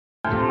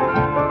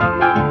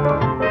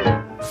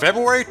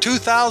February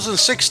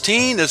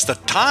 2016 is the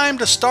time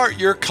to start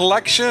your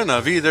collection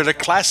of either the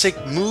classic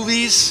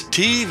movies,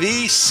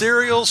 TV,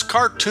 serials,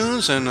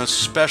 cartoons, and a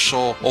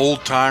special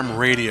old-time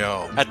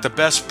radio at the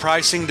best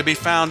pricing to be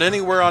found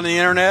anywhere on the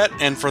internet,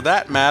 and for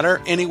that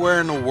matter,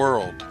 anywhere in the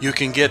world. You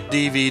can get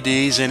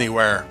DVDs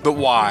anywhere. But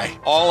why?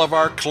 All of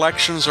our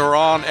collections are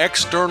on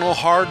external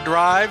hard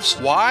drives.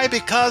 Why?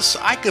 Because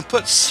I can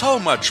put so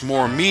much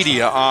more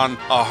media on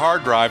a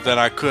hard drive than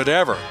I could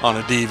ever on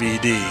a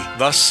DVD,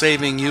 thus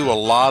saving you a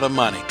lot of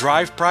money.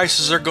 Drive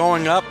prices are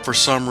going up for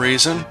some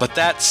reason, but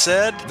that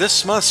said,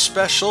 this month's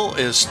special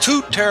is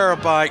 2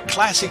 terabyte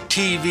classic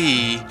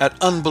TV at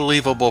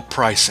unbelievable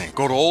pricing.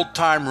 Go to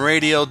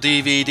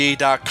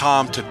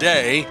oldtimeradiodvd.com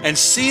today and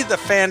see the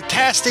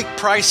fantastic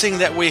pricing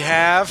that we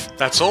have.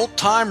 That's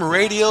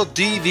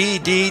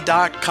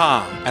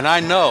oldtimeradiodvd.com, and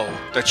I know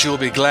that you'll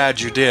be glad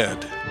you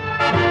did.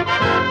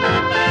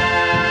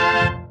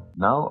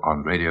 Now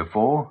on Radio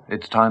 4,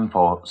 it's time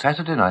for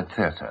Saturday Night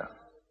Theatre.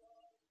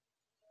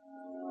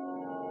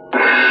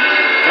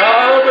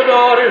 Now the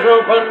door is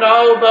open,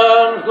 now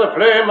burns the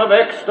flame of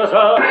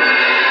ecstasy.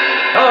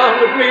 Come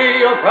with me,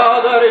 your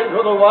father,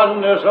 into the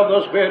oneness of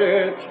the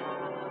Spirit.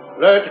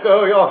 Let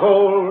go your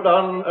hold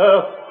on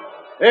earth.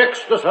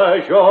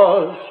 Ecstasy is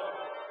yours.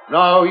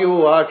 Now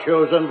you, our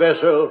chosen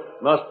vessel,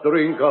 must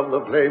drink of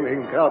the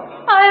flaming cup.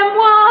 I am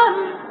one,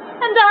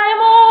 and I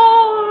am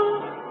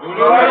all.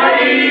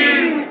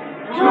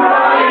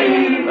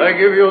 I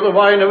give you the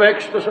wine of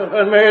ecstasy,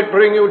 and may it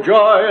bring you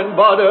joy in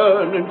body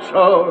and in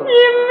soul.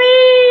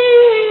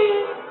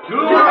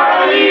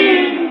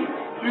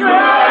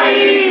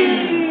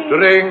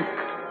 Drink.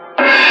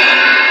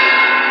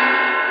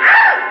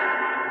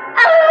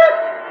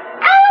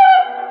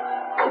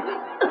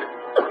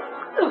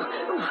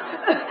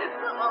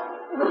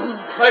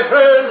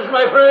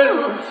 My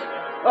friends,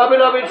 our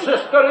beloved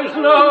sister is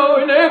now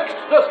in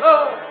ecstasy.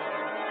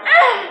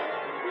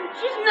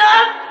 She's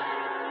not.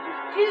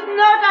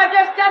 I've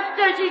just touched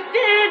her. She's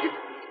dead.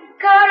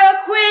 Cara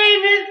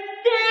Queen is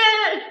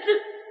dead.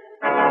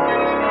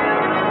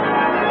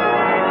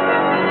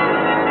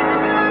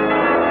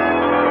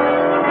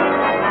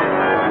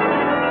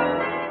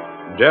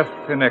 Death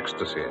in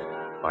Ecstasy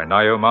by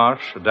Niall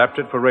Marsh,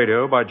 adapted for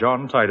radio by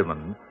John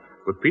Tiedemann,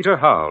 with Peter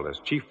Howell as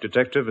Chief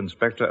Detective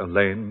Inspector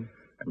Elaine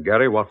and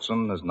Gary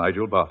Watson as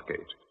Nigel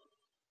Bathgate.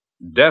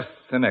 Death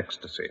in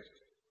Ecstasy.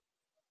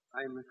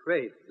 I'm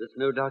afraid there's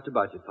no doubt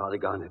about it, Father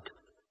Garnet.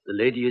 The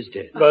lady is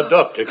dead. But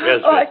Dr.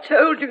 Keswick... Oh, I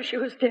told you she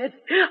was dead.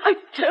 I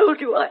told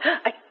you.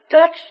 I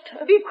touched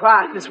her. Be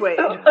quiet, Miss Wade.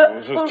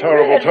 This is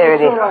terrible,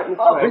 terrible.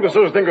 I think the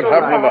sort of thing could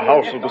happen in the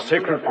house of the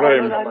sacred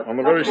flame, on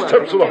the very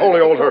steps of the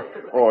holy altar.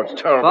 Oh, it's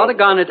terrible. Father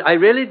Garnet, I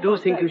really do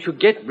think you should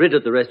get rid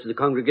of the rest of the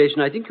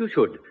congregation. I think you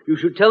should. You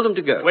should tell them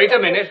to go. Wait a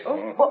minute.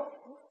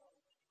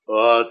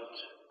 What?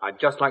 I'd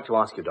just like to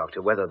ask you,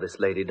 Doctor, whether this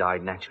lady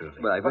died naturally.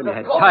 Well, I've only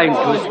had time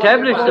to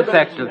establish the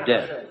fact of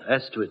death.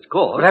 As to its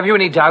cause... But have you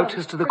any doubt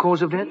as to the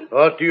cause of death?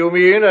 What do you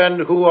mean,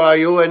 and who are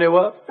you,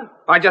 anyway?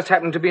 I just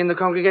happened to be in the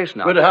congregation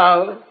now. But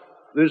how?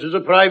 This is a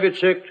private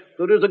sect.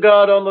 There is a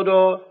guard on the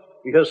door.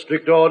 He has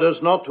strict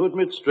orders not to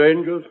admit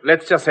strangers.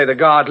 Let's just say the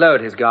guard lowered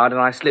his guard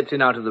and I slipped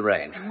in out of the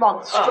rain.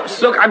 Monstrous.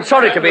 Look, I'm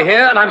sorry to be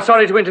here and I'm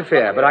sorry to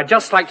interfere, but I'd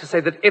just like to say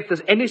that if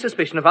there's any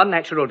suspicion of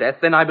unnatural death,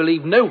 then I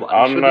believe no one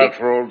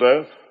Unnatural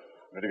death?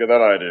 Where'd you get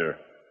that idea?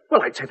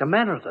 Well, I'd say the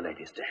manner of the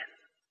lady's death.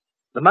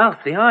 The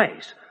mouth, the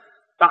eyes.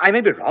 I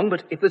may be wrong,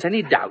 but if there's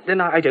any doubt, then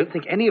I don't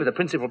think any of the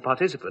principal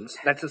participants,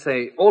 that's to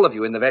say, all of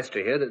you in the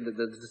vestry here,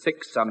 the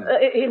 6,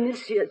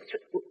 Initiates,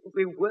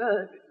 we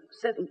were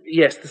 7.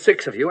 Yes, the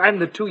 6 of you,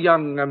 and the 2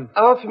 young,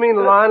 Oh, if you mean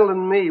Lionel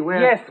and me,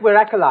 we're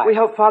acolytes. We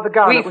help Father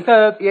Garnet.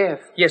 Yes.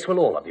 Yes, well,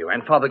 all of you,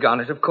 and Father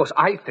Garnet, of course.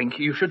 I think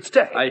you should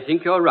stay. I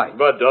think you're right.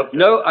 But, Doctor...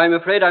 No, I'm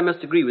afraid I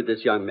must agree with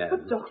this young man.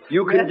 But, Doctor...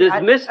 You can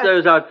dismiss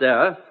those out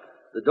there.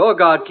 The door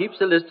guard keeps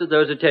a list of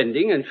those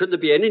attending, and should there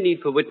be any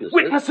need for witnesses...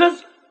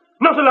 Witnesses?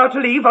 Not allowed to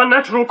leave?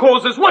 Unnatural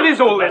causes? What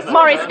is all this?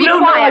 Morris, be quiet.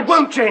 No, I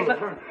won't, Jane.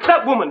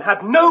 That woman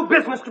had no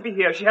business to be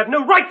here. She had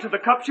no right to the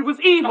cup. She was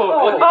evil.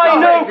 I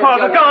know,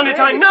 Father Garnet,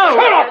 I know.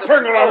 Shut up,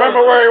 Pringle.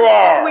 Remember where you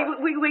are.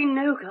 We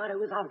know Cara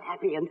was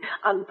unhappy and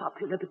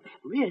unpopular, but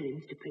really,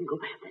 Mr. Pringle,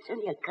 there's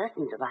only a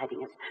curtain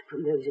dividing us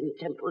from those in the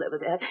temple over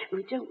there.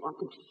 We don't want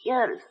them to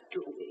hear us,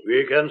 do we?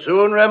 We can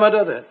soon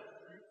remedy that.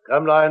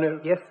 Come, Lionel.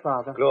 Yes,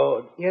 Father.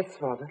 Claude. Yes,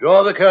 Father.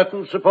 Draw the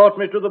curtain, support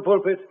me to the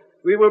pulpit.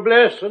 We will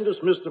bless and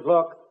dismiss the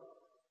flock.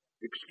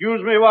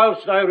 Excuse me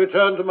whilst I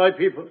return to my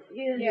people.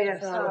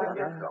 Yes,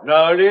 Father.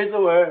 Now lead the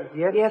way.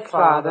 Yes,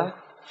 Father.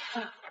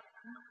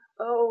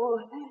 Oh,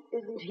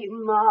 isn't he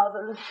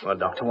marvelous? Well,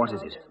 Doctor, what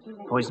is it?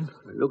 Poison?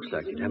 It looks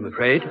like it, I'm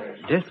afraid.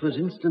 Death was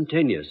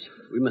instantaneous.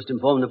 We must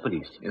inform the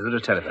police. Is there a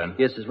telephone?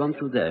 Yes, there's one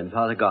through there in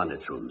Father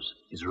Garnet's rooms.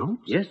 His rooms?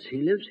 Yes,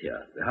 he lives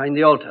here, behind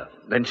the altar.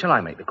 Then shall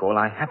I make the call?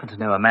 I happen to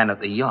know a man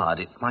at the yard.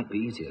 It might be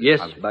easier.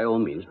 Yes, by all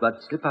means,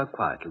 but slip out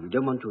quietly. We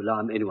don't want to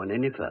alarm anyone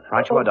any further.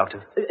 Right you are,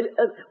 Doctor.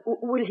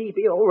 Will he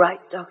be all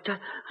right,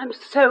 Doctor? I'm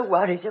so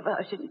worried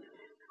about him.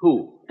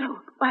 Who? Oh,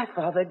 my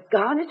Father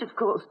Garnet, of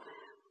course.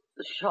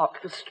 The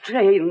shock, the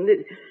strain,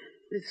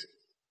 this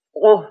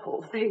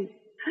awful thing.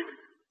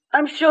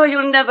 I'm sure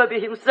he'll never be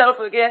himself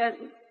again.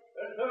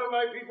 And so,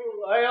 my people,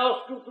 I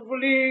ask you to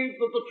believe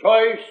that the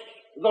choice,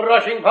 the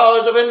rushing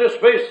powers of endless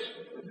space,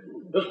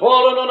 has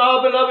fallen on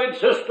our beloved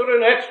sister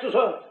in ecstasy,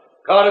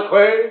 Cara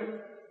Quain.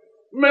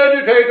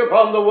 Meditate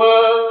upon the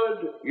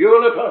word,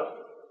 Ulita.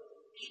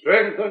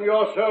 Strengthen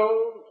your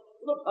soul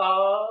to the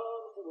power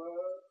of the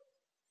word.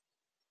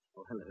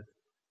 Oh,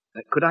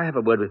 hello. Could I have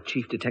a word with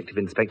Chief Detective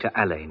Inspector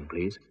Allain,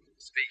 please?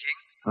 Speaking.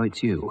 Oh,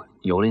 it's you.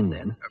 You're in,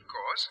 then? Of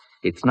course.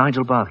 It's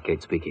Nigel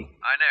Bathgate speaking.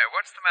 I know.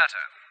 What's the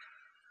matter?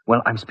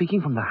 Well, I'm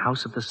speaking from the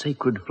House of the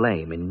Sacred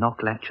Flame in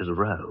Knocklatcher's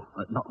Row,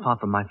 not far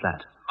from my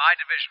flat. My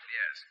division,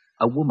 yes.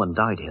 A woman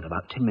died here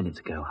about 10 minutes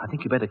ago. I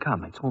think you better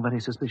come. It's all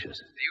very suspicious.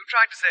 Are you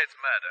trying to say it's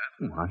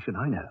murder? How should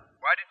I know?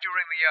 Why didn't you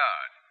ring the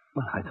yard?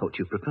 Well, I thought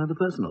you preferred the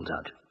personal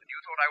touch. And you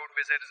thought I wouldn't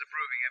be so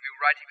disapproving of you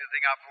writing the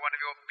thing up for one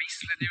of your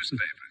beastly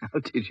newspapers. How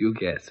did you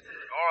guess?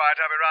 All right,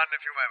 I'll be round in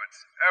a few moments.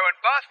 Oh, and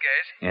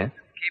Bathgate? Yes?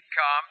 Keep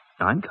calm.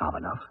 I'm calm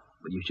enough.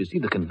 But you should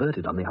see the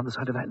converted on the other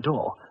side of that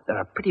door.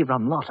 They're a pretty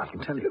rum lot, I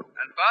can tell you.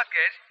 And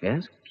Bathgate?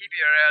 Yes? Keep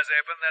your ears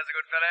open, there's a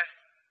good fellow.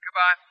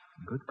 Goodbye.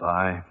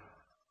 Goodbye.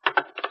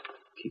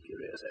 Keep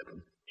your ears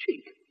open.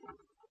 Cheek.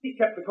 He's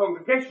kept the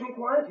congregation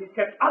quiet. He's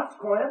kept us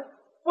quiet.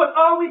 What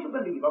are we to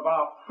believe of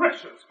our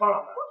precious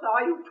father? What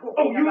are you talking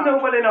Oh, you about? know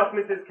well enough,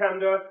 Mrs.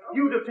 Candor.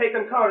 You'd have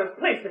taken Cara's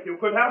place if you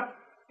could have.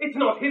 It's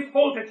not his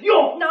fault, it's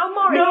yours. Now,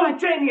 Morris, No,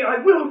 Janie,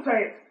 I will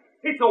say it.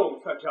 It's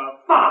all such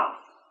a farce.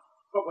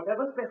 But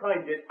whatever's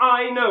behind it,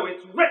 I know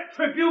it's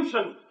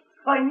retribution.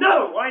 I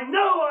know.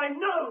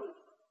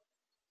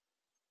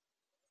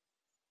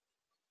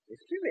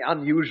 Extremely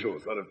unusual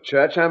sort of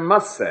church, I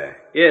must say.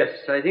 Yes,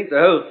 I think the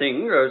whole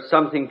thing owes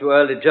something to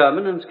early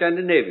German and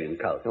Scandinavian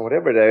culture. Now,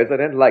 whatever it is, I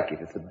don't like it.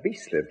 It's a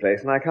beastly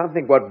place, and I can't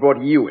think what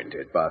brought you into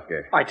it,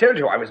 Bathgate. I told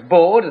you I was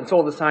bored and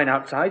saw the sign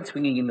outside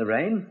swinging in the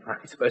rain.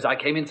 I suppose I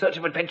came in search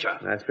of adventure.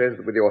 I suppose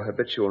that with your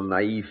habitual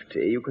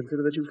naivety, you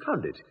consider that you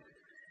found it.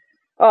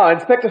 Ah,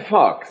 Inspector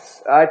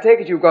Fox, I take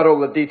it you've got all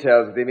the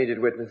details of the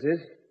immediate witnesses?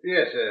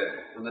 Yes, sir.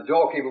 And the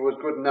doorkeeper was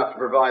good enough to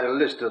provide a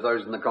list of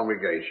those in the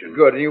congregation.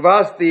 Good. And you've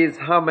asked these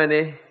how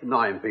many?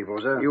 9 people,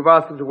 sir. You've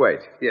asked them to wait?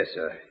 Yes,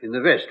 sir. In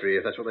the vestry,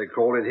 if that's what they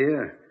call it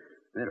here.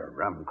 They're a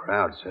rum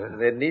crowd, sir.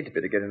 They'd need to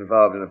be to get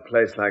involved in a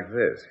place like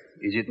this.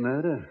 Is it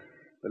murder?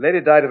 The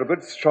lady died of a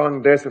good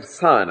strong dose of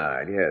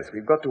cyanide, yes.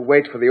 We've got to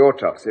wait for the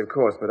autopsy, of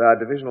course, but our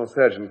divisional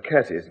surgeon,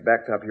 Curtis,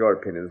 backed up your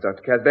opinions,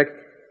 Dr. Casbeck.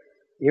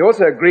 He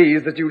also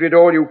agrees that you did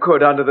all you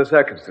could under the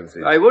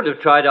circumstances. I would have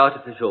tried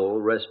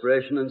artificial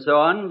respiration and so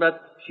on, but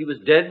she was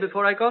dead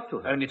before I got to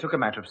her. Only took a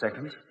matter of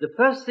seconds. The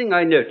first thing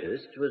I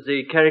noticed was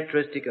the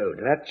characteristic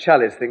odor. That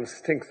chalice thing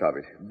stinks of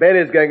it.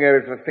 Bailey's going over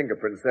it for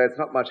fingerprints, so it's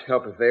not much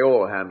help if they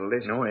all handled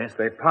it. Oh, yes,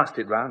 they passed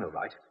it round all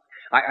right.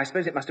 I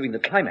suppose it must have been the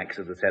climax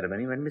of the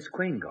ceremony when Miss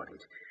Quain got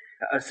it.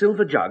 A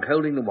silver jug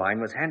holding the wine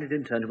was handed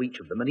in turn to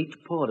each of them, and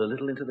each poured a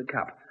little into the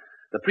cup.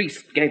 The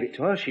priest gave it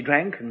to her, she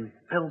drank, and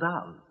fell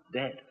down,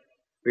 dead.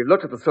 We've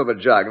looked at the silver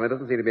jug, and there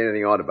doesn't seem to be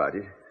anything odd about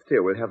it.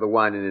 Still, we'll have the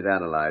wine in it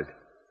analyzed.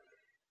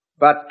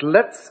 But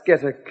let's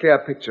get a clear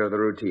picture of the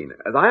routine.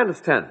 As I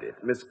understand it,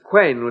 Miss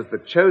Quain was the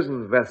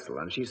chosen vessel,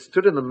 and she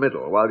stood in the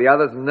middle while the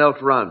others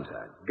knelt round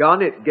her.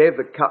 Garnett gave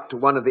the cup to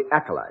one of the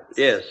acolytes.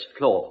 Yes,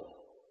 Claude.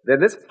 Then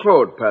this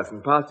Claude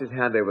person passed his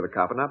hand over the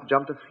cup, and up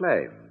jumped a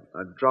flame.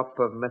 A drop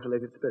of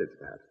methylated spirits,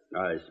 perhaps.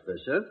 I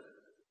suppose so.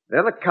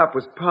 Then the cup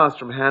was passed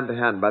from hand to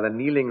hand by the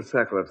kneeling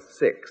circle of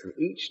 6, and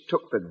each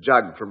took the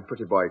jug from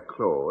pretty boy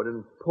Claude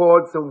and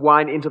poured some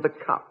wine into the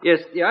cup. Yes,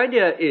 the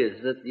idea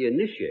is that the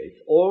initiates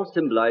all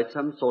symbolize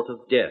some sort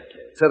of deity.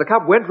 So the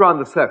cup went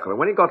round the circle, and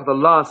when it got to the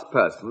last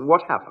person,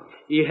 what happened?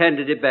 He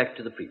handed it back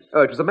to the priest.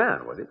 Oh, it was a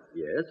man, was it?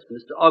 Yes,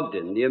 Mr.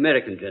 Ogden, the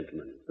American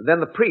gentleman. And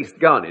then the priest,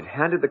 Garnett,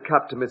 handed the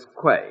cup to Miss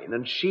Quain,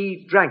 and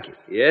she drank it.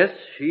 Yes,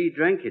 she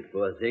drank it,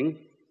 poor thing.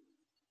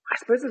 I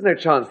suppose there's no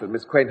chance that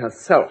Miss Quain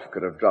herself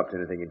could have dropped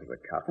anything into the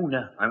cup. Oh,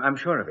 no, I'm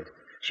sure of it.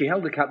 She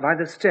held the cup by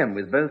the stem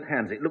with both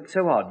hands. It looked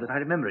so odd that I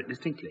remember it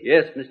distinctly.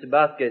 Yes, Mr.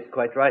 Bathgate's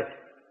quite right.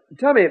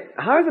 Tell me,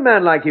 how is a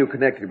man like you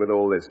connected with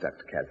all this,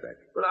 Dr. Casbeck?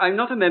 Well, I'm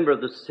not a member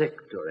of the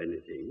sect or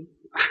anything.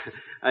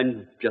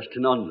 I'm just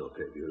an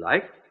onlooker, if you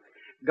like.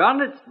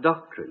 Garnett's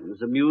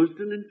doctrines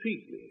amused and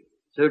intrigued me.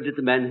 So did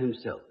the man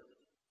himself.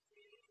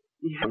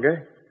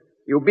 Okay.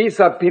 You'll be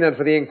subpoenaed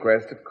for the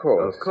inquest, of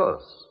course. Of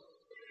course.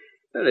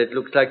 Well, it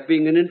looks like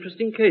being an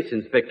interesting case,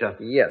 Inspector.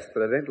 Yes,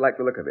 but I don't like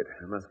the look of it,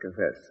 I must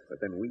confess. But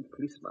then we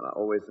policemen are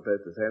always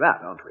supposed to say that,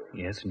 aren't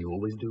we? Yes, and you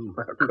always do.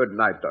 Good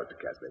night, Dr.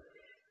 Casbeck.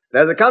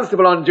 There's a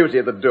constable on duty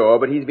at the door,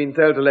 but he's been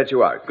told to let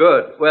you out.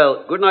 Good.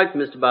 Well, good night,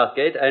 Mr.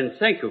 Bathgate, and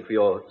thank you for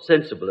your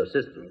sensible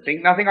assistance.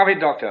 Think nothing of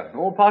it, Doctor.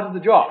 All part of the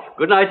job.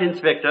 Good night,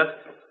 Inspector.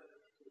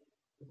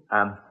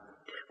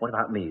 What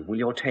about me? Will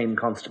your tame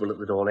constable at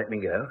the door let me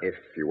go? If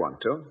you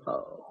want to.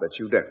 Oh, but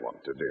you don't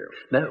want to, do you?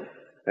 No.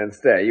 Then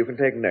stay. You can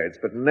take notes,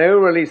 but no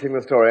releasing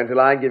the story until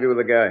I give you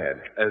the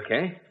go-ahead.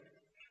 Okay.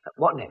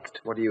 What next?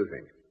 What do you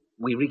think?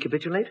 We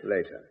recapitulate?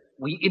 Later.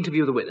 We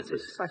interview the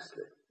witnesses.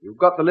 Precisely. You've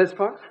got the list,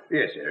 Fox?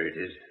 Yes, sir, it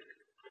is.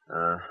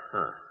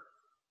 Uh-huh.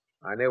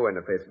 I know we're in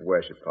a place of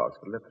worship, Fox,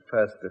 but let the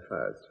first be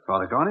first.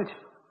 Father Garnet?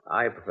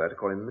 I prefer to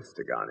call him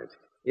Mr. Garnet.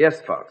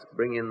 Yes, Fox,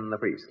 bring in the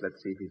priest.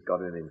 Let's see if he's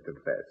got anything to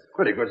confess.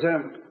 Pretty good,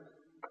 sir.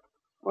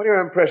 What are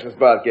your impressions,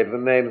 Bartgate, of the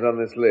names on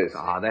this list?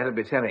 That'll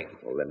be telling.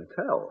 Well, then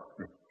tell.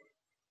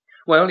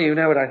 Well, you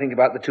know what I think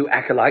about the two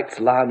acolytes,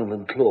 Lionel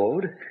and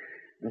Claude.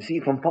 You see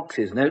from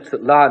Fox's notes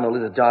that Lionel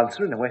is a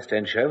dancer in a West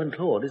End show and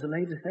Claude is a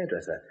ladies'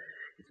 hairdresser.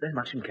 It's very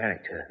much in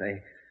character.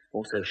 They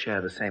also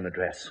share the same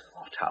address.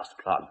 Hothouse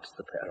plants,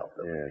 the pair of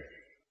them.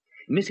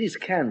 Yes. Mrs.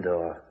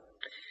 Candor.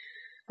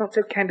 Not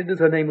so candid as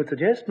her name would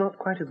suggest, not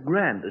quite as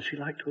grand as she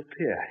liked to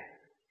appear.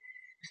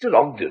 Mr.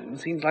 Ogden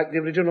seems like the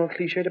original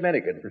cliched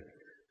American.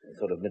 A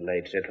sort of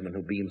middle-aged gentleman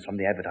who beams from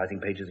the advertising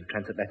pages of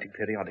transatlantic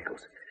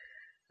periodicals.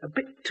 A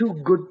bit too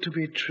good to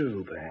be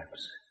true,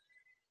 perhaps.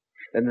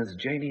 Then there's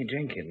Janie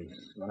Jenkins.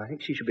 Well, I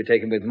think she should be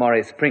taken with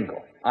Maurice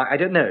Pringle. I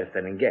don't know if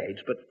they're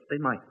engaged, but they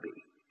might be.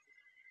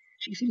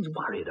 She seems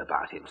worried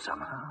about him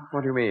somehow.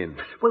 What do you mean?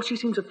 Well, she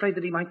seems afraid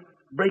that he might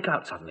break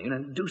out suddenly,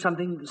 do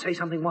something, say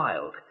something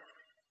wild.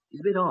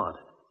 He's a bit odd,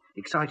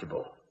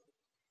 excitable.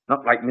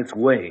 Not like Miss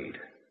Wade.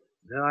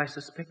 Though I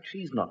suspect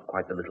she's not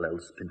quite the little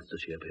old spinster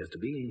she appears to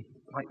be.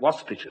 Quite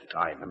waspish at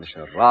times.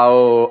 Monsieur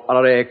Raoul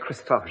Honoré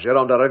Christophe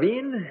Jérôme de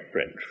Ravine?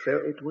 French. So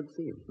it would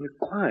seem.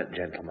 A quiet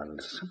gentleman.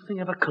 Something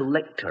of a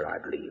collector, I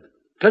believe.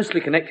 Closely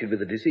connected with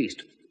the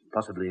deceased.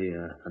 Possibly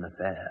an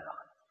affair.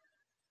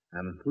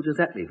 Who does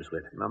that leave us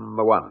with?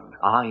 Number one.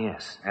 Ah,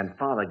 yes. And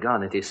Father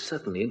Garnet is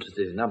certainly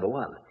interested in number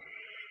one.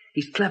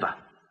 He's clever.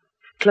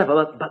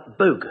 Clever, but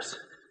bogus.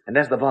 And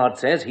as the bard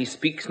says, he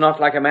speaks not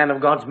like a man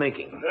of God's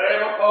making.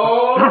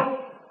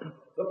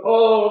 The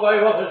Paul,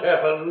 by what has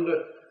happened?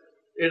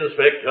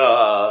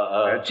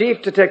 Inspector...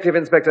 Chief Detective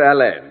Inspector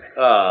Alain.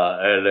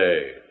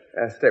 Alain.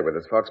 Stay with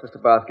us, Fox.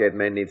 Mr. Bathgate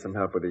may need some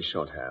help with his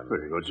shorthand.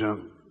 Very good, sir.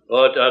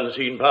 What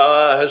unseen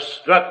power has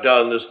struck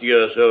down this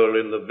dear soul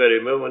in the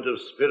very moment of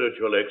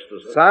spiritual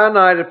ecstasy?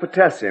 Cyanide of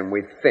potassium,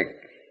 we think.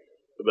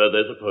 But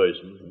there's a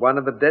poison. One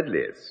of the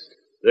deadliest.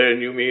 Then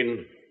you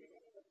mean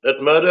that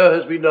murder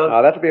has been done?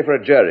 That'll be for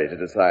a jury to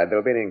decide.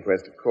 There'll be an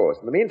inquest, of course.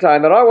 In the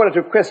meantime, there are one or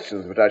two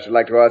questions which I should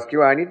like to ask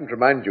you. I needn't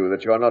remind you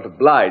that you are not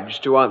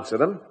obliged to answer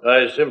them.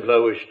 I simply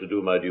wish to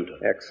do my duty.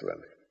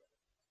 Excellent.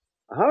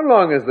 How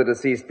long has the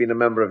deceased been a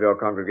member of your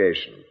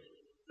congregation?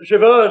 She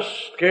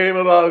first came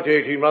about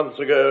 18 months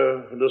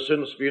ago, and has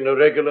since been a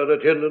regular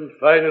attendant,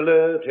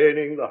 finally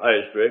attaining the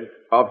highest rank.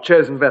 Of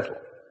chosen vessel?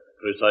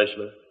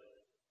 Precisely.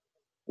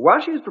 While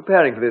she was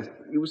preparing for this,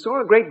 you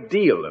saw a great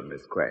deal of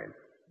Miss Quain.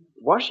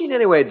 Was she in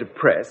any way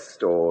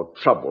depressed or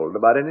troubled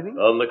about anything?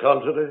 On the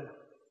contrary,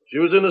 she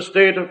was in a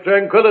state of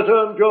tranquility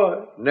and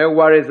joy. No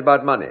worries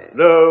about money?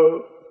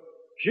 No.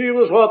 She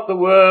was what the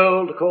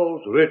world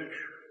calls rich.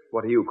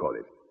 What do you call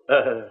it?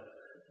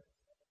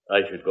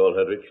 I should call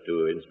her rich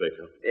too,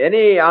 Inspector.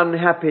 Any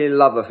unhappy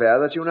love affair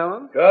that you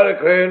know of? Cara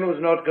Crane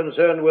was not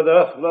concerned with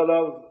earthly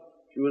love.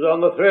 She was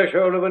on the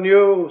threshold of a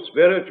new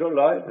spiritual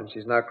life. And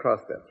she's now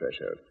crossed that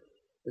threshold.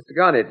 Mr.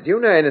 Garnet, do you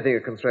know anything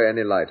that can throw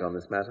any light on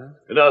this matter?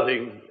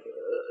 Nothing.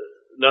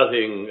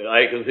 Nothing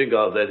I can think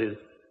of, that is.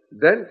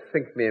 Don't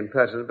think me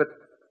impertinent, but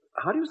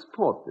how do you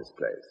support this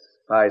place?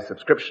 By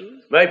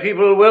subscriptions? My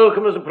people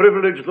welcome as a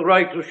privilege the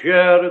right to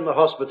share in the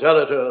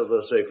hospitality of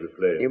the sacred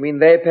flame. You mean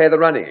they pay the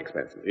running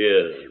expenses?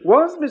 Yes.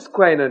 Was Miss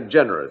Quain a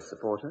generous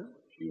supporter?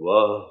 She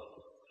was.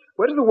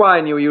 Where does the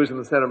wine you use in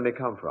the ceremony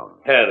come from?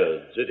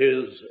 Harrods. It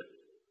is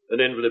an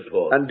invalid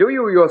port. And do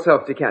you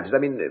yourself decant it? I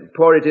mean,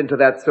 pour it into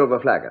that silver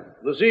flagon?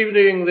 This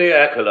evening the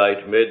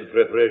acolyte made the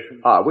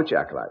preparation. Which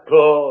acolyte?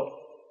 Claude.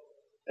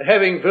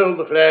 Having filled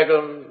the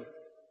flagon,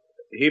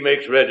 he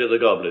makes ready the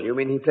goblet. You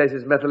mean he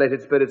places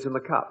methylated spirits in the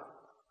cup?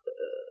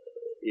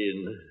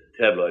 In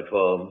tabloid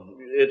form.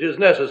 It is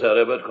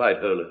necessary, but quite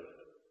holy.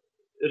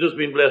 It has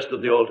been blessed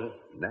at the altar.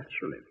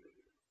 Naturally.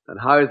 And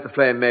how is the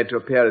flame made to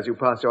appear as you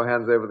pass your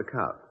hands over the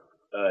cup?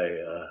 I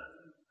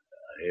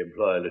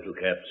employ a little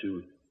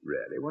capsule.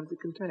 Really? What does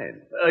it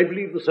contain? I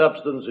believe the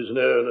substance is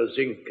known as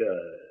zinc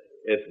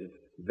ethyl.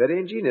 Very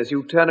ingenious.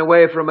 You turn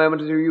away for a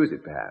moment as you use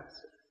it, perhaps.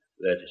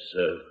 That is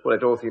so. Well,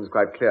 it all seems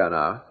quite clear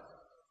now.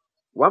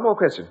 One more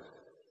question.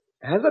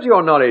 Has there, to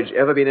your knowledge,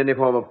 ever been any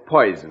form of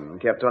poison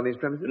kept on these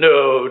premises?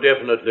 No,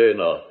 definitely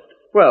not.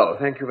 Well,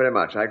 thank you very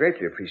much. I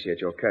greatly appreciate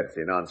your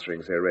courtesy in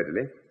answering so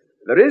readily.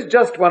 There is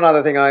just one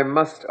other thing I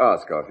must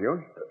ask of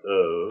you.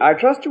 Oh? I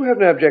trust you have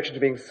no objection to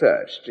being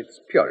searched. It's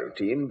pure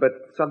routine, but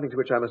something to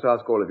which I must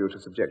ask all of you to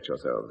subject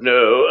yourselves.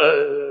 No,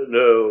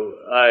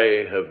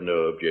 I have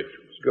no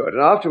objections. Good.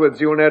 And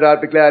afterwards, you'll no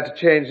doubt be glad to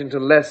change into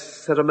less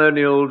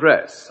ceremonial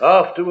dress.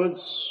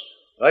 Afterwards,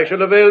 I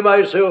shall avail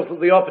myself of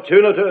the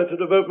opportunity to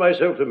devote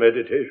myself to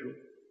meditation.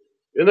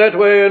 In that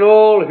way, in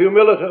all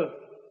humility,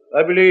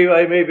 I believe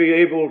I may be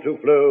able to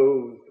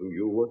flow to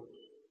you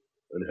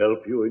and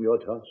help you in your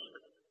task.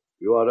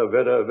 You are a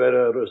very,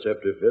 very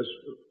receptive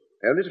vessel.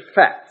 Only to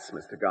facts,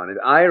 Mr. Garnet.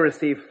 I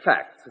receive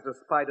facts as a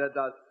spider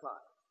does fly.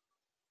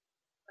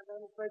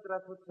 I'm afraid that I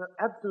thought so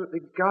absolutely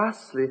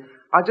ghastly.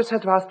 I just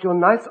had to ask your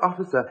nice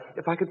officer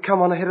if I could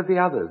come on ahead of the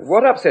others.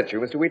 What upset you,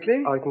 Mr.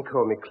 Wheatley? Oh, you can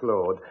call me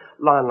Claude.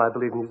 Lionel, I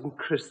believe in using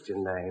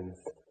Christian names.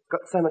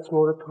 Got so much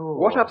more rapport.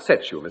 What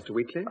upset you, Mr.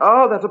 Wheatley?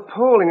 Oh, that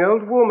appalling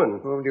old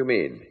woman. Whom do you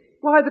mean?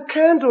 Why, the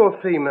Candor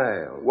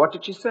female. What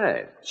did she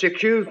say? She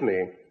accused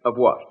me. Of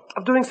what?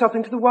 Of doing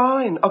something to the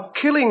wine. Of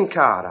killing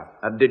Cara.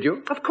 And did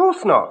you? Of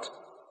course not.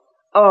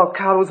 Oh,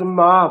 Cara was a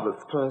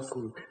marvellous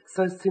person.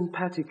 So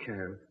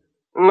simpatico.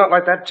 Not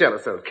like that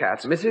jealous old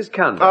cat. Mrs.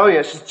 Candor? Oh,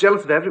 yes, she's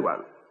jealous of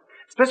everyone.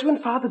 Especially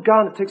when Father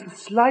Garnet takes the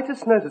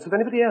slightest notice of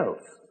anybody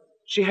else.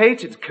 She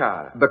hated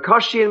Cara.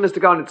 Because she and Mr.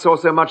 Garnet saw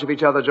so much of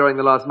each other during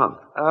the last month?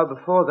 Oh,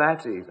 before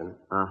that even.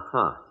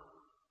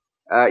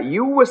 Uh-huh.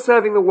 You were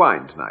serving the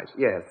wine tonight?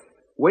 Yes.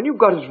 When you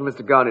got it from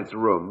Mr. Garnet's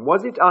room,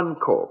 was it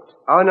uncorked?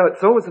 Oh, no,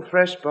 it's always a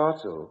fresh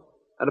bottle.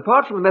 And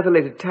apart from the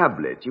methylated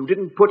tablet, you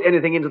didn't put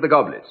anything into the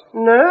goblet?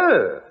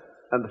 No.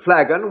 And the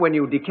flagon, when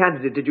you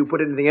decanted it, did you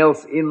put anything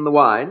else in the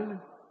wine?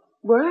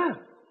 Well,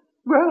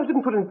 I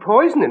didn't put any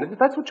poison in it, if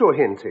that's what you're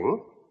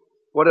hinting.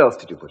 What else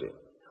did you put in?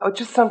 Oh,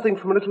 just something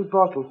from a little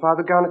bottle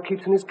Father Garnet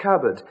keeps in his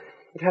cupboard.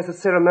 It has a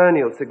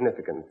ceremonial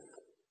significance.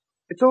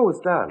 It's always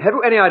done. Have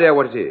you any idea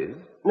what it is?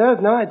 No,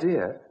 I've no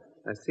idea.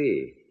 I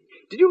see.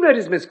 Did you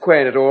notice Miss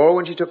Quain at all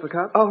when she took the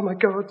cup? Oh, my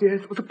God,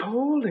 yes. It was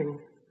appalling.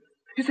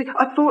 You see,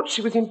 I thought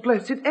she was in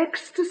blessed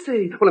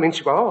ecstasy. Well, I mean,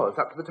 she was,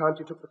 up to the time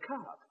she took the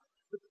cup.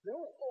 But then,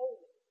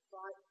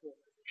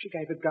 she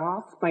gave a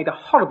gasp, made a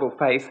horrible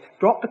face,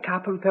 dropped the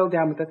cup and fell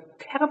down with a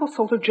terrible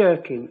sort of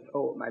jerking.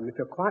 Oh, it made me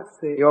feel quite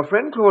sick. Your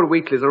friend Claude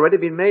Wheatley's already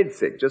been made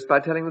sick just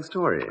by telling the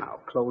story. Oh,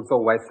 Claude's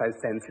always so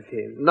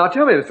sensitive. Now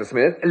tell me, Mr.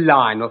 Smith.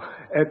 Lionel,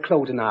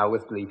 Claude and I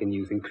always believe in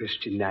using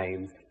Christian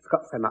names. It's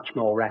got so much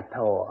more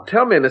rapport.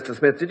 Tell me, Mr.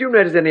 Smith, did you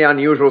notice any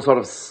unusual sort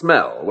of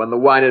smell when the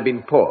wine had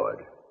been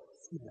poured?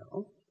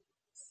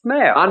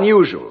 Smell?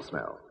 Unusual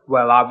smell.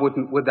 Well, I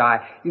wouldn't, would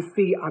I? You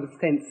see, I'm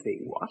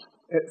sensing. What?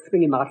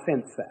 Swinging my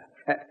sensor.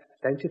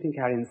 Don't you think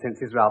our incense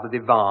is rather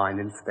divine,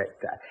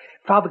 Inspector?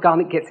 Father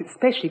Garnet gets it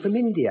specially from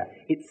India.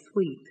 It's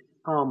sweet.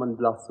 Almond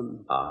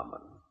blossom.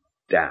 Almond.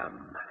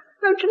 Damn.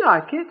 Don't you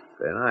like it?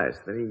 Very nice.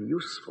 Very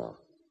useful.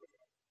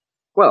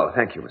 Well,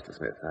 thank you, Mr.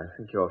 Smith. I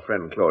think your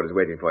friend Claude is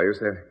waiting for you,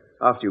 so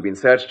after you've been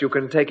searched, you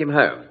can take him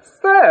home.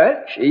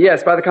 Search?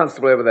 Yes, by the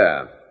constable over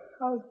there.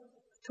 Oh,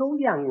 tall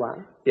young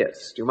one?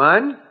 Yes. Do you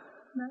mind?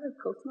 No, of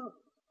course not.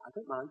 I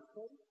don't mind.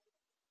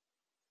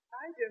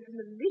 I don't in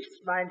the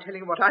least mind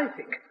telling you what I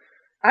think.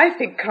 I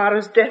think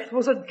Cara's death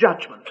was a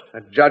judgment.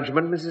 A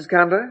judgment, Mrs.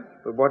 Candor?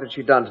 But what had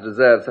she done to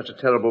deserve such a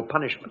terrible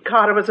punishment?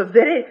 Cara was a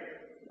very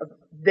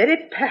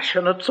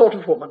passionate sort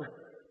of woman.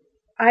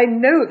 I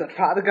know that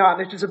Father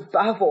Garnet is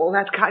above all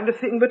that kind of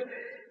thing, but,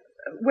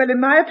 well,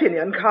 in my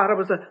opinion, Cara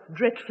was a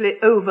dreadfully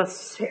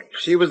oversexed.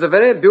 She was a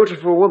very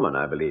beautiful woman,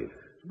 I believe.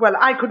 Well,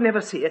 I could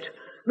never see it.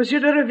 Monsieur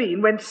de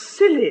Ravine went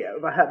silly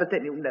over her, but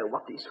then you know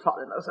what these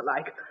foreigners are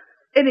like.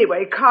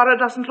 Anyway, Cara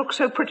doesn't look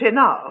so pretty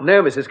now.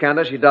 No, Mrs.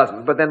 Candor, she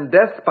doesn't. But then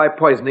death by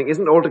poisoning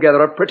isn't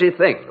altogether a pretty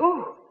thing.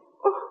 Oh,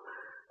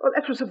 well,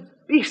 that was a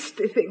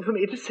beastly thing for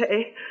me to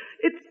say.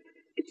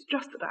 It's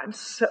just that I'm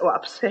so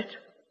upset.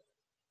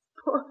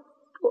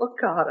 Poor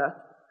Cara.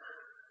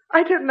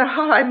 I don't know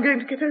how I'm going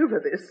to get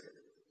over this.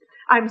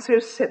 I'm so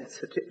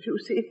sensitive, you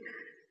see.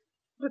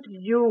 But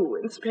you,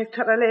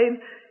 Inspector Allain,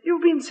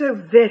 you've been so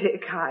very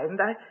kind.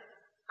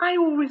 I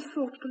always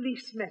thought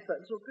police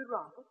methods would be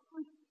rather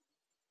fine.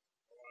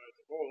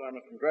 I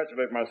must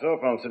congratulate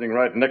myself on sitting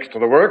right next to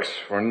the works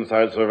for an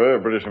inside survey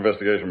of British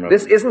investigation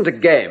methods. This isn't a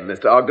game,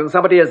 Mr. Ogden.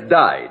 Somebody has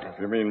died. If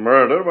you mean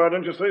murder, why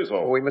didn't you say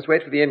so? We must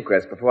wait for the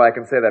inquest before I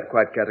can say that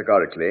quite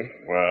categorically.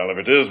 Well, if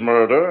it is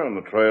murder, and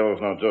the trail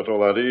is not just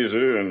all that easy,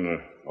 and,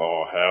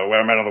 hell,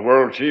 we're men of the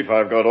world, Chief.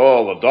 I've got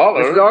all the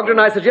dollars. Mr. Ogden,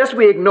 I suggest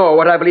we ignore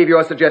what I believe you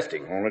are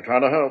suggesting. Only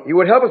trying to help. You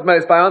would help us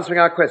most by answering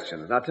our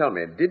questions. Now tell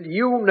me, did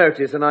you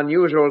notice an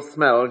unusual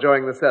smell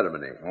during the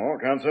ceremony? Oh,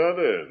 can't say I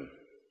did.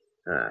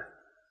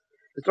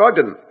 Mr.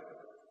 Ogden,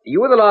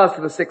 you were the last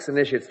of the 6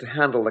 initiates to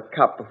handle the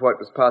cup before it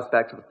was passed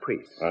back to the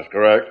priest. That's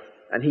correct.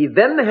 And he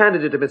then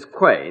handed it to Miss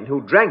Quain,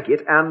 who drank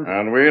it and...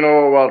 And we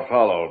know what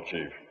followed,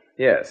 Chief.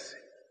 Yes.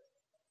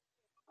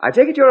 I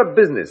take it you're a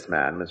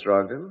businessman, Mr.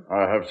 Ogden.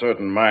 I have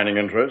certain mining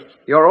interests.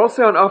 You're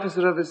also an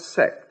officer of this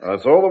sect.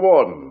 That's all the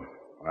warden.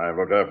 I've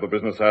looked after the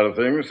business side of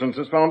things since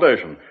its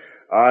foundation.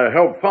 I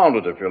helped found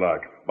it, if you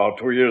like, about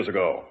 2 years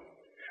ago.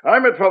 I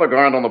met Father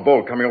Garnet on the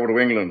boat coming over to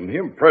England, and he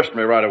impressed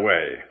me right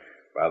away.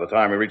 By the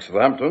time we reached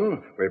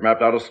Southampton, we'd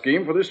mapped out a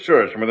scheme for this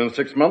church, and within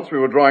 6 months we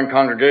were drawing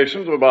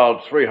congregations of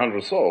about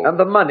 300 souls. And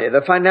the money, the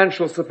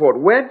financial support,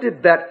 where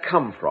did that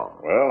come from?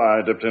 Well,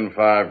 I dipped in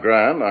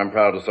 $5,000, I'm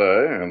proud to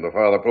say, and the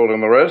father pulled in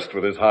the rest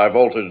with his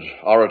high-voltage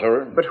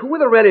oratory. But who were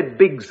the really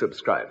big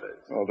subscribers?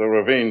 Well, De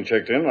Ravine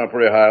checked in on a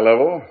pretty high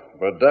level,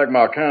 but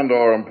Dagmar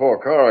Candor and poor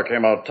Cara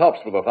came out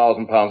tops with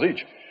 £1,000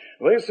 each.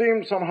 They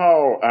seemed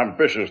somehow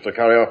ambitious to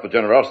carry off the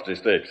generosity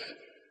stakes.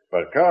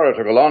 But Cara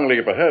took a long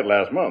leap ahead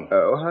last month.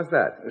 Oh, how's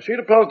that? She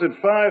deposited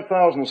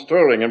 5,000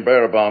 sterling in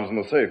bearer bonds in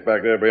the safe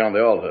back there beyond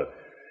the altar.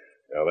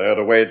 Yeah, they had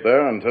to wait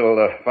there until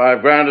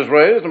 $5,000 is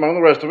raised among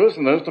the rest of us,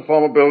 and then it's to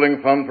form a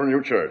building fund for a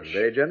new church.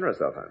 Very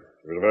generous of her.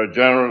 He was a very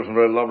generous and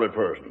very lovely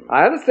person.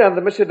 I understand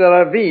that Monsieur de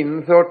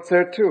Ravine thought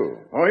so too.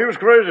 Oh, he was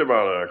crazy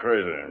about her,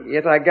 crazy.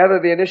 Yet I gather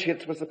the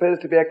initiates were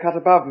supposed to be a cut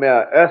above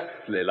mere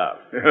earthly love.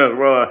 Yes,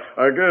 well,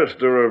 I guess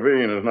de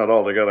Ravine is not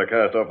altogether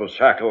cast off the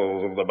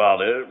shackles of the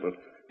body, but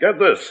get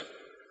this.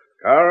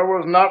 Cara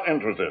was not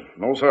interested.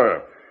 No,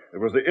 sir. It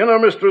was the inner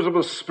mysteries of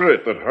the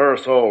spirit that her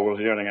soul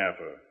was yearning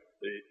after.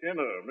 The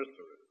inner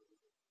mysteries.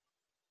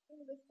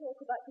 All this talk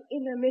about the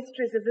inner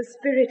mysteries of the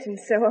spirit and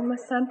so on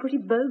must sound pretty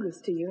bogus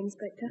to you,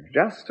 Inspector.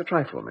 Just a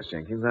trifle, Miss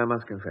Jenkins, I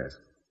must confess.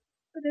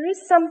 But there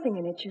is something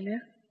in it, you know.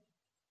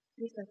 At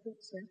least I thought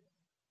so.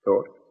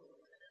 Thought?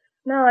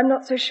 Now I'm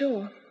not so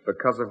sure.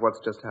 Because of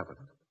what's just happened?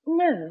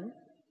 No.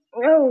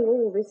 Oh,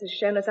 all this has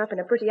shown us up in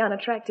a pretty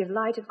unattractive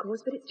light, of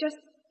course, but it's just...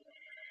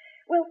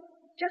 Well,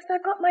 just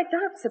I've got my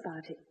doubts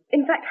about it.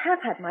 In fact,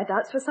 have had my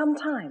doubts for some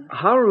time.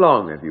 How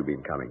long have you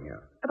been coming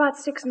here? About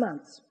 6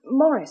 months.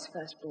 Morris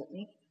first brought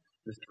me.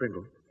 Mr.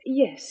 Pringle?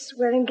 Yes,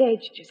 we're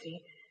engaged, you see.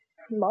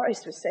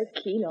 Morris was so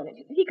keen on it.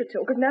 He could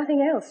talk of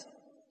nothing else.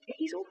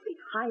 He's awfully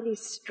highly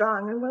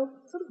strung and, well,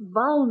 sort of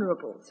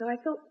vulnerable, so I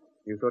thought...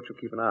 You thought you'd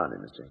keep an eye on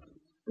him, Miss Jenkins?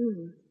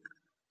 Mm.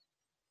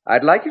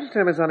 I'd like you to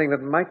tell me something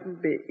that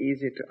mightn't be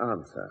easy to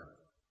answer.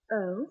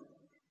 Oh?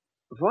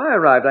 Before I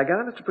arrived, I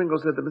gathered Mr. Pringle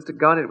said that Mr.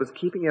 Garnett was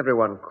keeping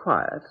everyone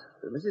quiet,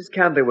 that Mrs.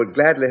 Candler would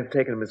gladly have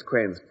taken Miss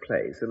Quain's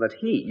place, and that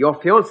he, your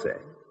fiancé,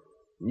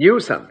 knew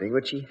something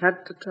which he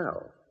had to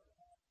tell.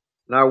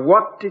 Now,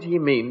 what did he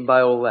mean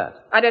by all that?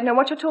 I don't know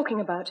what you're talking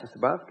about. Mr.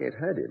 Bathgate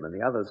heard him, and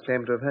the others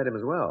claim to have heard him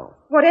as well.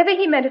 Whatever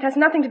he meant, it has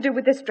nothing to do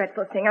with this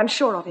dreadful thing. I'm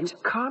sure of it. You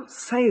can't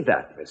say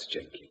that, Miss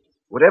Jenkins.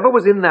 Whatever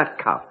was in that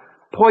cup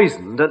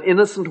poisoned an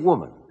innocent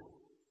woman.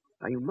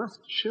 Now, you must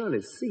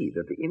surely see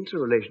that the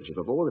interrelationship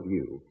of all of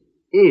you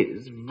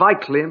is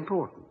vitally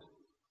important.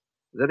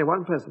 There's only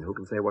one person who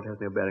can say what has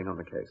no bearing on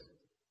the case.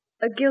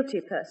 A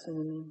guilty person,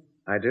 you mean?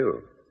 I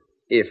do.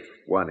 If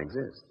one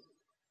exists.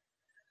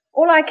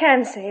 All I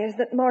can say is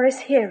that Morris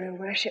hero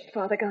worshipped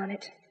Father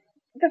Garnett.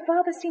 The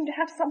father seemed to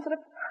have some sort of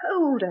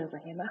hold over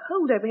him, a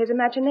hold over his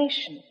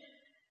imagination.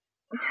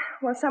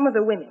 Well, some of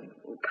the women,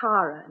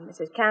 Cara and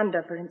Mrs.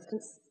 Candor, for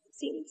instance,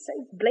 seemed so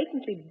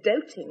blatantly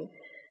doting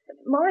that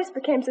Morris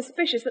became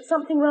suspicious that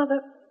something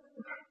rather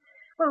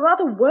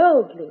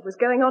worldly was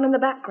going on in the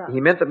background.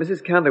 He meant that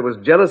Mrs. Candler was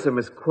jealous of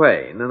Miss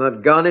Quain and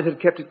that Garnett had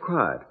kept it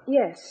quiet.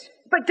 Yes,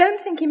 but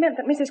don't think he meant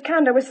that Mrs.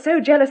 Candor was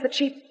so jealous that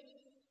she...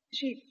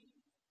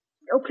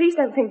 Oh, please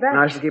don't think that.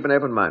 I shall keep an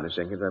open mind, Miss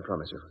Jenkins, I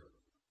promise you.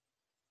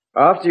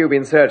 After you've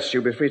been searched,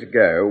 you'll be free to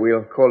go.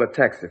 We'll call a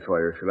taxi for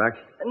you, if you like.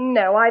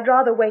 No, I'd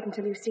rather wait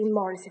until you've seen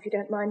Morris, if you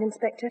don't mind,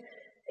 Inspector.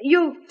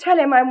 You'll tell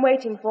him I'm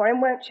waiting for him,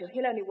 won't you?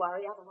 He'll only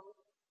worry otherwise.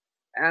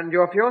 And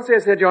your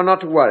fiancée said you're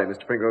not to worry,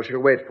 Mr. Pringle. She'll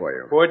wait for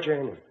you. Poor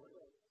Janie.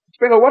 Mr.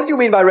 Pringle, what do you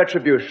mean by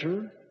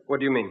retribution? What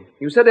do you mean?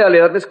 You said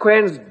earlier that Miss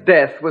Quain's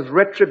death was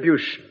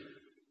retribution.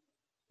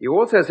 You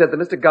also said that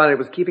Mr. Garnett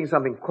was keeping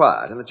something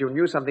quiet and that you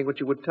knew something which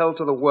you would tell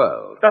to the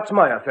world. That's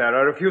my affair.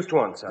 I refuse to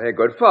answer. Very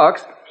good.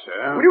 Fox,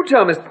 Sir? will you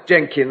tell Miss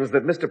Jenkins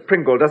that Mr.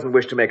 Pringle doesn't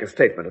wish to make a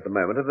statement at the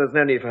moment, and there's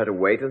no need for her to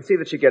wait, and see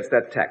that she gets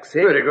that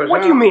taxi? Very good,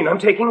 What sir. do you mean? I'm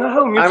taking her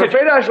home. I'm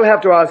afraid I shall have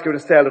to ask you to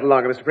stay a little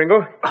longer, Mr.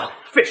 Pringle.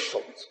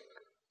 Officials!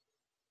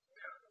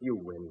 You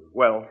win.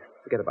 Well,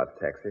 forget about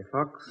the taxi,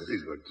 Fox. Very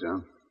good, sir.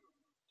 Do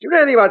you know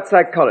anything about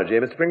psychology,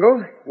 Mr.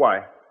 Pringle?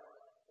 Why?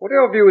 What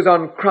are your views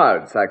on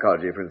crowd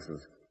psychology, for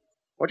instance?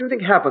 What do you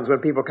think happens when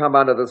people come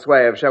under the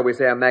sway of, shall we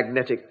say, a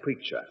magnetic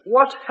preacher?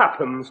 What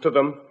happens to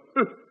them?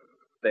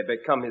 They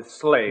become his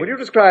slaves. Would you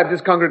describe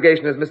this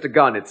congregation as Mr.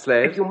 Garnett's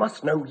slaves? If you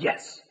must know,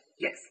 yes.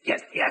 Yes.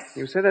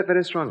 You say that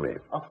very strongly.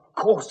 Of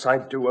course I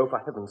do. Oh, for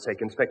heaven's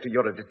sake, Inspector,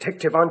 you're a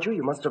detective, aren't you?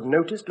 You must have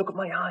noticed. Look at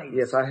my eyes.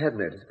 Yes, I had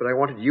noticed, but I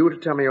wanted you to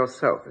tell me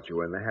yourself that you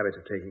were in the habit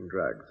of taking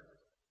drugs.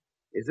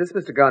 Is this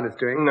Mr. Garnett's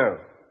doing? No.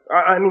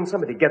 I mean,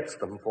 somebody gets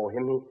them for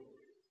him.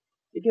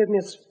 He gave me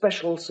a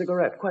special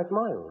cigarette, quite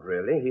mild,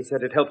 really. He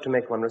said it helped to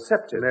make one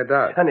receptive. No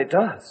doubt. And it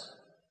does.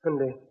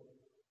 Only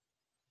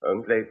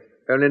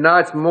now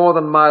it's more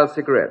than mild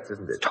cigarettes,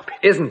 isn't it? Stop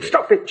it. Isn't it?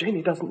 Stop it.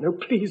 Janie doesn't know.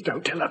 Please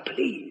don't tell her,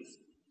 please.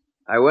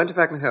 I won't if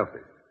I can help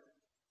it.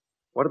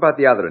 What about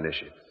the other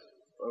initiates?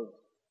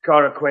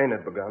 Cara Quain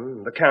had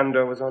begun. The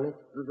Candor was on it.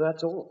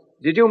 That's all.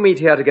 Did you meet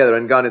here together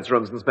in Garnett's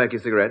rooms and smoke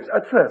your cigarettes?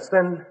 At first,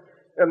 then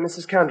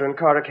Mrs. Candor and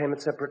Cara came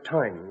at separate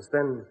times.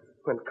 Then,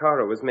 when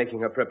Cara was making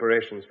her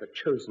preparations for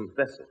chosen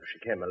vessel,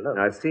 she came alone.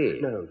 I see.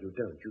 No, you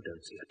don't. You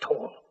don't see at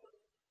all.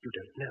 You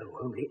don't know.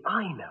 Only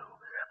I know.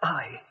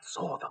 I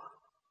saw them.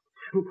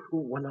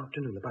 One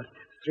afternoon, about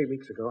 3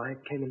 weeks ago, I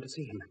came in to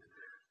see him.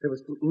 There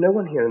was no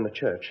one here in the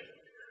church.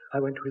 I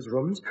went to his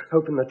rooms,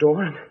 opened the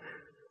door, and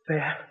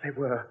there they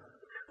were.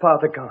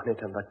 Father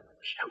Garnett and the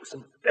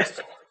chosen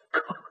vessel.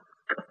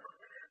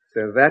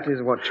 So that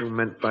is what you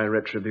meant by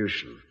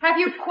retribution. Have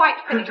you quite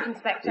finished,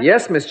 Inspector?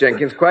 Yes, Miss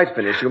Jenkins, quite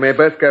finished. You may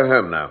both go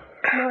home now.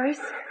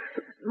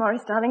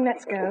 Morris, darling,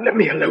 let's go. Let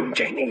me alone,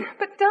 Janie.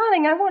 But,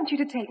 darling, I want you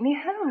to take me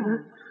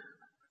home.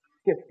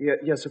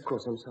 Yes, of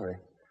course, I'm sorry.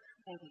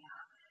 There we are.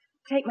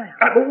 Take my arm.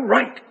 I'm all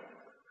right.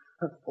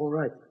 All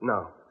right,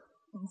 now.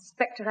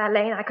 Inspector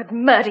Allain, I could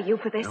murder you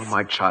for this. Oh,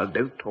 my child,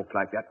 don't talk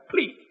like that,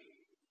 please.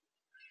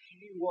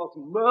 She was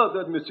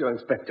murdered, Monsieur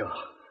Inspector.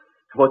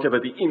 Whatever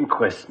the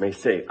inquest may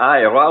say,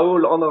 I,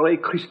 Raoul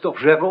Honoré Christophe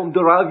Jérôme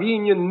de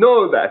Ravigne,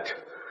 know that.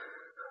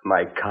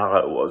 My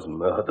Cara was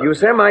murdered. You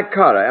say my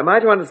Cara. Am I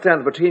to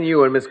understand that between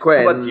you and Miss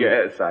Quain... But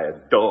yes, I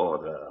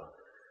adored her.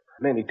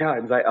 Many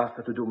times I asked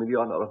her to do me the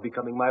honor of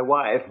becoming my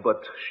wife,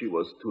 but she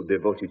was too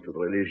devoted to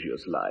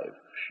religious life.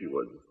 She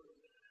was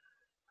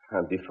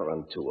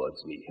indifferent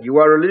towards me. You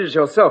are religious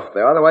yourself,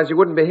 though, otherwise you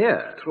wouldn't be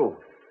here. True.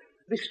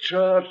 This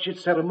church,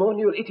 its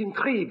ceremonial, it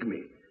intrigued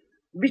me.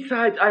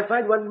 Besides, I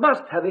find one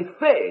must have a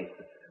faith.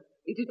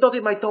 It is not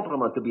in my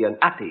temperament to be an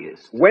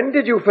atheist. When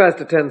did you first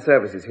attend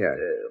services here?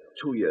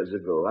 2 years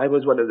ago. I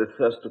was one of the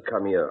first to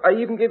come here. I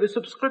even gave a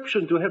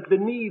subscription to help the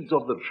needs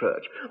of the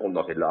church. Oh,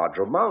 not a large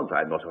amount.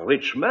 I'm not a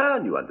rich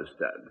man, you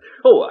understand.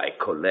 Oh, I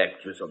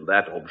collect this and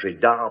that, objets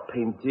d'art,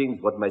 paintings,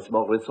 what my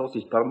small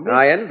resources permit.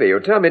 I envy you.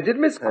 Tell me, did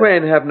Miss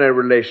Quain have no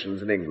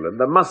relations in England?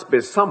 There must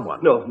be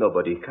someone. No,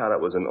 nobody. Cara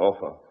was an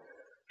orphan.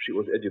 She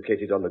was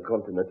educated on the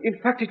continent. In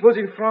fact, it was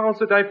in France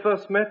that I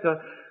first met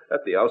her,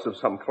 at the house of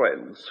some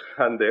friends.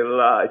 And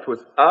it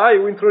was I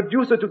who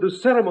introduced her to the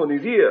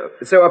ceremonies here.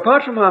 So,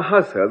 apart from her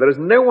household, there is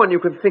no one you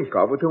can think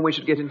of with whom we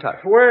should get in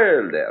touch?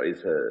 Well, there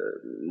is a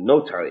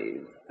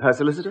notary. Her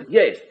solicitor?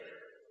 Yes.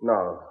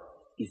 No,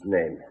 his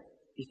name.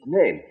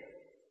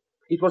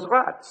 It was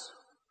Rats.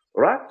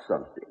 Rat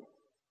something.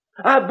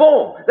 Ah,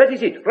 Bon! That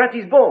is it. Rat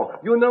is Bon.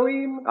 You know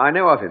him? I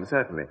know of him,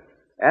 certainly.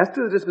 As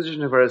to the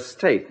disposition of her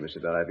estate, Mr.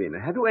 de Ravine,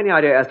 have you any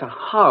idea as to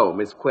how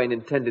Miss Quain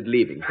intended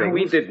leaving things?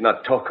 We did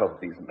not talk of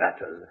these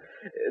matters.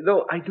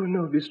 Though I do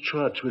know this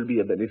church will be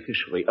a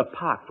beneficiary,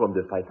 apart from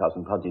the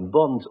 £5,000 in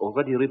bonds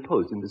already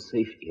reposed in the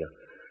safe here.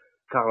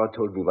 Cara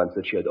told me once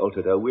that she had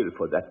altered her will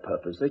for that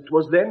purpose. It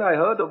was then I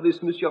heard of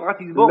this Monsieur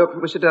Ratisbon. Look,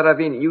 Mr. de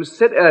Ravine, you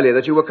said earlier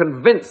that you were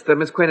convinced that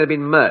Miss Quain had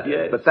been murdered.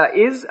 Yes. But there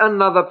is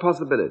another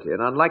possibility,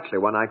 an unlikely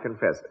one, I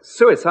confess.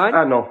 Suicide?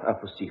 Ah, no,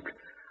 impossible.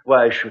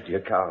 Why should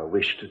dear Cara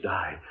wish to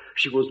die?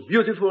 She was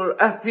beautiful,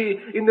 happy,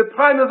 in the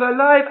prime of her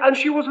life, and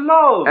she was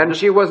loved. And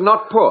she was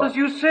not poor. As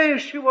you say,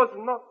 she was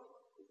not.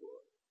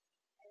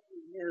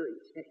 No,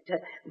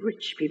 Inspector,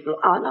 rich people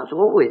are not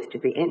always to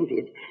be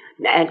envied.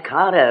 And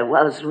Cara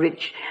was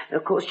rich.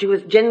 Of course, she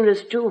was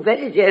generous too,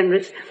 very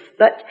generous,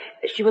 but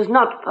she was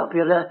not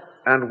popular.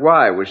 And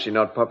why was she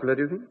not popular,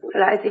 do you think?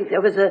 Well, I think there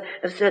was a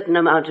certain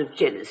amount of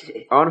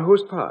jealousy. On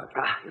whose part?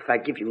 If I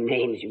give you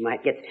names, you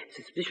might get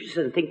suspicious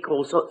and think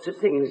all sorts of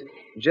things.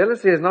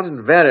 Jealousy is not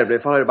invariably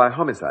followed by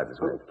homicide, Miss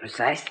Quain.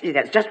 Precisely,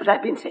 that's just what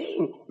I've been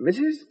saying.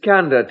 Mrs.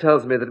 Candour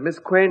tells me that Miss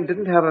Quain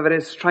didn't have a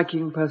very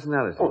striking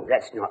personality. Oh,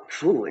 that's not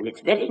true, and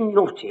it's very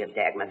naughty of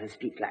Dagmar to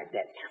speak like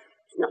that.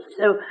 It's not as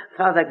though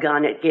Father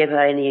Garnet gave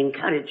her any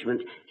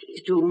encouragement.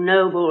 He's too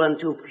noble and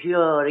too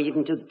pure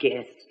even to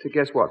guess. To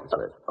guess what, Miss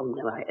Quain? Oh,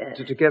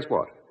 no, To guess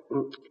what?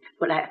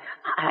 Well,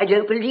 I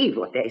don't believe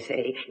what they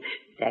say.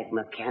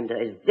 Dagmar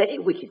Candour is very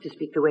wicked to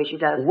speak the way she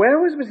does. Where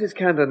was Mrs.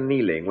 Candour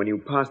kneeling when you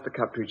passed the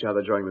cup to each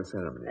other during the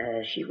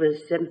ceremony? She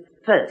was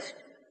first,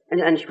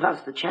 and she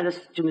passed the chalice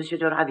to Monsieur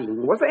de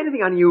Ravine. Was there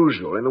anything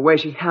unusual in the way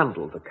she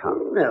handled the cup?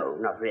 No,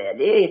 not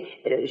really.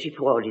 She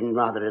poured in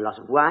rather a lot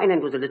of wine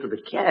and was a little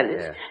bit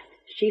careless. Yes.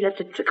 She left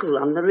a trickle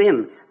on the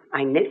rim.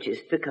 I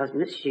noticed because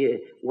Monsieur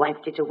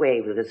wiped it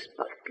away with a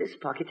spotless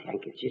pocket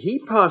handkerchief. He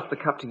passed the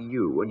cup to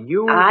you, and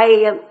you...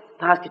 I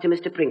passed it to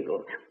Mr.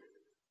 Pringle.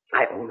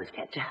 I almost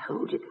had to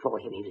hold it for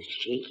him. He was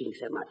shaking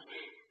so much.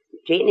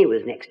 Janie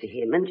was next to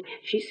him, and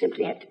she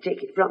simply had to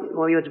take it from him,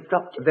 or you'd have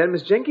dropped it. Then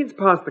Miss Jenkins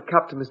passed the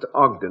cup to Mr.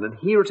 Ogden, and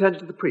he returned it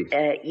to the priest.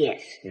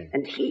 Yes,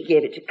 and he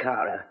gave it to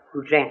Cara,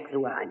 who drank the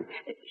wine.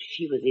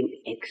 She was in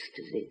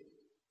ecstasy.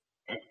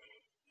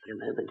 For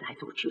a moment, I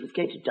thought she was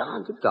going to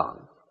dance.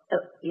 Dance? Oh,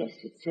 yes,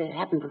 it's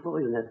happened before,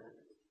 you know.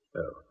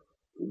 Oh.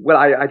 Well,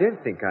 I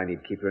don't think I need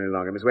to keep you any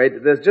longer, Miss Wade.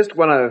 There's just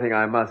one other thing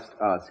I must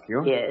ask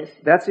you. Yes?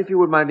 That's if you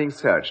would mind being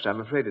searched.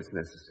 I'm afraid it's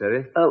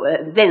necessary. Oh,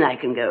 then I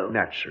can go.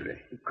 Naturally.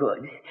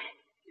 Good.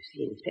 You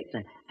see,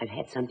 Inspector, I've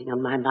had something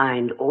on my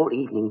mind all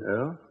evening.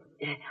 Oh?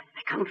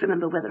 I can't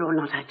remember whether or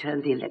not I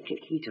turned the electric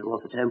heater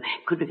off at home.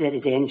 Could be very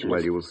dangerous.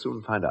 Well, you will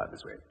soon find out,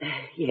 Miss Wade.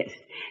 Yes.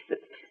 But,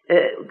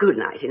 good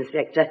night,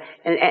 Inspector.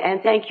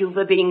 And thank you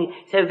for being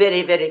so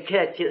very, very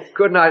courteous.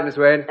 Good night, Miss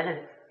Wade.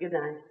 Good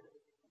night.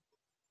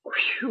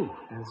 Phew.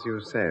 As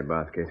you say,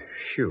 Bathgate.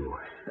 Phew.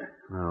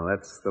 Well,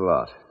 that's the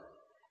lot.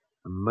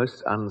 A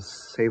most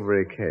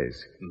unsavory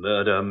case.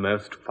 Murder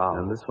most foul.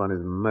 And this one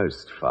is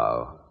most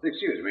foul.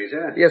 Excuse me,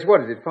 sir. Yes,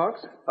 what is it,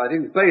 Fox? I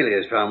think Bailey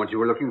has found what you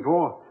were looking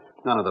for.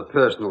 None of the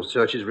personal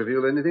searches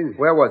revealed anything.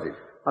 Where was it?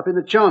 Up in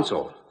the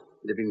chancel.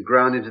 It had been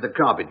ground into the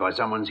carpet by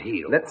someone's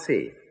heel. Let's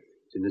see.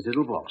 It's in this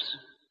little box.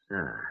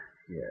 Ah,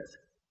 yes.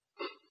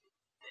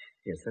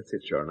 Yes, that's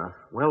it, sure enough.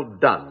 Well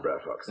done,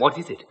 Brer Fox. What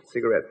is it?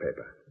 Cigarette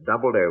paper.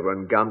 Doubled over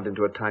and gummed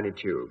into a tiny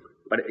tube.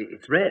 But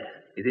it's red.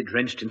 Is it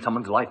drenched in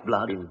someone's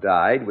lifeblood? Been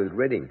dyed with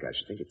red ink, I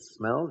should think. It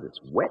smells, it's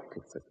wet,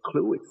 it's a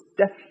clue. It's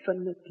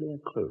definitely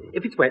a clue.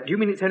 If it's wet, do you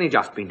mean it's only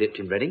just been dipped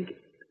in red ink?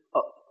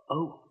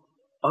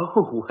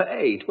 Oh,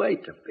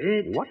 wait a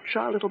bit. Watch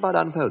our little bud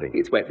unfolding.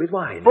 It's wet with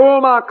wine.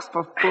 Full marks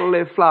for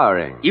fully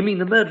flowering. You mean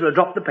the murderer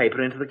dropped the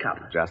paper into the cup?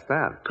 Just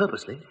that.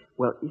 Purposely?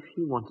 Well, if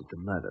he wanted to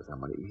murder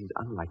somebody, it is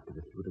unlikely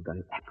that he would have done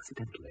it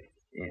accidentally.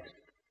 Yes.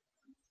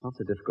 Not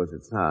so difficult as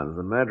it sounds.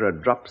 The murderer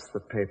drops the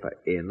paper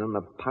in and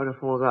the powder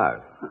falls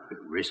out. A bit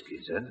risky,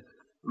 sir.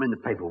 I mean, the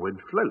paper would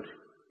float.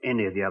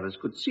 Any of the others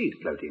could see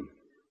it floating.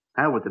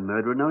 How would the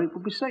murderer know it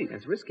would be safe?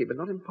 It's risky, but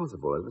not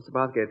impossible. As Mr.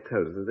 Bathgate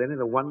told us, there's only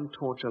the one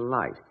torch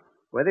alight.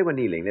 Where they were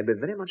kneeling, they'd be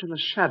very much in the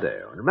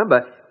shadow. And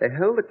remember, they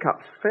hold the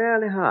cup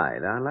fairly high.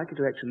 They're unlikely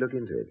to actually look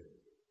into it.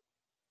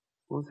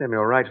 All the same,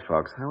 you're right,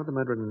 Fox. How would the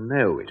murderer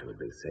know it would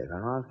be safe?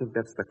 I think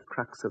that's the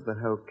crux of the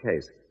whole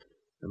case.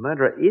 The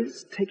murderer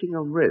is taking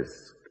a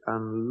risk,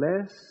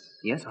 unless...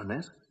 Yes,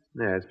 unless?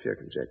 No, it's pure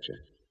conjecture.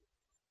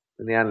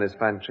 When the analysts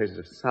find traces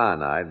of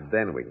cyanide,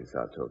 then we can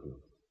start talking.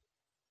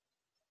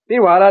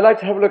 Meanwhile, I'd like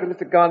to have a look at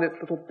Mr. Garnett's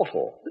little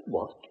bottle.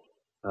 What?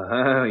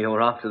 Oh,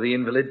 you're after the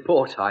invalid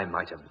port, I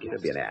might have guessed.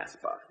 Don't be an ass,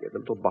 Bathgate. A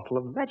little bottle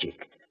of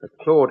magic that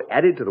Claude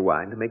added to the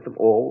wine to make them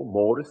all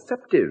more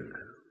receptive.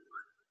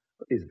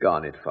 What is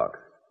Garnett, Fox?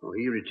 Oh,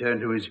 he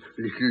returned to his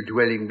little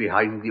dwelling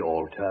behind the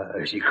altar,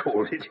 as he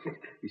called it.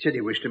 He said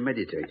he wished to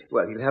meditate.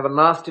 Well, he'll have a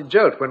nasty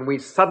jolt when we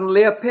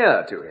suddenly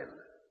appear to him.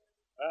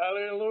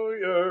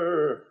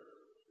 Hallelujah.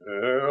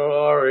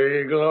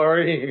 Glory,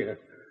 glory.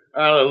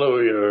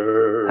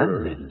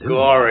 Hallelujah.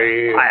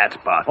 Glory. Quiet,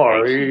 Bathgate.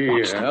 Glory.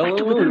 What's the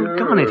matter with him?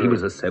 Garnet, he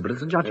was as sober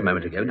as a judge a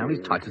moment ago. Now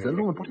he's tight as a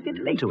law. What did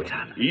he do to it?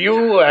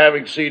 You have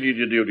exceeded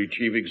your duty,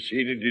 Chief.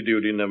 Exceeded your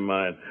duty. Never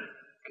mind.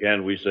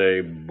 Can't we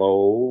say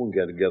Bo and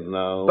get together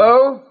now?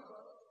 Bo?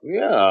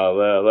 Yeah,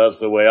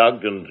 that's the way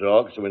Ogden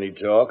talks when he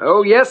talks.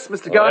 Oh, yes,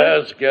 Mr.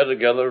 Garnet? Let's get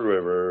together,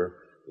 River.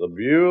 The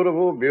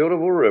beautiful,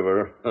 beautiful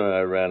river.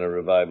 I ran a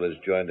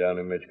revivalist joint down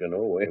in Michigan.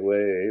 Oh, way,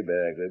 way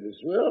back. It was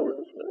swell.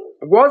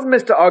 Was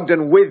Mr.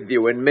 Ogden with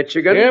you in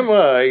Michigan? Him,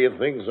 he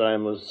thinks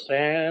I'm the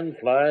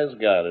sandfly's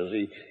goddess.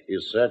 He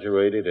is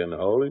saturated in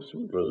holy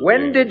simplicity.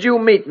 When did you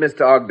meet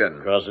Mr.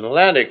 Ogden? Crossing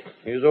Atlantic.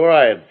 He's all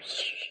right.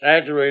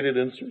 Saturated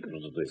in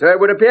simplicity. So it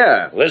would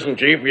appear. Listen,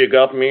 Chief, you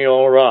got me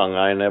all wrong.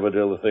 I never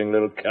do the thing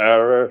little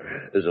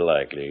Kara is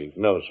likely.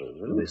 No, sir.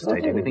 This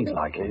state, anything's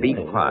likely. Be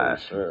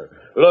quiet. Sir.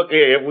 Look,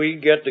 if we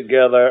get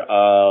together,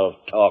 I'll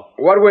talk.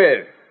 What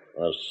with?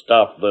 The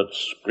stuff that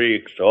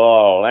speaks to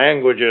all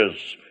languages.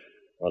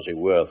 What's it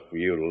worth for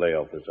you to lay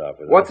off this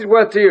office? What's it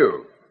worth to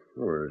you?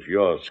 Well, it's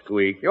your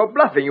squeak. You're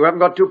bluffing. You haven't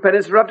got 2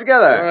 pennies to rub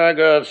together. I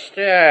got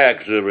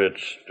stacks of it.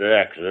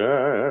 Stacks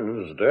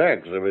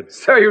of it.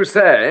 So you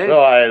say.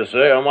 So I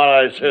say, and what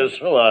I say,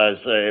 so I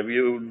say. If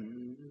you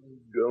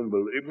don't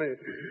believe me,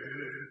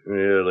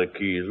 here are the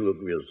keys.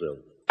 Look for yourself.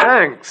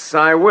 Thanks,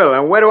 I will.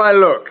 And where do I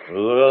look?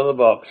 Look on the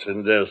box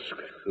and desk.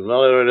 There's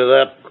another to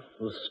that.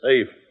 The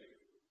safe.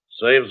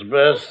 Safe's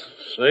best.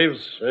 Safe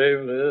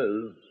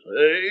is.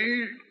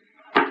 Safe.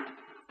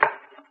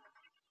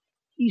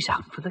 He's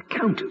out for the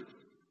count.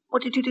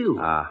 What did you do?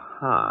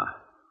 Aha.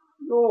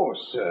 No,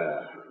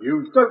 sir.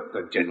 You doped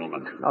the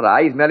gentleman. Not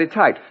I. He's merely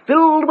tight.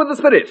 Filled with the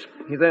spirit.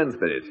 His own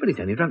spirit. But he's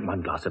only drunk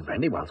 1 glass of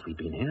brandy whilst we've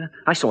been here.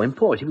 I saw him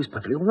pour it. He was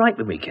perfectly all right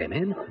when we came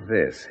in.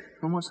 This.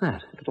 And what's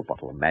that? A little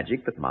bottle of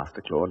magic that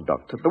Master Claude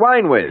doctored the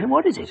wine with. And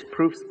what is it?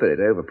 Proof spirit.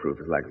 Overproof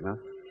is like enough.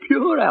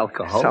 Pure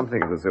alcohol?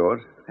 Something of the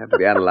sort. Have to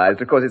be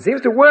analysed. Of course, it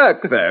seems to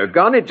work, though.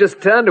 Garnet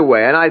just turned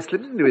away, and I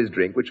slipped into his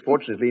drink, which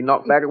fortunately he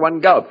knocked back at 1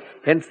 gulp.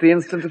 Hence the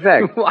instant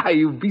effect. Why,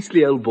 you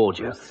beastly old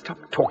Borgia. Stop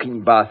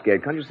talking,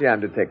 Bathgate. Can't you see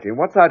I'm detecting?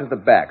 What's out at the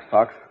back,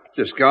 Fox?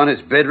 Just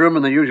Garnet's bedroom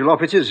and the usual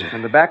offices.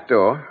 And the back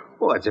door?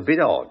 Well, that's a bit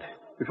odd.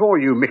 Before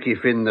you Mickey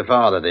Finn the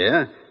father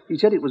there, he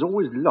said it was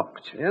always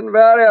locked.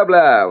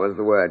 Invariable was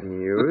the word he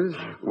used.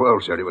 Well,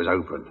 sir, it was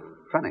open.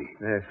 Funny.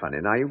 Very funny.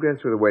 Now, you go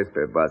through the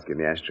wastepaper basket and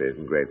the ashtrays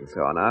and grate and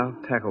so on. I'll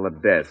tackle the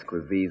desk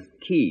with these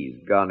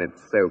keys Garnet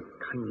so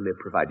kindly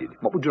provided.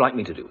 What would you like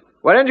me to do?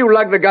 Why don't you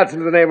lug the guts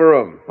into the neighbour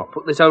room? What,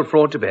 put this old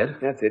fraud to bed?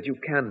 That's it. You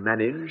can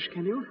manage,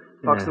 can you?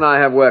 Fox and I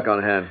have work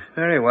on hand.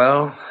 Very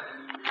well.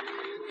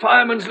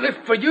 Fireman's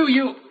lift for you,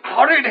 you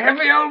horrid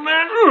heavy old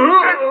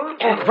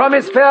man. From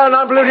his fair and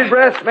unpolluted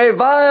breast may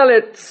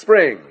violet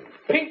spring.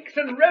 Pinks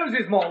and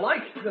roses, more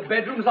like. The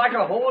bedroom's like a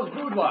whore's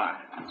boudoir.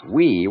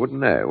 We wouldn't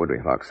know, would we,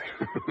 Fox?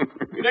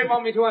 You don't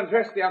want me to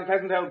undress the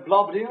unpleasant old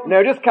blob, do you?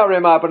 No, just cover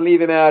him up and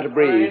leave him out to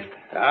breathe.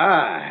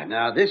 Ah,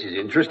 now this is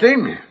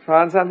interesting.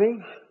 Found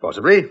something?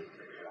 Possibly.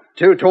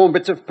 2 torn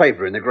bits of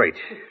paper in the grate.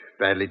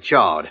 Badly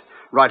charred.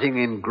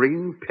 Writing in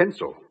green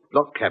pencil.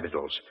 Block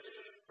capitals.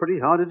 Pretty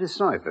hard to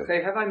decipher.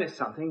 Say, have I missed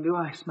something? Do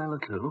I smell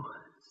a clue?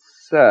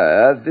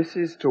 Sir, this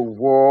is to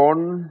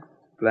warn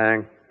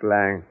blank,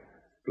 blank,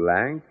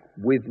 blank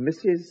with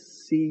Mrs.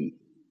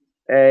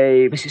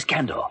 C.A. Mrs.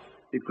 Candor.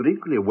 It could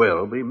equally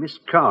well be Miss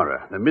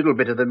Cara. The middle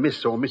bit of the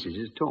Miss or Mrs.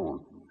 is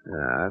torn.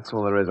 Ah, that's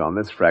all there is on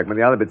this fragment.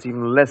 The other bit's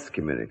even less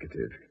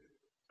communicative.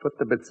 Put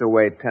the bits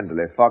away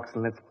tenderly, Fox,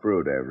 and let's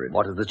brood over it.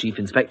 What has the Chief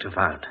Inspector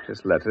found?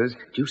 Just letters.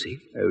 Juicy.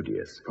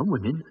 Odious. From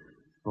women?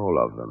 All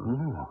of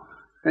them. Oh.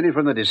 Any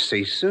from the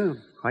deceased, sir?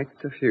 Quite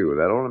a few.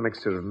 They're all a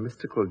mixture of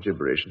mystical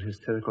gibberish and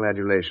hysterical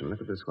adulation.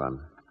 Look at this one.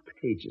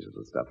 Pages of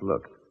the stuff.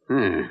 Look.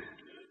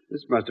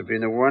 This must have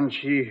been the one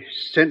she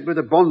sent with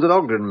the bonds that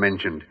Ogden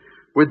mentioned.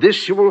 With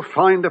this you will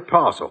find a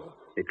parcel.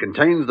 It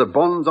contains the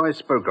bonds I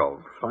spoke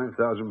of,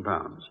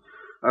 £5,000.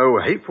 Oh,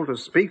 hateful to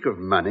speak of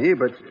money,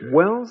 but...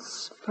 Well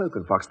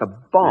spoken, Fox. The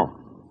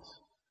bonds.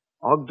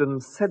 Ogden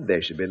said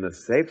they should be in the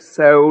safe,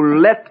 so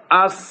let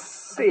us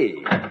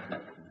see.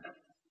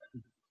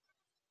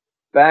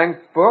 Bank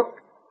book.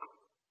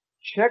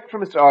 Check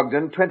from Mr.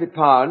 Ogden,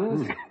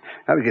 £20.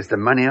 How he gets the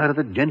money out of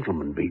the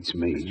gentleman beats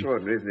me.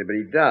 Extraordinary, isn't it? But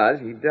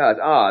he does.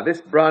 Ah,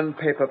 this brown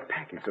paper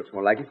package looks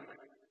more like it.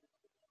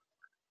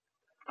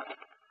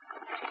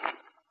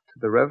 To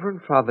the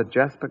Reverend Father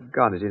Jasper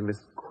Garnett in Miss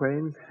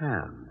Quain's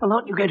hand. Well,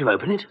 aren't you going to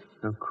open it?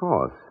 Of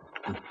course.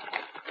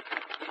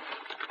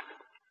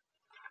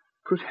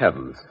 Good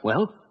heavens.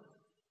 Well?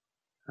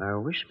 I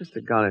wish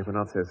Mr. Garnett were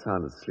not so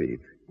sound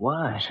asleep.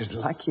 Why? I should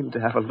like him to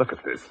have a look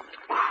at this.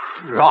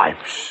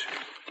 Cripes!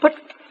 But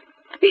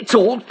it's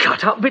all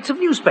cut-up bits of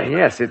newspaper.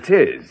 Yes, it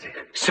is.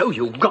 So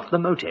you've got the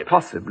motive.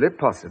 Possibly.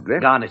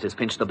 Garnett has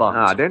pinched the bonds.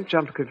 Ah, don't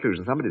jump to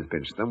conclusions. Somebody's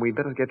pinched them. We'd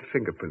better get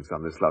fingerprints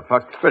on this lot,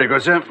 Fox. Very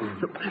good, sir.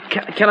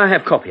 Can I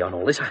have copy on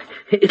all this?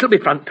 It'll be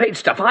front-page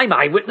stuff. I'm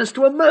eyewitness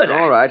to a murder.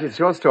 All right, it's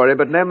your story,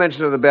 but no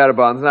mention of the bearer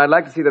bonds, and I'd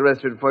like to see the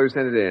rest of it before you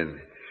send it in.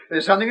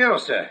 There's something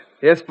else, sir.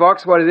 Yes,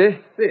 Fox, what is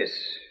it? This.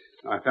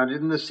 I found it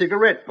in the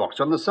cigarette box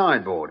on the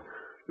sideboard.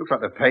 Looks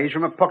like the page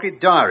from a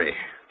pocket diary.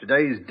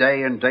 Today's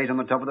day and date on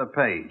the top of the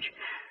page.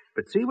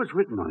 But see what's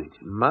written on it.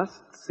 Must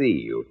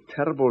see you.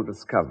 Terrible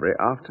discovery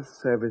after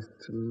service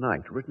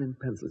tonight. Written in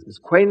pencils. Miss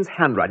Quain's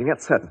handwriting,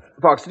 that's certain.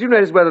 Fox, did you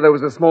notice whether there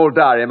was a small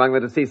diary among the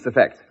deceased's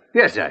effects?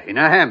 Yes, sir. In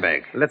her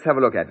handbag. Let's have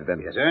a look at it,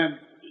 then. Yes, sir.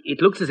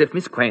 It looks as if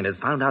Miss Quain had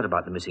found out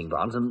about the missing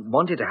bonds and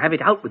wanted to have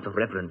it out with the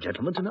reverend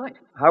gentleman tonight.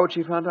 How would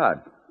she find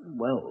out?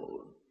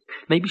 Well,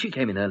 maybe she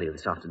came in earlier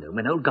this afternoon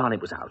when old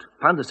Garnett was out,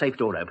 found the safe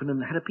door open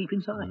and had a peep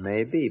inside.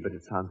 Maybe, but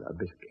it sounds a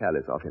bit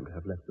careless of him to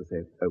have left the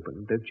safe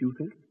open, don't you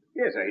think?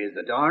 Yes, sir. Here's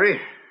the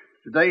diary.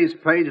 Today's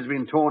page has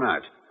been torn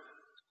out.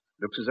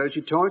 Looks as though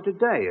she tore it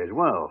today as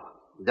well.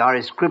 The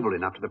diary's scribbled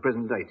in up to the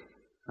present date.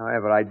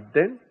 However, I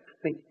don't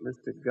think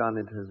Mr.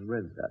 Garnett has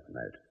read that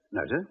note.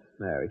 No, sir?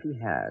 No, if he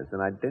has,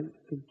 then I don't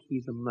think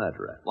he's a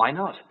murderer. Why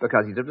not?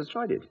 Because he'd have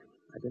destroyed it.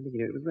 I don't think he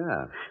knew it was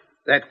there.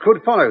 That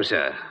could follow,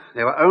 sir.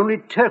 There were only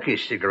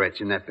Turkish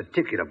cigarettes in that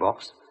particular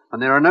box,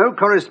 and there are no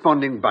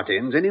corresponding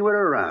butt-ins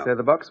anywhere around. So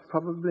the box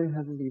probably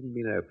hasn't even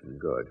been opened.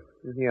 Good.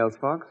 Anything else,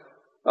 Fox?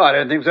 Oh, I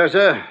don't think so,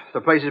 sir.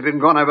 The place has been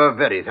gone over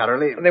very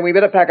thoroughly. Then we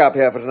better pack up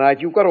here for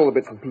tonight. You've got all the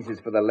bits and pieces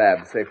for the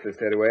lab safely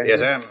stowed away. Yes,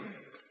 sir.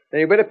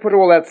 Then you better put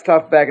all that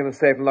stuff back in the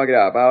safe and lock it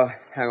up. I'll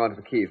hang on to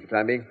the keys for the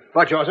time being.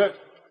 Right, sure, sir.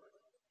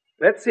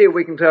 Let's see if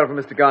we can tell from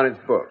Mr.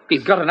 Garnett's book.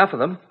 He's got enough of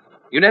them.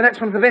 You know,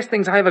 that's one of the best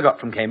things I ever got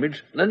from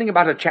Cambridge. Learning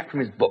about a chap from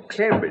his books.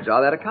 Cambridge,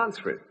 that accounts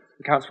for it.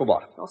 Accounts for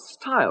what? Your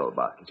style,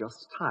 Barkett, your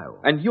style.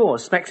 And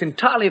yours smacks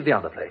entirely of the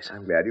other place.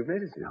 I'm glad you've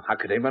noticed it. How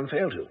could anyone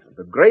fail to?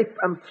 The grape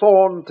and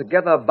thorn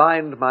together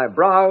bind my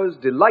brows.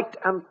 Delight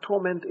and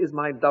torment is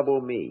my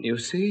double me. You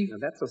see? Now,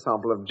 that's a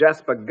sample of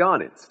Jasper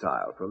Garnett's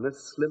style from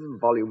this slim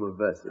volume of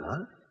verses.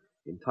 Huh?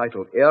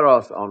 Entitled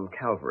Eros on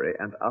Calvary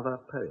and Other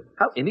Poems.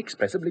 How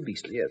inexpressibly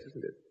beastly. Yes,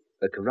 isn't it?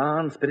 The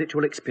Quran,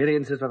 spiritual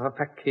experiences of a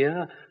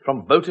fakir,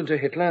 from Bolton to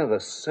Hitler, the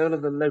soul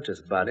of the lotus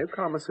bud. No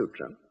Kama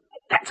Sutra.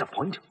 That's a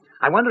point.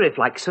 I wonder if,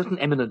 like certain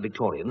eminent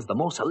Victorians, the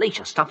more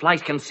salacious stuff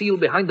lies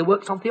concealed behind the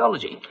works on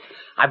theology.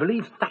 I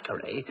believe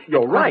Thackeray...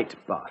 You're right,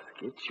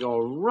 Barkett.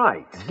 You're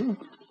right.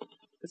 Mm-hmm.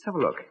 Let's have a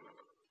look.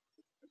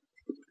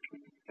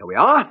 Here we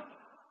are.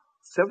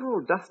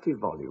 Several dusty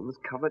volumes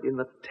covered in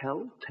the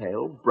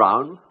telltale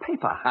brown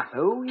paper.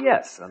 Oh,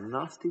 yes, a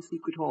nasty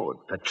secret hoard.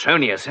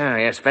 Petronius,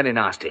 yes, very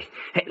nasty.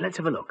 Hey, let's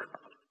have a look.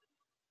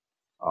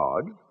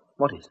 Odd.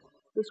 What is?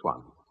 This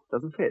one.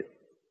 Doesn't fit.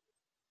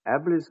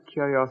 Abley's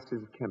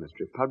Curiosities of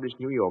Chemistry, published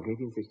New York,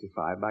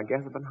 1865, by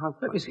Gassop and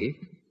Huntman. Let me see.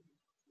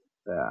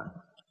 There.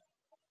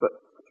 But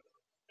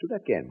do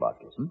that again,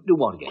 Barkett. Do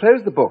what again?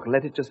 Close the book and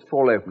let it just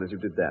fall open as you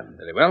did then.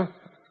 Very well.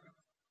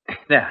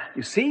 There.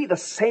 You see? The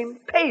same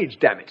page,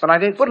 damn it. But I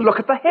don't... But look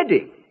at the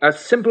heading. A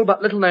simple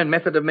but little-known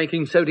method of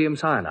making sodium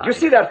cyanide. You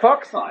see that,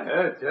 Fox? I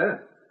heard,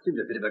 sir. Seems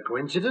a bit of a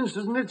coincidence,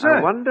 doesn't it, sir?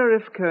 I wonder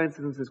if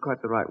coincidence is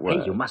quite the right word.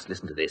 Hey, you must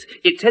listen to this.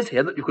 It says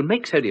here that you can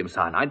make sodium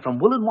cyanide from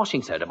wool and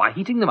washing soda by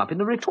heating them up in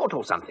a retort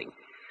or something.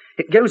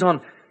 It goes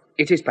on...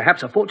 It is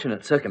perhaps a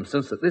fortunate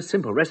circumstance that this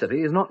simple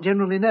recipe is not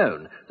generally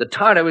known. The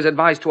tyro is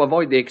advised to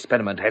avoid the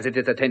experiment as it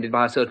is attended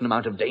by a certain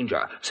amount of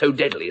danger. So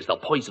deadly is the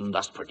poison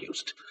thus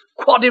produced.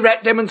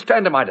 Quadirat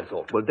demonstrandum, I'd have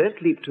thought. Well,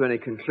 don't leap to any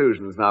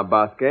conclusions now,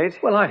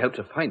 Bathgate. Well, I hope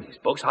to find these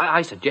books.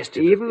 I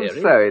suggested Even the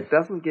theory. so, it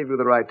doesn't give you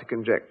the right to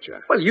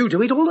conjecture. Well, you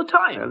do it all the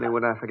time. Only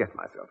when I forget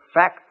myself.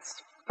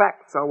 Facts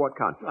are what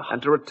count. Oh.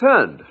 And to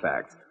return to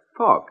facts,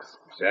 Fox.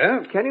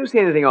 Sir? Can you see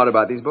anything odd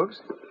about these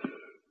books?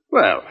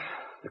 Well...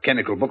 The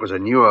chemical book has a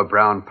newer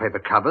brown paper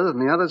cover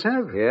than the others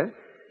have. Yeah?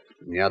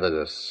 And the others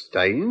are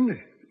stained.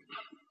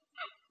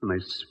 And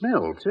they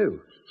smell,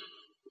 too.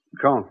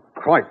 Can't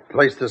quite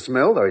place the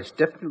smell, though it's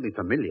definitely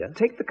familiar.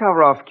 Take the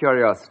cover off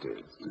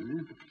Curiosities.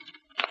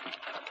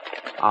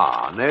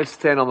 No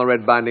stain on the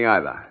red binding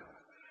either.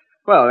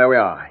 Well, there we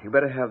are. You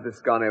better have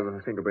this gone over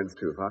for fingerprints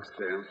too, Fox.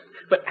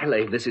 But,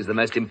 Alain, this is the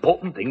most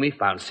important thing we've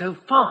found so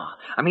far.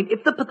 I mean,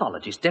 if the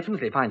pathologist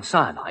definitely finds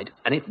cyanide,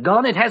 and if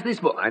Garnet has this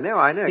book... I know.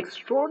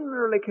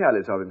 Extraordinarily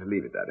careless of him to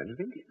leave it there, don't you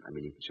think? I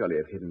mean, he could surely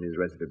have hidden his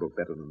recipe book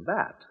better than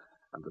that.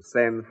 And the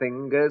same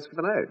thing goes for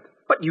the note.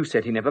 But you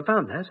said he never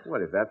found that.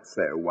 Well, if that's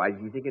so, why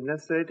do you think it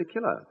necessary to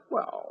kill her?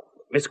 Well,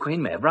 Miss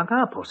Queen may have rung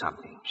up or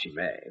something. She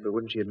may, but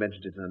wouldn't she have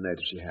mentioned it in her note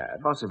if she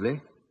had?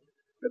 Possibly.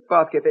 Look,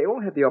 Bathgate, they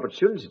all had the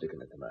opportunity to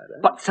commit the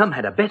murder. But some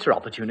had a better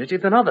opportunity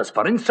than others.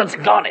 For instance,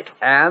 Garnet.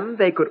 And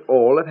they could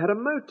all have had a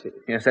motive.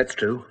 Yes, that's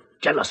true.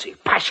 Jealousy,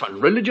 passion,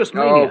 religious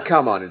mania. Oh,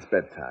 come on, it's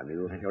bedtime.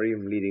 You're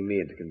even leading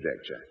me into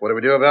conjecture. What do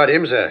we do about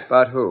him, sir?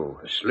 About who?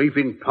 The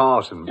sleeping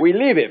parson. We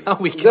leave him. Oh,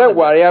 we can't. Don't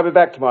worry, I'll be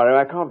back tomorrow.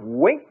 I can't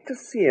wait to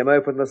see him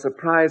open the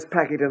surprise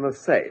packet in the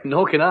safe.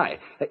 Nor can I.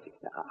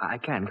 I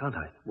can, can't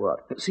I?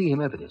 What? See him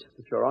open it.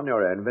 If you're on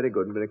your own, very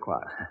good and very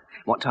quiet.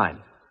 What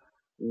time?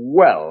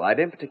 Well, I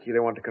don't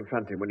particularly want to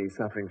confront him when he's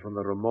suffering from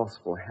the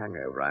remorseful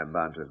hangover I'm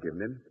bound to have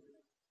given him.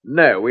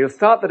 No, we'll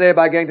start the day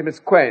by going to Miss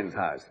Quain's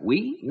house.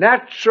 We?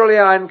 Naturally,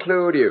 I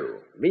include you.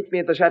 Meet me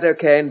at the Chateau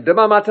Caine,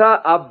 demain matin,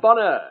 à bonne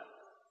heure.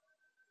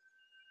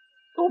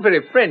 All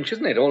very French,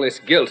 isn't it? All this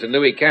gilt and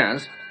Louis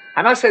XV.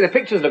 I must say the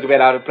pictures look a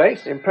bit out of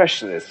place.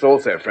 Impressionists,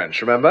 also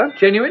French, remember?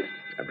 Genuine?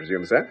 I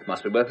presume so.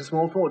 Must be worth a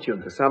small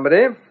fortune. To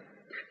somebody.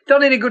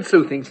 Done any good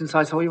sleuthing since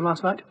I saw you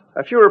last night?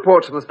 A few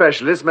reports from the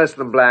specialists, most of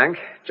them blank.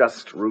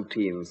 Just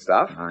routine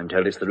stuff. I'm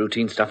told it's the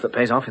routine stuff that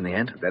pays off in the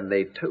end. Then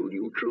they've told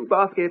you true,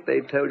 Bathgate.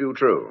 They've told you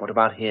true. What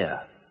about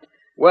here?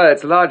 Well,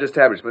 it's a large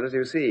establishment, as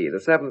you see. The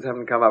servants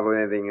haven't come up with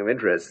anything of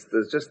interest.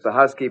 There's just the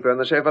housekeeper and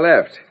the chauffeur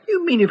left.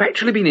 You mean you've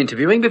actually been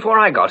interviewing before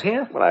I got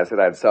here? Well, I said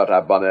I'd start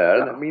à bonne heure,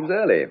 and that means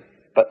early.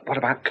 But what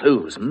about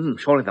clues?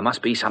 Surely there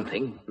must be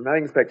something.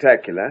 Nothing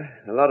spectacular.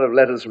 A lot of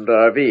letters from de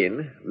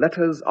Ravine.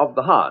 Letters of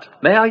the heart.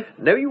 May I?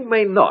 No, you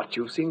may not.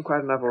 You've seen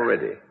quite enough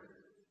already.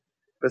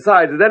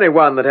 Besides, there's only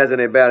one that has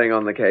any bearing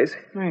on the case.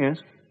 Oh,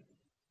 yes.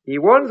 He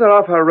warns her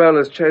off her role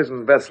as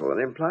chosen vessel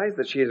and implies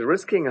that she is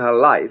risking her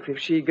life if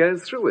she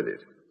goes through with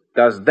it.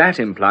 Does that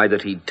imply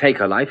that he'd take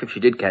her life if she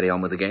did carry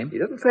on with the game? He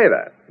doesn't say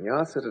that. He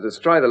asks her to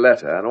destroy the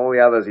letter and all the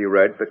others he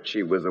wrote, but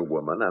she was a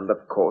woman and,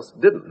 of course,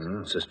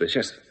 didn't.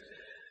 Suspicious.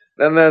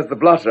 Then there's the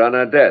blotter on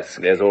her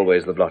desk. There's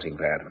always the blotting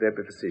pad. Don't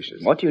be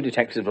facetious. What you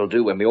detectives will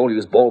do when we all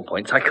use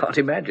ballpoints, I can't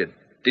imagine.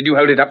 Did you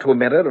hold it up to a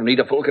mirror and read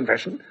a full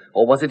confession?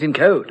 Or was it in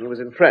code? It was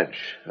in French.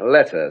 A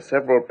letter,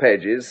 several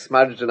pages,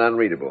 smudged and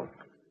unreadable.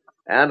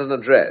 And an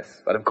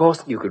address. But of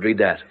course you could read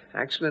that.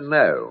 Actually,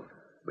 no.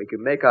 We could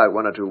make out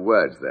one or two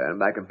words there, and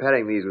by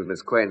comparing these with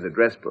Miss Quain's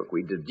address book,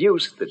 we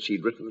deduced that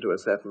she'd written to a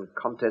certain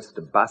Comtesse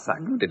de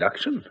Bassac.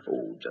 Deduction?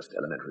 Oh, just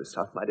elementary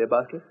stuff, my dear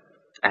Bathgate.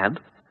 And?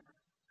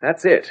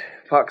 That's it.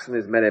 Fox and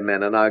his merry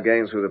men are now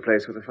going through the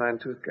place with a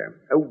fine-tooth comb.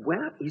 Oh,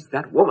 where is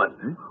that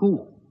woman?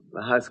 Who?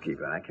 The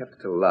housekeeper. I kept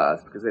her till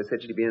last because they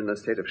said she'd been in a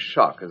state of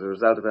shock as a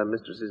result of her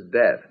mistress's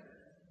death.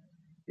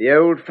 The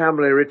old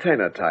family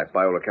retainer type,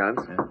 by all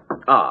accounts.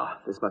 Yeah.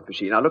 This must be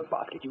she. Now, look,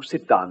 Bartlett, you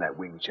sit down in that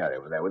wing chair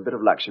over there. With a bit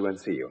of luck, she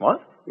won't see you.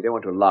 What? You don't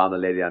want to alarm the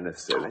lady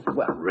unnecessarily.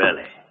 Well,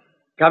 really?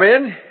 Come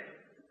in.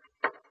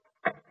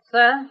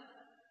 Sir?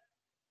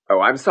 Oh,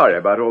 I'm sorry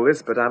about all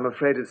this, but I'm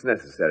afraid it's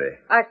necessary.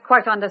 I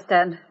quite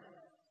understand.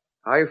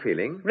 How are you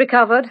feeling?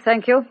 Recovered,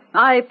 thank you.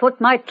 I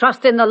put my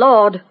trust in the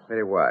Lord.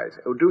 Very wise.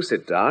 Oh, do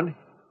sit down.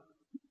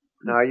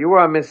 Now, you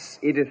are Miss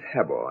Edith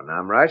Hebborn,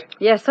 I'm right?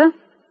 Yes, sir.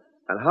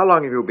 And how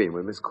long have you been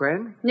with Miss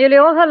Quain? Nearly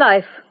all her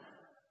life.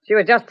 She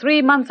was just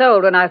 3 months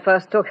old when I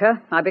first took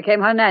her. I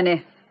became her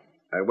nanny.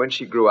 And when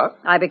she grew up?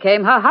 I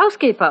became her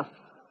housekeeper.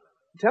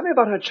 Tell me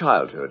about her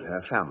childhood,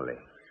 her family.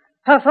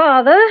 Her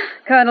father,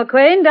 Colonel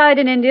Quain, died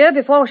in India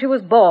before she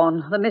was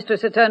born. The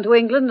mistress returned to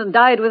England and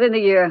died within a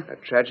year. A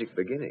tragic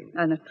beginning.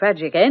 And a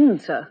tragic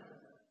end, sir.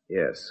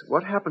 Yes.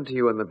 What happened to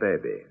you and the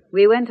baby?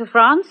 We went to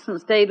France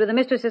and stayed with the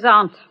mistress's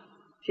aunt.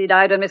 She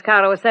died when Miss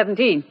Cara was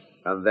 17.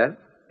 And then?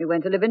 We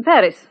went to live in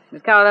Paris.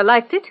 Miss Cara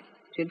liked it.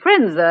 She had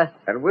friends there.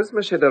 And was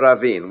Monsieur de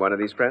Ravine one of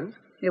these friends?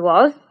 He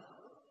was.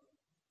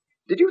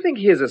 Did you think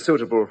he is a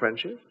suitable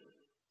friendship?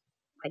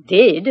 I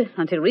did,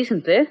 until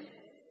recently.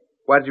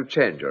 Why did you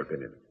change your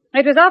opinion?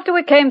 It was after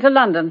we came to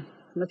London.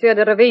 Monsieur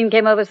de Ravine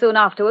came over soon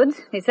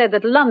afterwards. He said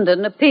that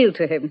London appealed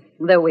to him,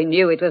 though we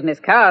knew it was Miss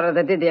Cara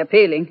that did the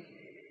appealing.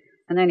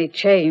 And then he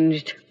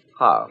changed.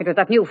 How? It was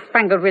that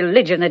newfangled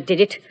religion that did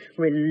it.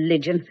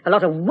 Religion. A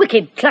lot of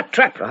wicked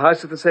claptrap. The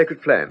House of the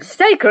Sacred Flame.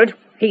 Sacred?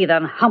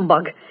 Heathen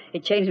humbug.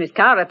 It changed Miss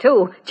Cara,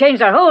 too.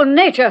 Changed her whole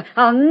nature.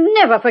 I'll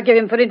never forgive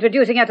him for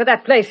introducing her to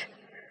that place.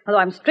 Although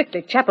I'm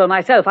strictly chapel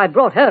myself, I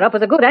brought her up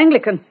as a good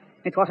Anglican.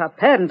 It's what her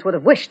parents would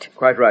have wished.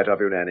 Quite right of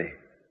you, Nanny.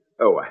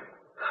 Oh,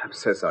 I'm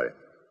so sorry.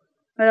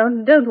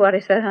 Well, don't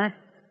worry, sir.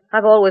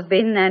 I've always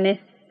been Nanny,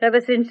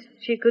 ever since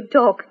she could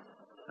talk.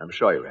 I'm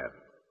sure you have.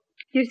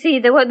 You see,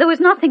 there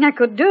was nothing I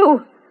could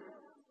do.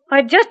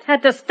 I just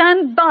had to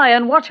stand by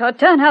and watch her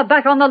turn her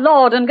back on the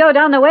Lord and go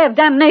down the way of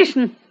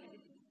damnation.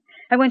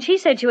 And when she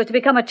said she was to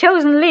become a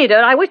chosen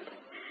leader, I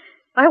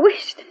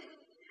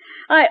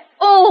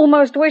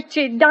almost wished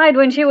she'd died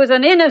when she was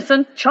an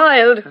innocent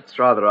child. That's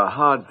rather a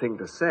hard thing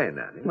to say,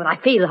 Nanny. Well, I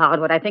feel hard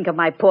when I think of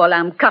my poor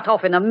lamb cut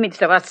off in the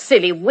midst of her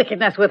silly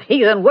wickedness with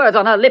heathen words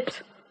on her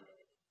lips.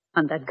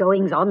 And the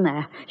goings on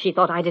there. She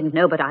thought I didn't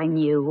know, but I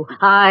knew.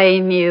 I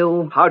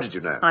knew. How did you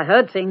know? I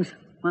heard things.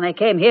 When they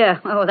came here,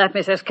 that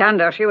Mrs.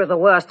 Cantor, she was the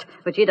worst,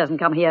 but she doesn't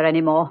come here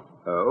anymore.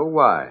 Oh,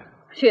 why?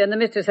 She and the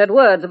mistress had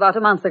words about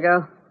a month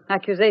ago.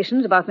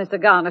 Accusations about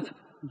Mr. Garnet.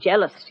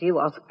 Jealous, she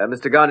was.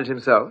 Mr. Garnet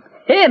himself?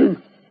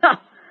 Him!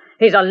 Ha!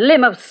 He's a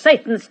limb of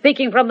Satan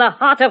speaking from the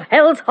heart of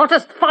hell's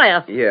hottest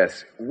fire.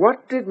 Yes.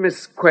 What did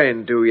Miss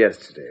Quain do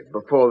yesterday,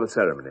 before the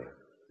ceremony?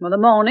 Well, the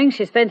morning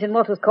she spent in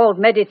what was called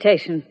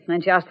meditation.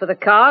 Then she asked for the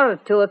car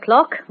at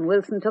 2:00, and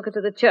Wilson took her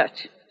to the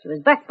church. She was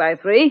back by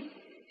 3.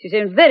 She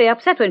seemed very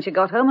upset when she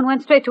got home and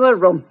went straight to her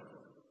room.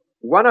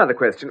 One other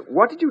question.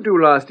 What did you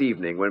do last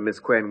evening when Miss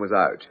Quain was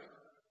out?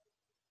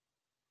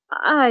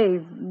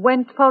 I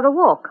went for a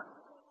walk.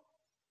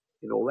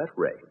 In all that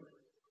rain?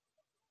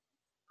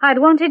 I'd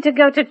wanted to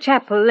go to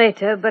chapel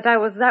later, but I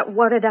was that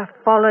worried I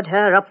followed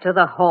her up to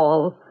the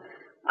hall.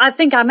 I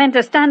think I meant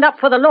to stand up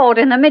for the Lord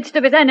in the midst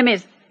of his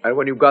enemies. And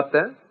when you got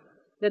there?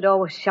 The door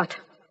was shut.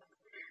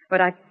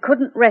 But I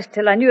couldn't rest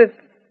till I knew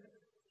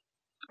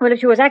if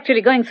she was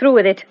actually going through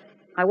with it.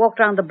 I walked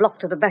round the block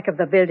to the back of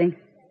the building.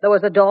 There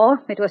was a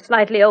door. It was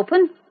slightly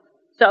open.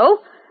 So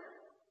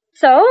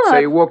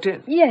you walked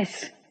in?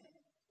 Yes.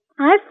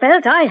 I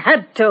felt I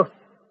had to.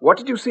 What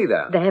did you see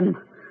there? Them.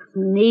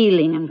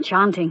 Kneeling and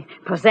chanting.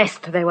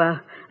 Possessed they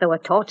were. There were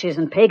torches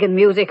and pagan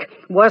music.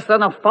 Worse than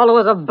the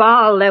followers of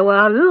Baal, they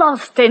were.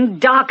 Lost in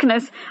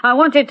darkness. I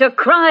wanted to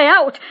cry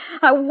out.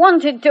 I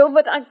wanted to,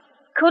 but I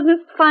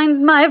couldn't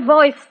find my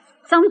voice.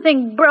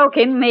 Something broke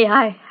in me.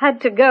 I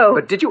had to go.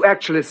 But did you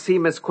actually see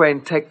Miss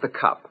Quain take the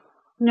cup?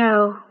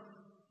 No.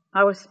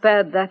 I was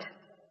spared that.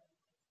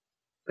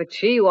 But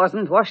she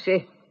wasn't, was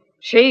she?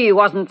 She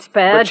wasn't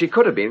spared. But she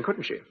could have been,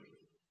 couldn't she?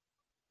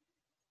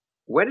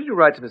 When did you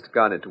write to Mr.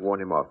 Garnet to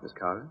warn him off, Miss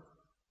Carter?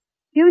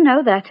 You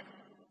know that.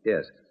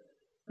 Yes.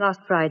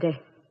 Last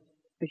Friday.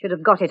 We should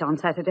have got it on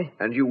Saturday.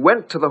 And you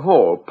went to the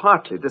hall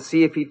partly to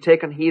see if he'd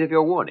taken heed of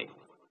your warning?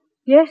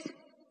 Yes.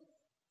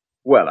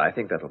 Well, I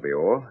think that'll be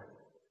all.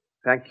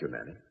 Thank you,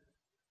 Nanny.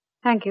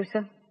 Thank you,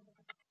 sir.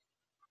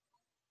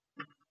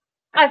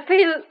 I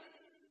feel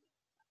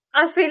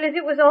as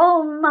it was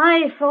all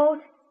my fault.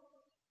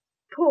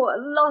 Poor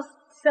lost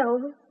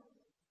soul.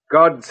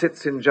 God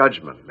sits in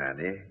judgment,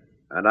 Nanny,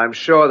 and I'm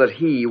sure that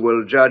he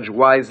will judge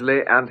wisely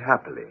and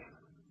happily.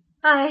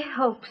 I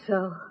hope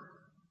so.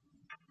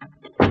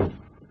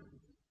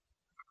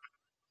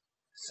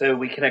 So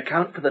we can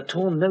account for the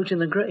torn note in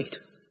the grate.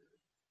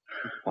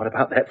 What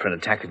about that for an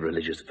attack of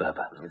religious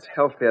fervour? It's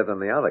healthier than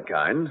the other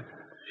kind.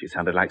 She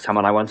sounded like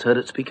someone I once heard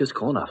at Speaker's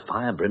Corner.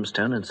 Fire,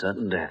 brimstone, and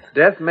certain death.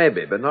 Death,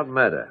 maybe, but not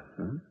murder.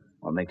 Hmm?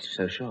 What makes you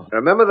so sure?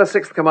 Remember the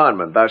 6th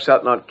commandment, thou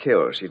shalt not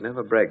kill. She'd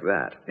never break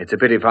that. It's a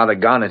pity Father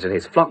Garnet and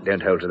his flock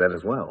don't hold to that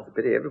as well. It's a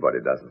pity everybody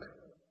doesn't.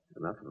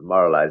 Enough of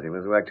moralizing.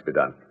 There's work to be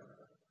done.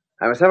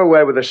 I must have a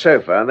word with the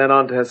chauffeur and then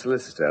on to her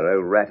solicitor,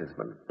 old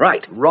Ratisbon.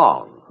 Right.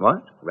 Wrong.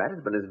 What?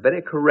 Ratisbon is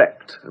very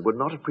correct and would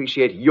not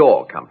appreciate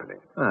your company.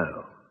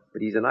 Oh.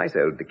 But he's a nice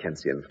old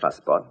Dickensian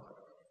fusspot.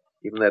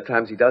 Even though at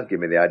times he does give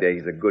me the idea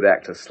he's a good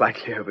actor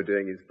slightly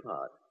overdoing his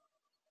part.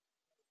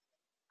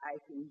 I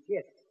can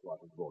guess what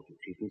has brought you,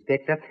 Chief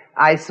Inspector.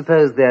 I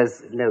suppose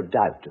there's no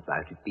doubt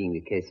about it being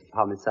a case of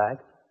homicide?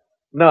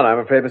 None, I'm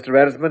afraid, Mr.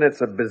 Ratisbon. It's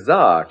a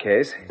bizarre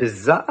case.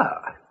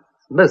 Bizarre?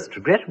 Most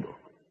regrettable.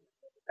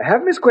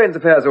 Have Miss Quain's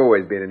affairs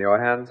always been in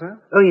your hands, sir?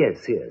 Oh,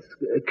 yes.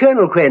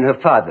 Colonel Quain, her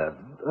father,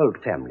 old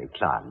family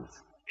clients.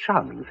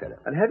 Charming fellow.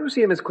 And have you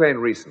seen Miss Quain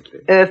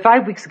recently?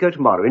 5 weeks ago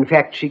tomorrow. In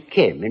fact, she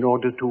came in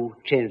order to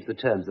change the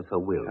terms of her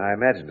will. I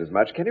imagined as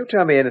much. Can you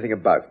tell me anything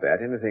about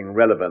that? Anything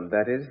relevant,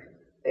 that is?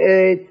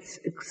 It's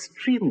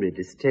extremely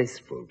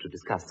distasteful to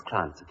discuss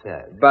clients'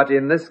 affairs. But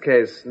in this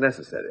case,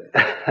 necessary.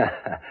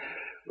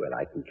 Well,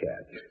 I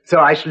concur. So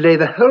I shall lay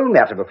the whole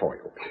matter before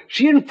you.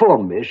 She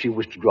informed me she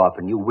wished to draw up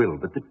a new will,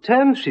 but the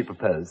terms she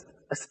proposed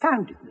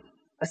astounded me.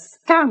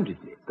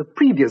 The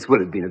previous will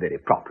had been a very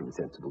proper and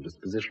sensible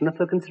disposition of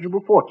her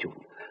considerable fortune.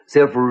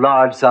 Several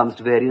large sums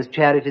to various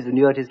charities,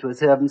 annuities to her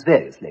servants,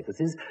 various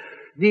legacies.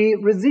 The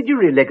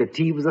residuary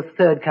legatee was a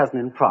third cousin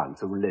in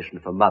France, a relation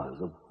of her mother's,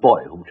 a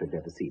boy whom she had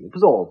never seen. It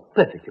was all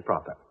perfectly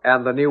proper.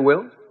 And the new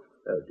will?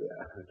 Oh,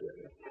 dear.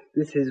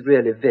 This is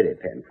really very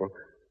painful.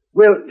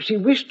 Well, she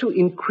wished to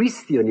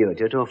increase the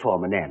annuity to her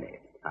former nanny.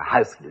 A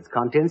house and its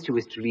contents she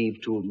wished to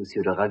leave to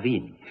Monsieur de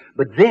Ravine.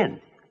 But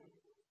then,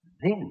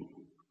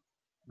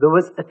 there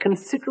was a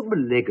considerable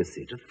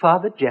legacy to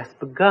Father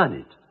Jasper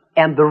Garnet,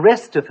 and the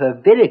rest of her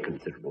very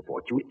considerable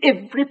fortune,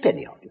 every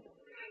penny of it,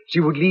 she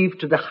would leave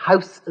to the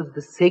House of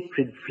the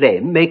Sacred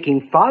Flame,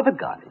 making Father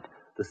Garnet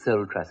the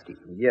sole trustee.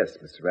 Yes,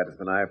 Mr.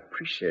 Ratisbon, I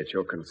appreciate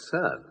your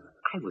concern.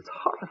 I was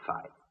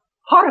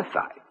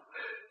horrified.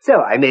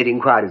 So I made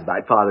inquiries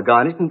about Father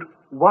Garnet, and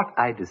what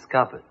I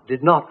discovered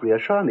did not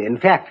reassure me. In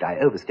fact, I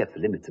overstepped the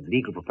limits of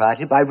legal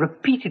propriety by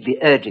repeatedly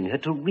urging her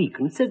to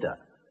reconsider.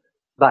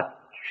 But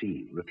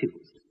she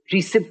refused.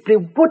 She simply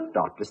would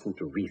not listen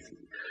to reason.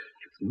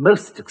 She was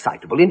most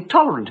excitable,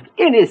 intolerant of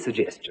any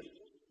suggestion.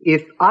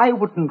 If I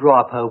wouldn't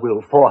draw up her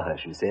will for her,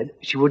 she said,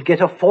 she would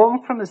get a form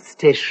from a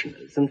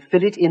stationer's and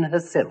fill it in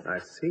herself. I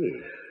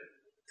see.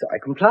 So I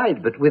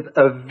complied, but with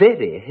a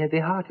very heavy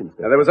heart,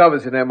 Inspector. Now, there was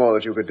obviously no more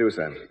that you could do,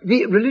 Sam.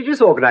 The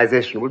religious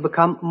organization will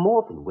become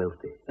more than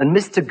wealthy, and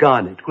Mr.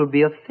 Garnet will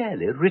be a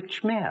fairly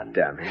rich man.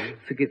 Damn him.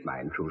 Forgive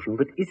my intrusion,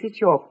 but is it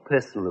your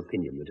personal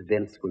opinion that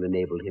events will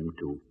enable him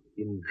to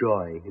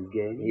enjoy his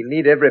gain? He'll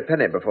need every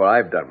penny before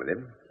I've done with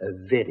him.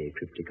 A very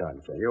cryptic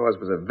answer. Yours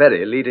was a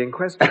very leading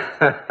question.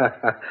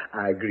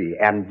 I agree,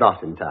 and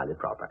not entirely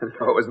proper.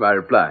 What was my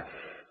reply?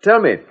 Tell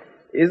me,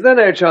 is there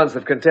no chance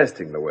of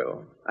contesting the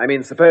will? I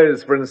mean,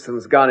 suppose, for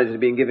instance, Garnet had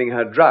been giving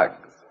her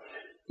drugs.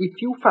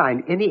 If you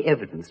find any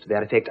evidence to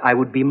that effect, I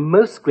would be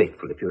most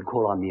grateful if you would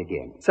call on me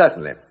again.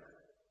 Certainly.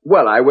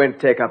 Well, I won't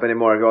take up any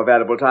more of your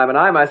valuable time, and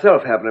I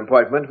myself have an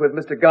appointment with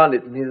Mr.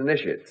 Garnet and his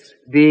initiates.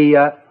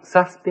 The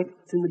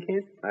suspects in the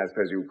case? I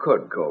suppose you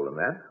could call them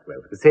that.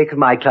 Well, for the sake of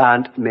my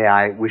client, may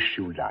I wish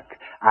you luck.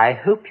 I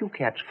hope you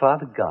catch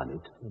Father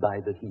Garnet by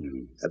the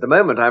heels. At the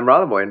moment, I'm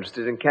rather more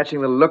interested in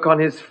catching the look on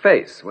his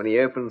face when he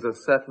opens a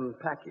certain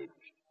package.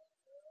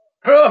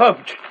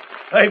 Robbed!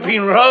 I've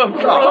been robbed!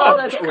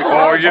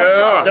 Oh,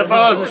 yeah? The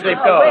bonds they've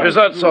got. Is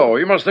that so?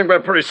 You must think we're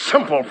pretty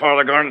simple,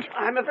 Father Garnet.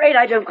 I'm afraid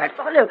I don't quite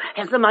follow.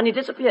 Has the money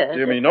disappeared?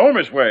 You mean no,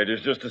 Miss Wade?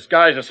 It's just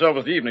disguised itself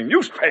as the evening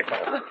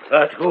newspaper.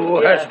 That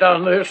who has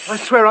done this? I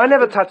swear I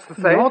never touched the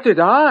safe. Nor did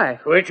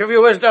I. Which of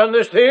you has done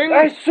this thing?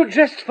 I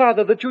suggest,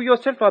 Father, that you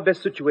yourself are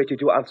best situated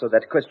to answer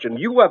that question.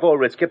 You have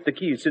always kept the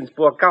keys since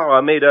poor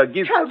Cara made her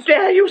gift. How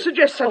dare you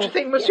suggest such a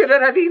thing, Monsieur de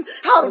Ravine?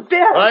 How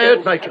dare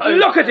Quiet, my child.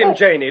 Look at him,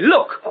 Janie.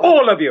 Look,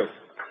 all of you.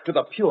 To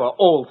the pure,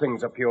 all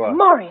things are pure.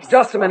 Morris.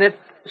 Just a minute.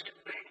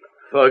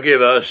 Forgive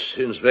us,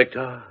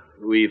 Inspector.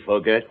 We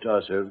forget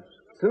ourselves.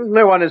 Since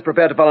no one is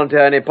prepared to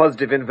volunteer any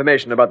positive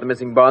information about the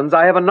missing bonds,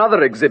 I have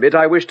another exhibit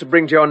I wish to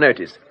bring to your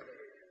notice.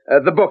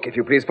 The book, if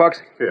you please,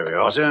 Fox. Here we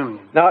are, sir.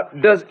 Now,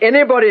 does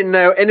anybody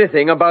know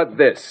anything about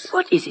this?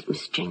 What is it,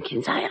 Miss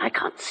Jenkins? I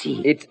can't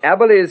see. It's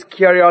Aberley's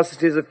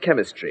Curiosities of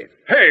Chemistry.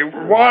 Hey,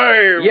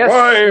 why? Yes,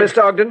 why?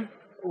 Mr. Ogden?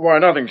 Why,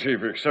 nothing,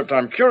 Chief, except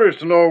I'm curious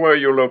to know where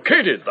you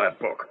located that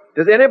book.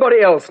 Does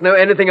anybody else know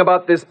anything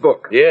about this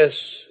book? Yes,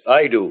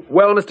 I do.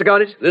 Well, Mr.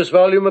 Garnet? This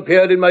volume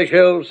appeared in my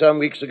shelves some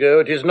weeks ago.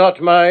 It is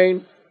not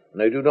mine,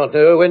 and I do not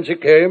know whence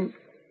it came.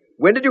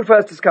 When did you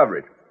first discover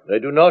it? I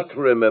do not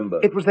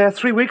remember. It was there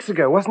 3 weeks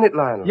ago, wasn't it,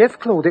 Lionel? Yes,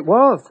 Claude, it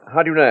was.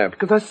 How do you know?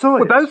 Because I saw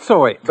it. We both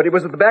saw it. But it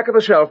was at the back of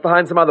the shelf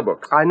behind some other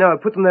books. I know. I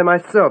put them there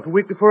myself a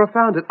week before I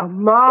found it. A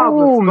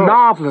marvellous book.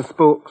 Marvellous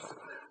books.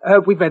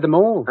 We've read them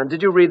all. And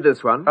did you read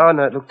this one? Oh,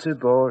 no, it looked too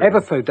boring.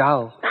 Ever so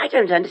dull. I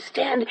don't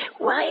understand.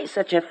 Why is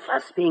such a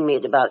fuss being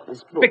made about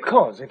this book?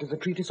 Because it is a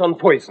treatise on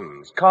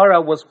poisons. Cara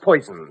was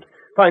poisoned.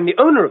 Find the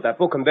owner of that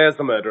book, and there's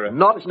the murderer.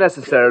 Not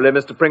necessarily,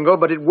 Mr. Pringle,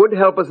 but it would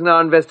help us in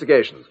our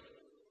investigations.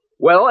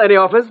 Well, any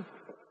offers?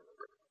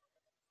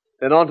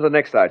 Then on to the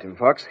next item,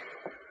 Fox.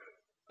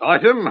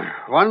 Item,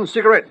 1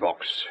 cigarette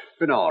box.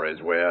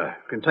 Benares ware,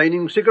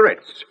 containing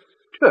cigarettes.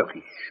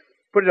 Turkish.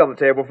 Put it on the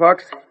table,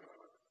 Fox.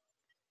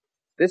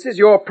 This is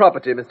your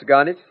property, Mr.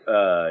 Garnet.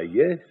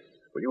 Yes.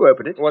 Will you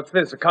open it? What's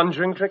this, a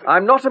conjuring trick?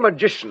 I'm not a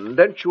magician.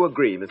 Don't you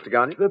agree, Mr.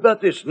 Garnet? But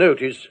this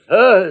note is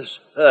hers,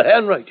 her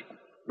handwriting.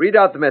 Read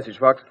out the message,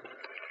 Fox.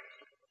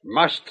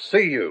 Must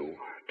see you.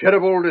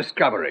 Terrible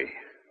discovery.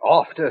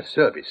 After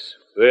service.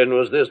 When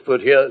was this put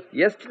here?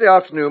 Yesterday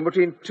afternoon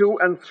between 2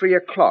 and 3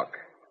 o'clock.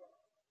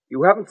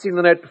 You haven't seen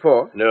the note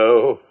before?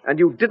 No. And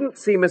you didn't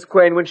see Miss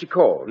Quayne when she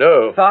called?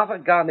 No. Father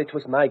Garnet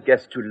was my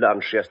guest to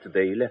lunch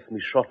yesterday. He left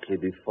me shortly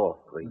before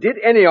 3. Did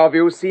any of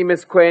you see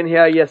Miss Quayne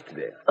here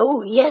yesterday?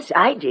 Oh, yes,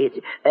 I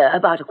did.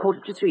 About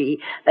 2:45.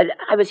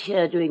 I was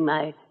here doing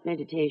my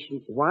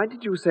meditation. Why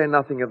did you say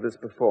nothing of this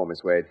before,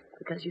 Miss Wade?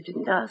 Because you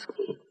didn't ask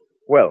me.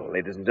 Well,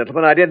 ladies and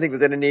gentlemen, I don't think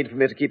there's any need for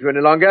me to keep you any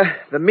longer.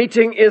 The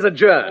meeting is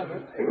adjourned.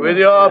 With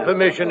your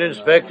permission,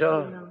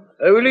 Inspector,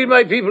 I will lead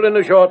my people in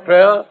a short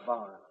prayer.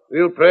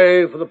 We'll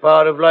pray for the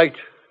power of light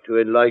to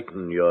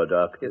enlighten your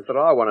darkness. Yes, there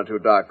are 1 or 2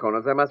 dark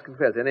corners. I must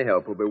confess, any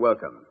help will be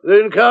welcome.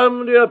 Then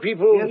come, dear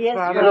people.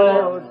 Yes,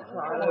 Lord.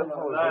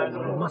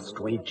 Must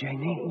we,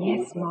 Janie?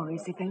 Yes,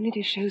 Morris, if only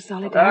to show Miss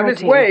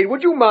solidarity. Wade,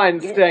 would you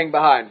mind staying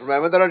behind for a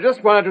moment? There are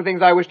just 1 or 2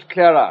 things I wish to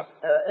clear up.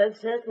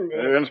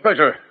 Certainly.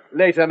 Inspector.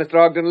 Later, Mr.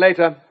 Ogden,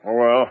 later. Oh,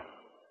 well.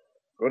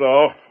 Good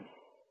all.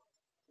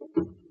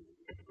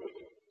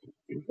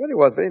 It really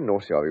was very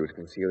naughty of you to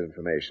conceal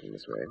information,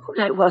 Miss Wade. But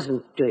I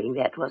wasn't doing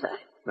that, was I?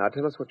 Now,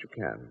 tell us what you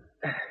can.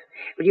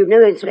 Well, you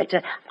know,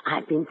 Inspector,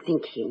 I've been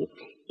thinking,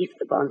 if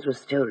the bonds were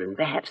stolen,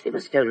 perhaps they were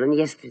stolen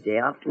yesterday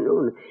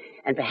afternoon.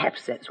 And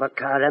perhaps that's what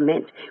Cara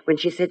meant when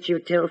she said she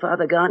would tell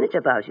Father Garnet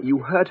about it. You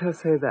heard her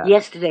say that?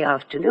 Yesterday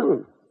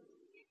afternoon,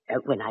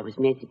 when I was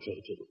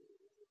meditating.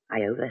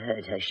 I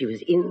overheard her. She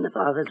was in the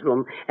father's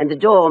room, and the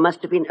door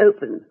must have been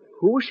open.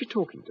 Who was she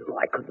talking to? Oh,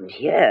 I couldn't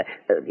hear.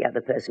 The other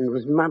person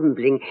was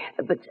mumbling.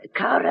 But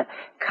Cara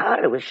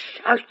was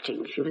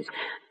shouting. She was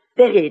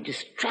very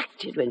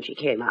distracted when she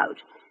came out.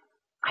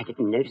 I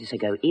didn't notice her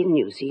go in,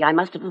 you see. I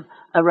must have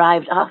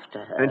arrived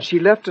after her. And she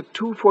left at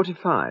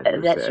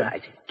 2:45, That's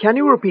right. Can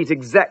you repeat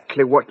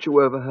exactly what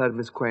you overheard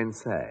Miss Quain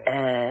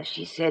say?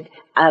 She said,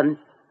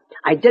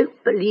 I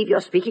don't believe you're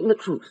speaking the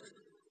truth.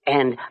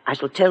 And I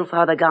shall tell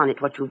Father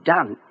Garnet what you've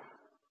done.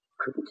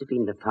 Couldn't have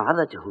been the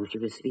father to whom she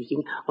was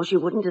speaking, or she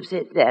wouldn't have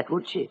said that,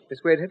 would she? Miss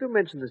Wade, have you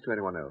mentioned this to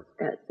anyone else?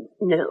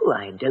 No,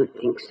 I don't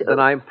think so.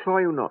 Then I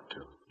implore you not to.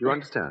 Do you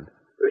understand?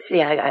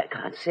 Really, I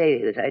can't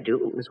say that I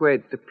do. Miss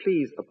Wade, to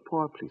please a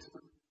poor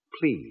policeman,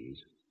 please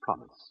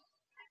promise.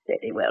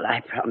 Very well, I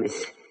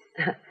promise.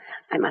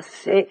 I must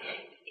say,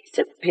 it's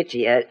a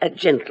pity a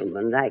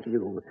gentleman like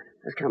you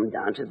has come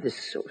down to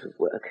this sort of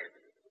work.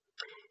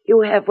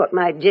 You have what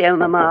my dear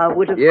mamma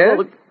would have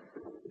called...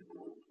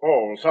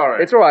 Oh,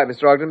 sorry. It's all right,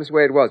 Mr. Ogden. Miss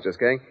Wade was just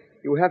going.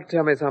 You will have to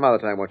tell me some other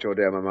time what your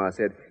dear mamma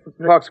said.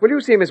 Fox, will you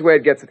see Miss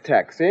Wade gets a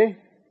taxi?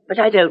 But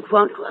I don't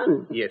want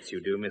one. Yes,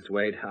 you do, Miss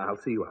Wade. I'll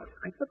see you out.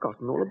 I'd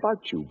forgotten all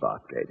about you,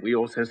 Bartgate. We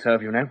also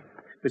serve, you know.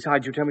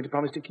 Besides, you told me to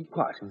promise to keep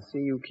quiet. And see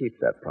you keep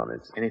that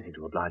promise. Anything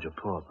to oblige a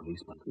poor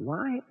policeman.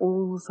 Why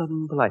all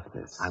sudden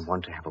politeness? I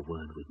want to have a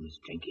word with Miss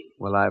Jenkins.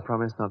 Well, I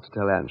promise not to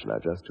tell Angela,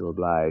 just to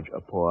oblige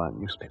a poor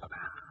newspaper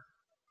man.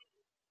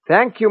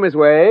 Thank you, Miss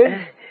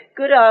Wade.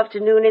 Good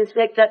afternoon,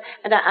 Inspector,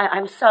 and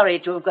I'm sorry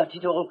to have got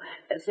it all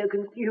so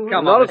confused.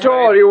 Come on, not at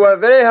all. You were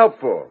very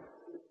helpful.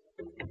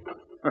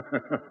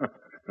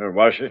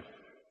 Was she?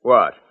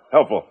 What?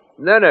 Helpful.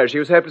 No, she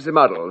was hopelessly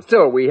muddled.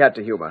 Still, we had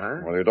to humor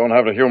her. Well, you don't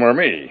have to humor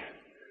me.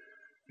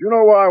 You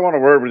know why I want a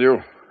word with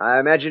you? I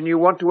imagine you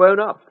want to own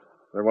up.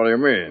 What do you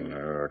mean?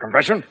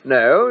 Confession?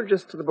 No,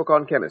 just to the book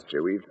on chemistry.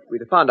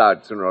 We'd have found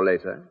out sooner or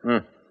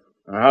later.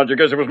 How'd you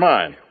guess it was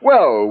mine?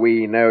 Well,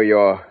 we know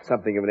you're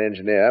something of an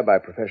engineer by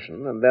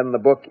profession, and then the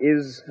book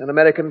is an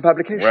American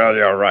publication. Well,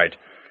 you're right.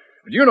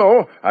 But you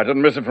know, I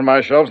didn't miss it from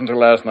my shelves until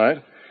last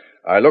night.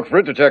 I looked for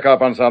it to check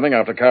up on something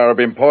after Cara had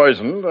been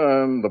poisoned,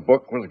 and the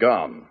book was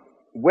gone.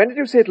 When did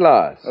you see it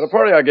last? At a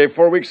party I gave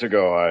 4 weeks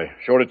ago. I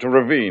showed it to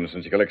Ravine,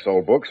 since he collects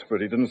old books, but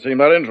he didn't seem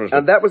that interested.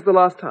 And that was the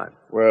last time?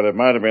 Well, it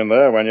might have been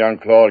there when young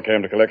Claude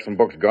came to collect some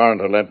books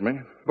Garnet had lent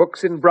me.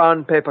 Books in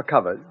brown paper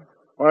covers?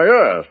 Why,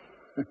 yes.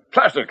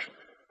 Classics.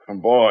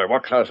 And boy,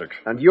 what classics.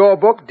 And your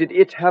book, did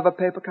it have a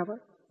paper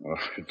cover? Well,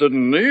 it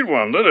didn't need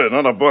one, did it?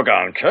 Not a book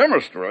on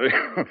chemistry.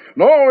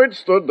 No, it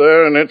stood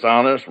there in its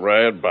honest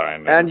red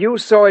binding. And you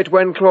saw it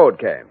when Claude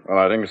came? Well,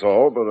 I think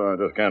so, but I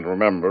just can't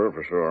remember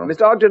for sure.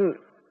 Mr. Ogden,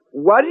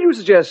 why did you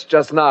suggest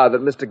just now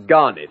that Mr.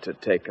 Garnet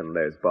had taken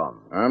those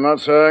bonds? I'm not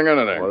saying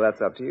anything. Well,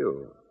 that's up to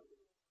you.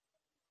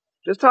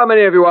 Just how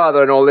many of you are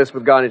there in all this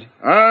with Garnet?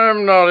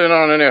 I'm not in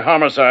on any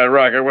homicide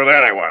racket with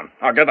anyone.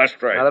 I'll get that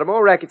straight. Now, there are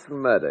more rackets than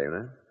murder, you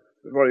know.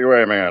 What are you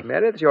aiming at?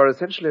 Merely that you're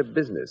essentially a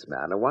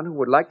businessman, and one who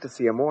would like to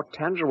see a more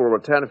tangible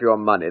return of your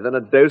money than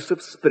a dose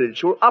of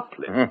spiritual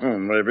uplift.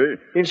 Maybe.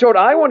 In short,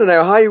 I want to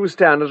know how you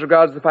stand as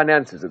regards the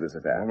finances of this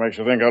affair. What makes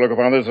you think I look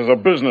upon this as a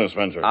business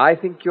venture? I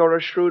think you're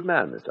a shrewd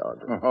man, Mr.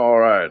 Ogden. All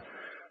right.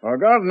 Well,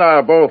 Garnet and I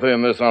are both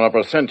in this on a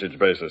percentage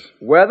basis.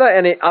 Were there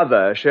any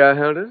other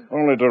shareholders?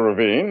 Only to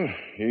Ravine.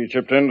 He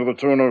chipped in to the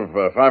tune of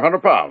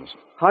 £500.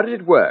 How did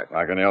it work?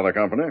 Like any other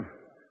company.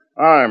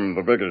 I'm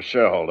the biggest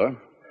shareholder.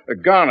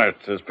 Garnet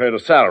is paid a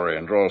salary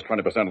and draws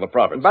 20% of the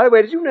profits. By the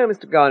way, did you know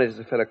Mr. Garnet is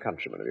a fellow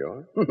countryman of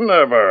yours?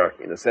 Never.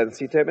 In a sense,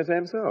 he told me so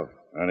himself.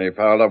 And he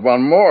piled up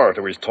one more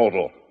to his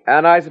total.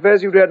 And I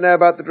suppose you don't know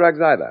about the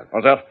drugs either.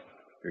 What's that?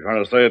 You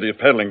trying to say that he's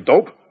peddling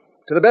dope?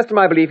 To the best of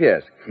my belief,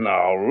 yes.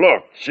 Now,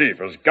 look,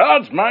 Chief, as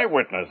God's my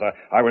witness,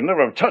 I would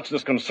never have touched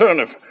this concern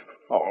if...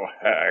 Oh,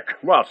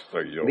 heck, what's the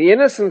use? The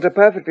innocent are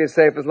perfectly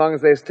safe as long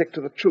as they stick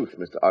to the truth,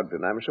 Mr.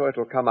 Ogden. I'm sure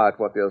it'll come out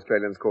what the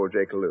Australians call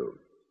Jackaloo.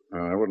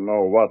 I wouldn't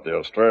know what the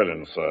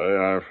Australians say.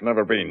 I've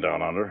never been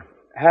down under.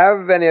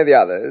 Have any of the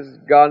others,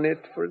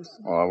 Garnet, for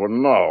instance? Oh, I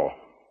wouldn't know.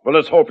 But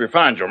let's hope you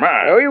find your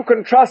man. Oh, you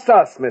can trust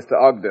us,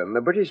 Mr. Ogden.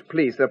 The British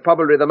police are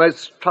probably the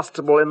most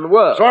trustable in the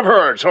world. So I've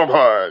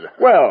heard.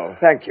 Well,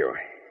 thank you.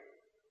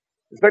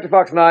 Inspector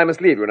Fox and I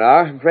must leave you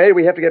now. I'm afraid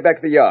we have to get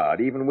back to the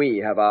yard. Even we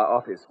have our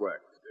office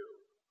work.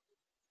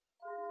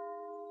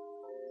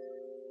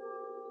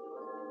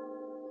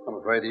 I'm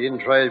afraid the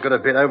in-trade got a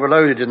bit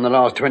overloaded in the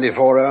last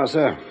 24 hours,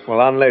 sir. Well,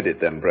 unload it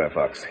then, Brer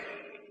Fox.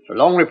 A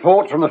long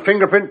report from the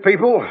fingerprint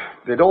people.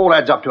 It all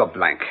adds up to a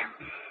blank.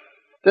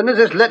 Then there's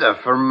this letter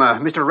from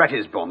Mr.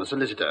 Ratisbon, the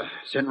solicitor,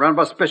 sent round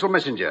by special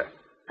messenger.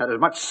 Had as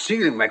much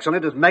sealing wax on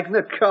it as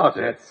Magna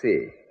Carta. Let's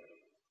see.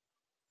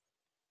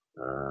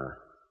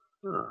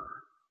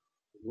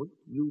 Would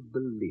you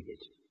believe it?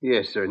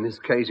 Yes, sir, in this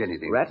case,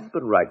 anything.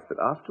 Ratisbon writes that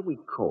after we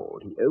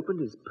called, he opened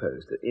his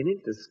post and in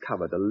it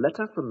discovered a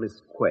letter from Miss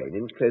Quain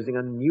enclosing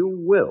a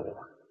new will.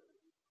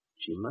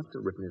 She must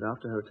have written it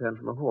after her return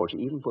from the hall. She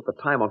even put the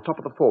time on top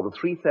of the form,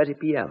 3:30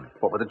 p.m.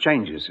 What were the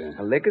changes, sir?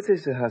 Her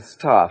legacies to her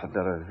staff at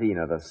the Ravine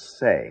are the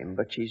same,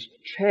 but she's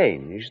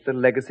changed the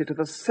legacy to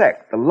the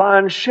sect. The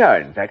lion's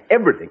share, in fact.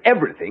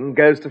 Everything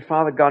goes to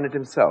Father Garnet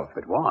himself.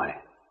 But why?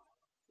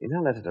 In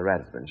her letter to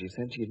Rathbone, she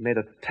said she had made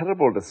a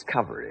terrible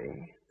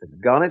discovery,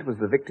 that Garnet was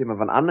the victim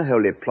of an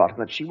unholy plot and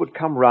that she would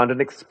come round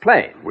and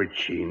explain. Which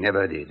she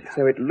never did.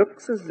 So it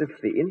looks as if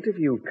the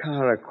interview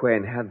Cara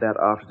Quayne had that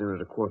afternoon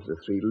at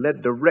 2:45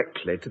 led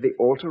directly to the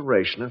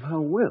alteration of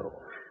her will.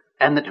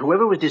 And that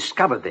whoever was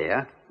discovered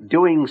there,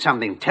 doing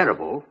something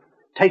terrible,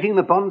 taking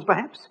the bonds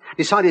perhaps,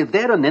 decided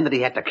there and then that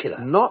he had to kill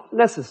her. Not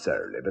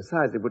necessarily.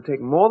 Besides, it would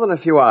take more than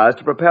a few hours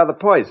to prepare the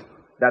poison.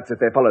 That's if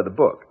they follow the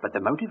book. But the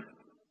motive?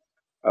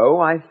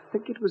 Oh, I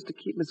think it was to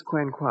keep Miss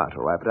Quayne quiet,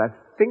 all right, but I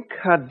think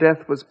her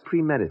death was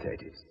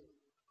premeditated.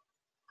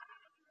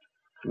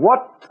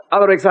 What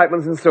other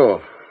excitements in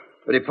store?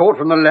 The report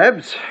from the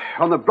labs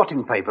on the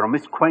blotting paper on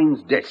Miss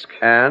Quayne's desk.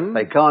 And?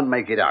 They can't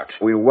make it out.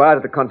 We wired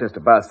at the contest to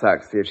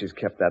Barsac to see if she's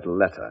kept that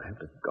letter. I hope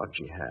to God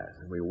she has.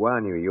 And we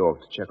wire New York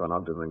to check on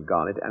Ogden and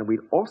Garnet, and we'll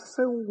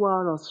also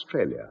wire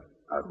Australia.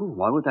 Oh,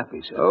 why would that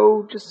be, sir?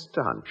 Oh, just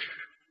a hunch.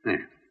 Yeah.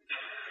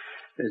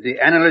 There's the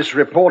analyst's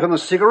report on the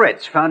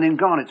cigarettes found in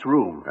Garnet's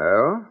room.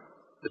 Oh?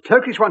 The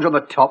Turkish ones on the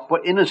top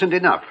were innocent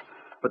enough,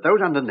 but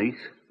those underneath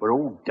were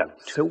all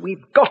doped. So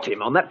we've got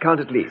him on that count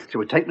at least. Shall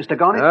we take Mr.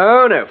 Garnet?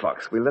 Oh, no,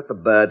 Fox. We'll let the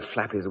bird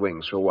flap his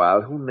wings for a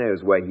while. Who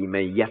knows where he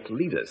may yet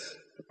lead us?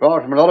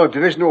 Apart from a lot of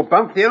divisional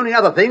bump, the only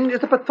other thing is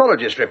the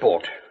pathologist's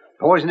report.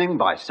 Poisoning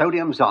by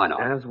sodium cyanide.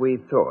 As we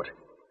thought.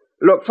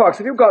 Look, Fox,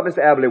 have you got Mr.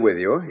 Aberley with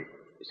you?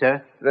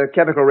 Sir? The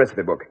chemical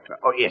recipe book.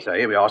 Oh, yes, sir.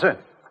 Here we are, sir.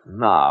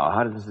 Now,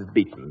 how does Mrs.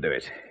 Beaton do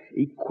it?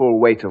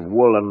 Equal weight of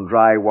wool and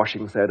dry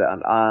washing soda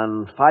and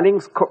iron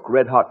filings. Cook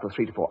red hot for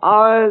 3 to 4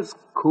 hours.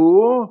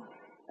 Cool.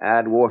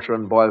 Add water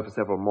and boil for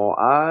several more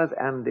hours.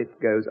 And it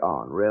goes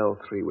on. Real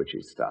Three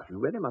Witches stuff. You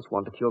really must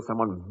want to kill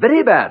someone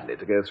very badly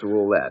to go through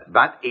all that.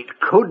 But it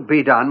could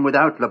be done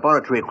without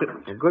laboratory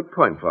equipment. A good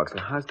point, Fox. A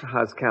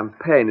house-to-house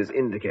campaign is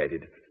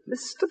indicated.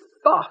 Mr.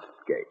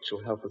 Bathgate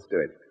shall help us do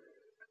it.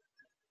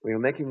 We'll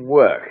make him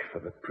work for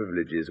the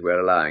privileges we're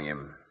allowing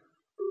him.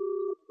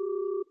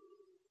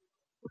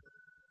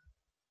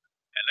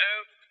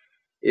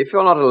 If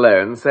you're not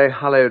alone, say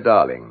hello,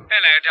 darling.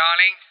 Hello,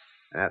 darling.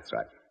 That's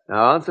right.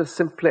 Now answer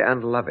simply and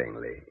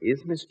lovingly.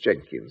 Is Miss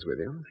Jenkins with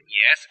you?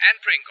 Yes, and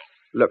Pringle.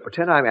 Look,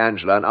 pretend I'm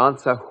Angela and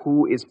answer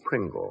who is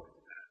Pringle.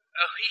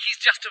 Oh,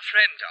 he's just a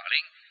friend,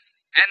 darling.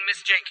 And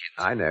Miss Jenkins.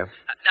 I know.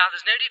 Now,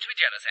 there's no need to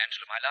be jealous,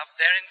 Angela, my love.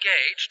 They're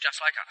engaged,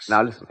 just like us.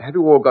 Now listen, have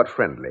you all got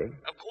friendly?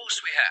 Of course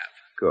we have.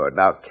 Good.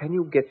 Now, can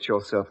you get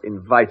yourself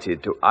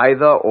invited to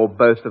either or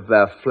both of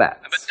their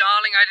flats? But,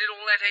 darling, I did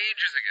all that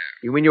ages ago.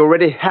 You mean you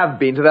already have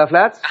been to their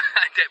flats?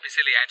 Don't be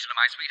silly, Angela,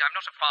 my sweet. I'm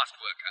not a fast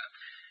worker.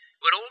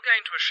 We're all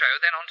going to a show,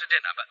 then on to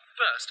dinner. But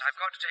first, I've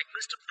got to take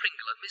Mr.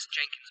 Pringle and Miss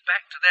Jenkins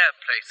back to their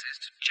places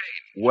to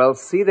change. Well,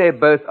 see, they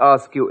both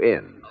ask you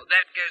in. Oh,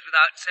 that goes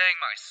without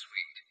saying, my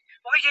sweet.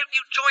 Why don't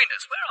you join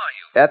us? Where are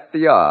you? At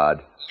the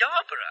yard.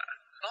 Yarborough.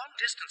 Long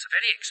distance, a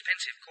very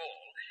expensive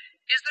call.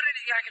 Is there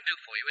anything I can do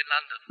for you in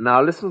London? Now,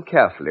 listen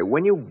carefully.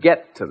 When you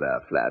get to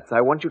their flats,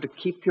 I want you to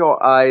keep your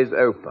eyes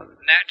open.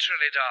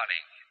 Naturally,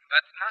 darling.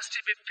 But must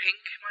it be pink,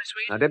 my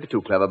sweet? Now, don't be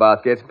too clever,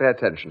 Bathgate. Pay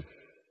attention.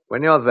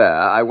 When you're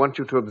there, I want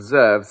you to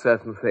observe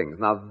certain things.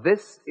 Now,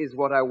 this is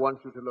what I want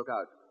you to look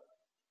out for.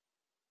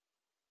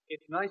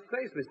 It's a nice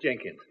place, Miss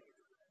Jenkins.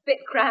 Bit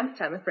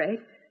cramped, I'm afraid.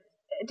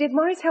 Did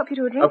Morris help you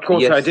to a drink? Of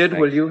course Yes, I did.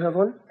 thanks. Will you have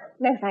one?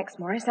 No, thanks,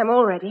 Morris. I'm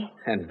all ready.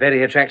 And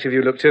very attractive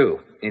you look, too.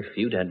 If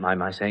you don't mind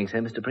my saying so,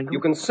 Mr. Pringle. You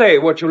can say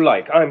what you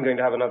like. I'm going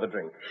to have another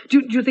drink.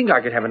 Do you think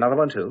I could have another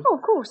one, too? Oh,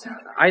 of course.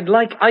 I'd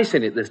like ice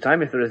in it this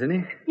time, if there is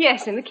any.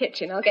 Yes, in the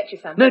kitchen. I'll get you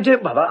some. No,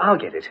 don't bother. I'll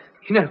get it.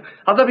 You know,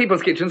 other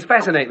people's kitchens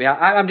fascinate me.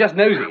 I'm just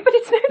nosy. But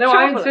it's no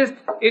I trouble. insist.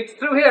 It's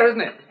through here,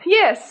 isn't it?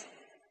 Yes.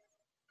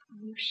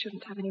 You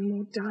shouldn't have any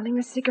more, darling.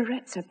 The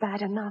cigarettes are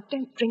bad enough.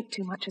 Don't drink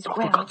too much as Oh,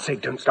 well. for God's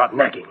sake, don't start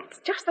nagging. It's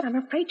just that I'm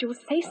afraid you'll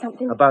say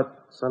something. About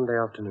Sunday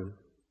afternoon.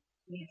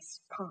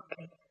 Yes,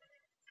 partly.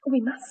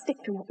 We must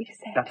stick to what we've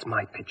said. That's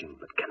my pigeon,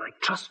 but can I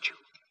trust you?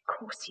 Of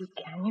course you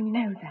can. You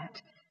know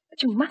that.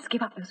 But you must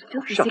give up those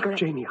filthy Shut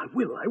cigarettes. up, Jamie. I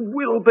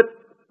will, but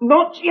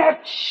not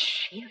yet.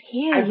 Shh, you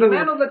hear As you. the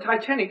man on the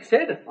Titanic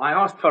said, I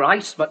asked for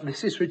ice, but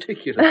this is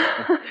ridiculous.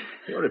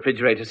 Your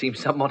refrigerator seems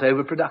somewhat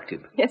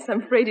overproductive. Yes,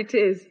 I'm afraid it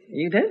is.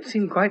 You don't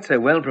seem quite so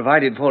well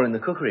provided for in the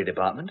cookery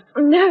department.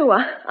 No,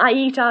 I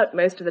eat out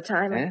most of the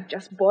time. Eh? I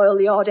just boil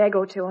the odd egg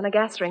or two on a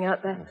gas ring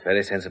out there. That's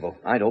very sensible.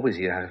 I'd always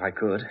eat out if I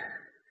could.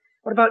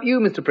 What about you,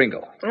 Mr.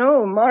 Pringle?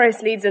 Oh,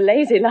 Morris leads a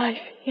lazy life.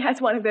 He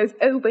has one of those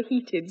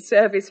overheated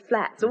service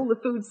flats. All the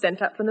food's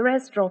sent up from the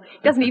restaurant. He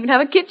doesn't even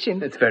have a kitchen.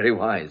 That's very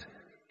wise.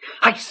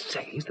 I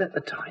say, is that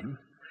the time?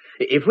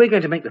 If we're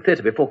going to make the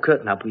theatre before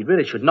curtain up, we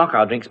really should knock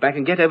our drinks back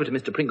and get over to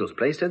Mr. Pringle's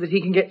place so that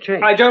he can get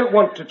changed. I don't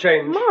want to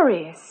change.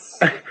 Morris!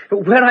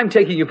 Where I'm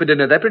taking you for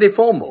dinner, they're pretty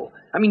formal.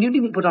 I mean, you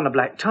needn't put on a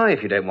black tie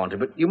if you don't want to,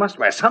 but you must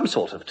wear some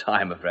sort of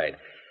tie, I'm afraid.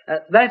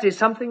 That is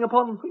something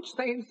upon which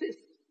they insist.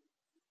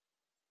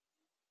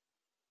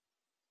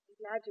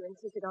 glad you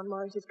insisted on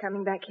Morris's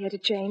coming back here to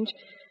change.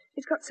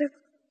 He's got so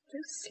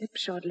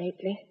slipshod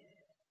lately.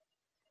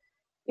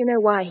 You know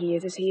why he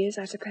is as he is,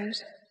 I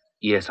suppose?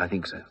 Yes, I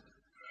think so.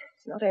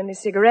 It's not only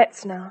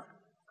cigarettes now.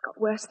 It's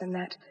got worse than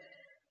that.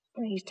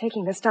 He's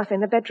taking the stuff in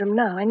the bedroom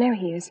now. I know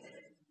he is.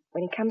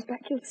 When he comes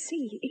back, you'll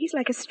see. He's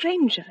like a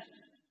stranger.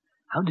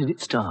 How did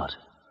it start?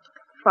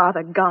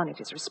 Father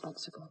Garnet is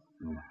responsible.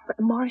 But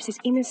Morris is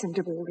innocent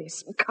of all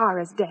this.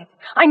 Cara's death.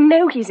 I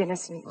know he's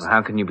innocent. Well,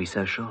 how can you be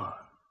so sure?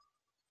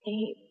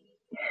 He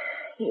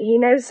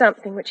knows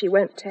something which he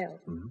won't tell.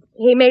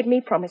 He made me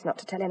promise not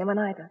to tell anyone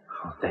either.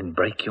 Oh, then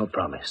break your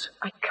promise.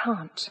 I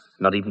can't.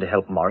 Not even to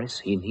help Morris.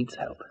 He needs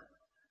help.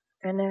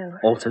 I know.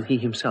 Also, he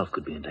himself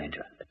could be in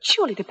danger. But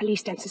surely the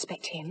police don't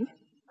suspect him.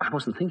 I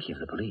wasn't thinking of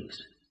the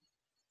police.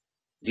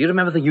 Do you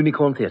remember the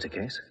Unicorn Theatre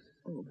case?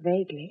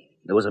 Vaguely.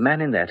 There was a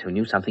man in that who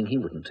knew something he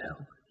wouldn't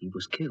tell. He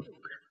was killed.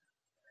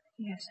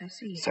 Yes, I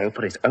see. So,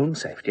 for his own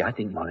safety, I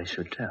think Morris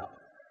should tell.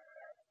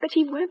 But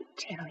he won't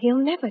tell. He'll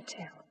never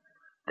tell.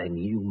 Then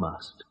you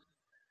must.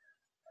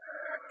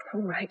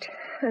 All right.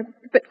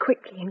 But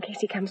quickly, in case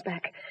he comes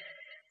back.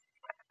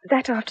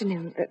 That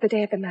afternoon, the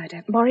day of the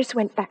murder, Morris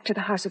went back to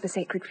the House of the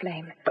Sacred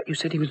Flame. But you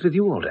said he was with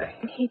you all day.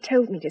 He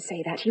told me to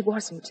say that. He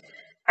wasn't.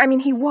 I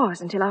mean, he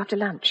was until after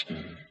lunch.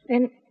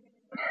 Then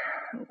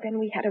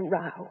we had a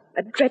row,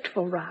 a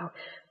dreadful row,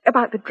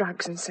 about the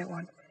drugs and so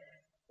on.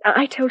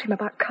 I told him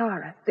about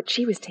Cara, that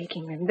she was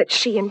taking them, that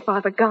she and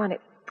Father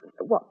Garnet,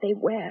 what they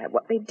were,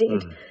 what they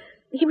did.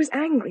 He was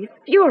angry,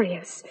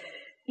 furious.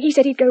 He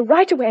said he'd go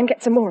right away and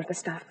get some more of the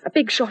stuff, a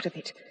big shot of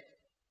it.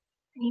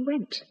 And he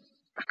went.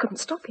 I couldn't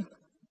stop him.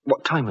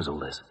 What time was all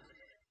this?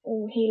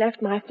 Oh, he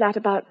left my flat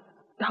about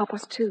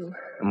 2:30.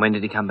 And when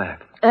did he come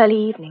back? Early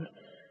evening.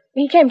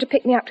 He came to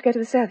pick me up to go to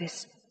the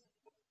service.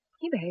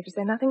 He behaved as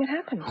though nothing had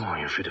happened. Oh,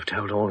 you should have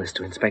told all this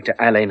to Inspector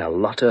Allain a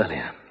lot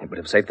earlier. It would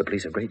have saved the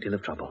police a great deal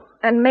of trouble.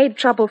 And made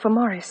trouble for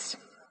Morris.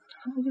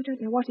 Oh, you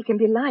don't know what he can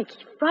be like.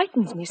 He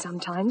frightens me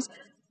sometimes.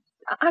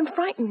 I'm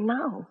frightened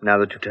now. Now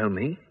that you tell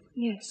me?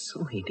 Yes.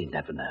 Oh, he'd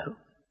never know.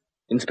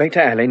 Inspector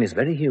Allain is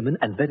very human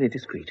and very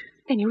discreet.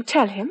 Then you'll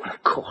tell him?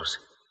 Of course.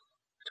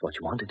 It's what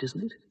you wanted,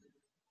 isn't it?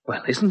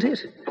 Well, isn't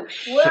it?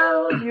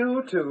 Well,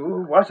 you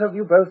two, what have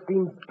you both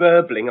been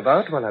burbling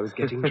about while I was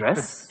getting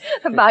dressed?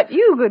 About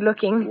you, good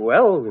looking.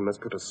 Well, we must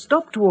put a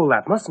stop to all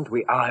that, mustn't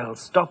we? I'll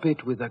stop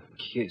it with a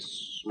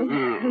kiss.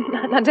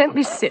 Now, don't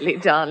be silly,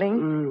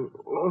 darling.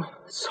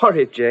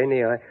 Sorry,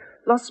 Janie, I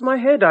lost my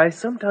head. I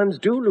sometimes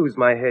do lose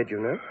my head, you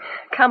know.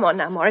 Come on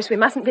now, Morris. We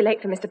mustn't be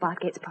late for Mr.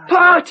 Bathgate's party.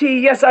 Party!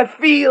 Yes, I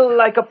feel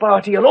like a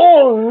party, an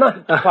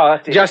all-night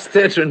party. Just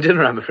theatre and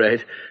dinner, I'm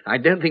afraid. I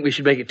don't think we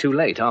should make it too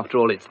late. After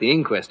all, it's the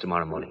inquest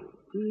tomorrow morning.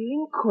 The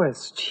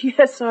inquest?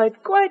 Yes,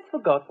 I'd quite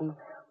forgotten.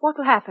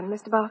 What'll happen,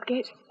 Mr.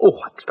 Bathgate? Oh,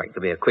 I expect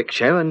there'll be a quick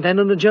show and then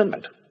an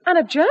adjournment. An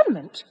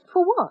adjournment?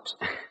 For what?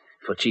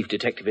 For Chief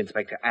Detective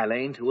Inspector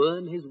Allain to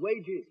earn his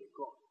wages, of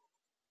course.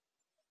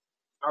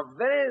 A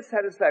very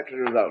satisfactory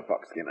result,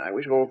 Foxkin. I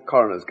wish all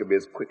coroners could be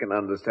as quick and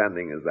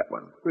understanding as that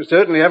one. We're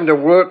certainly having to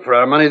work for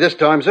our money this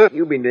time, sir.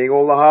 You've been doing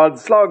all the hard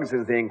slog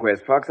since the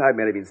inquest, Fox. I've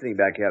merely been sitting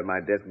back here at my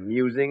desk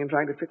musing and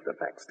trying to fit the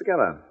facts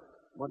together.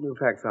 What new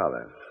facts are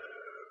there?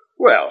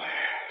 Well,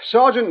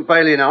 Sergeant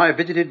Bailey and I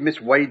visited Miss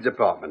Wade's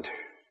apartment.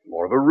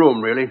 More of a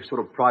room, really,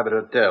 sort of private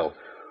hotel.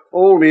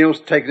 All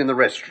meals taken in the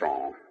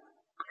restaurant.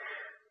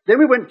 Then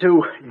we went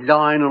to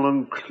Lionel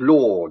and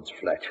Claude's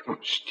flat.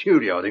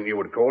 Studio, I think you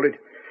would call it.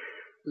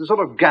 There's a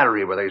sort of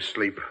gallery where they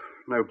sleep.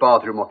 No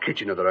bathroom or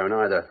kitchen of their own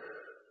either.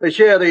 They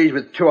share these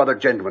with two other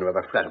gentlemen who have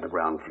a flat on the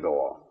ground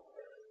floor.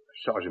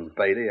 Sergeant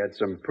Bailey had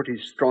some pretty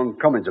strong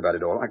comments about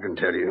it all, I can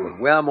tell you.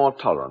 We are more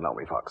tolerant, aren't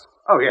we, Fox?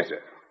 Oh, yes, sir.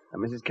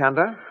 And Mrs.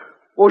 Cantor?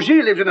 Well,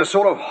 she lives in a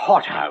sort of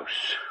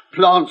hothouse.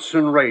 Plants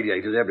and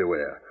radiators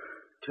everywhere.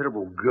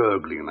 Terrible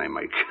gurgling they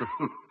make.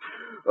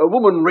 A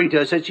woman,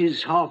 Rita, said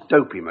she's half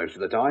dopey most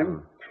of the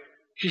time.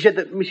 She said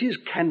that Mrs.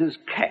 Cantor's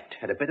cat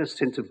had a better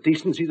sense of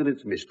decency than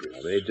its mistress.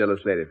 A very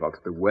jealous lady, Fox.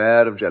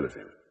 Beware of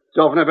jealousy. It's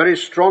often a very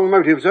strong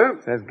motive, sir.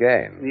 Says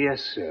Gain.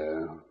 Yes,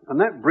 sir. And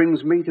that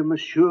brings me to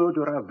Monsieur de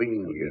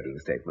Ravigny. Leading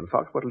statement,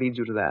 Fox. What leads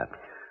you to that?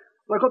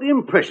 Well, I got the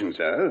impression,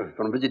 sir,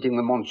 from visiting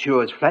the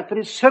Monsieur's flat, that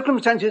his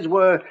circumstances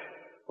were,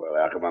 well,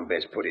 how can one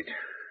best put it,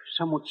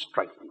 somewhat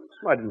straitened.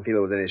 Well, I didn't feel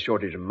there was any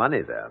shortage of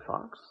money there,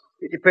 Fox.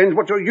 It depends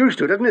what you're used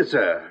to, doesn't it,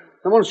 sir?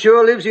 The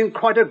Monsieur lives in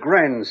quite a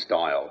grand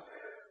style.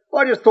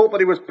 I just thought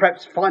that he was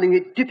perhaps finding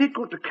it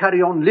difficult to carry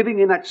on living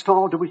in that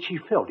style to which he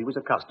felt he was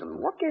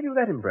accustomed. What gave you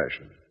that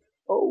impression?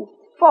 Oh,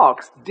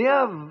 Fox,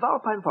 dear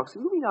Valpine Fox,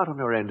 have you been out on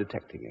your own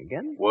detecting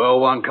again?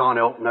 Well, one can't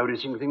help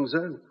noticing things,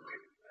 sir.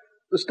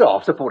 The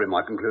staff supported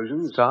my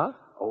conclusions. Staff?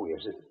 Oh,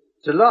 yes, sir.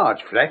 It's a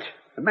large flat,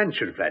 a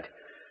mansion flat,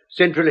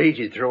 centrally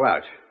heated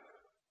throughout.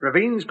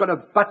 Ravine's got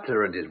a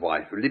butler and his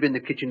wife who live in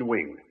the kitchen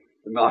wing.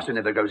 The master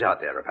never goes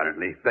out there,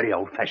 apparently. Very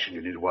old-fashioned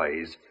in his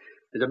ways.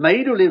 There's a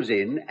maid who lives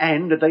in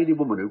and a lady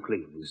woman who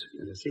cleans.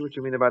 I see what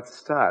you mean about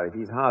style. If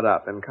he's hard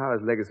up, then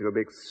Cara's legacy will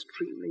be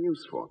extremely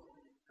useful.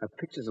 Her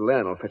pictures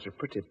alone will fetch a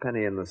pretty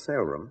penny in the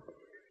sale room.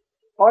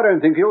 I don't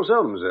think he'll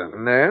sell them, sir.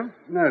 No?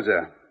 No,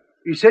 sir.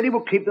 He said he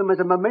would keep them as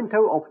a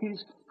memento of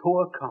his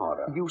poor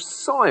Cara. You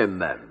saw him,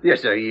 then?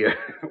 Yes, sir. He,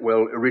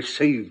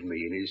 received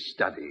me in his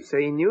study. So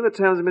he knew the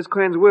terms of Miss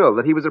Crane's will,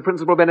 that he was a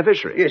principal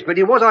beneficiary? Yes, but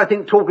he was, I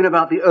think, talking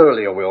about the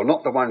earlier will,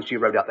 not the one she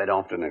wrote up that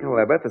afternoon. Well,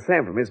 they're both the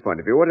same from his point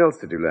of view. What else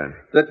did you learn?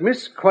 That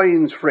Miss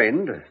Crane's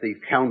friend, the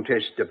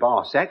Countess de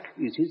Barsac,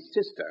 is his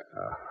sister.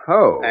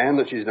 Oh. And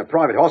that she's in a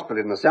private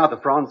hospital in the south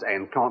of France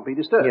and can't be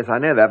disturbed. Yes, I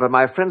know that, but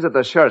my friends at the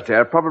Charité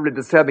are probably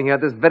disturbing her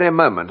at this very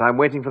moment. I'm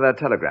waiting for their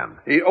telegram.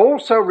 He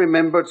also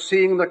remembered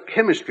seeing the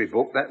chemistry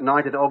book that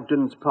night at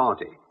Ogden's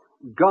party.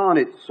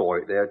 Garnet saw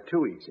it there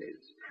too, he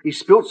says. He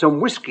spilt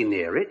some whiskey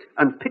near it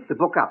and picked the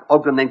book up.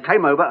 Ogden then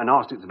came over and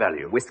asked its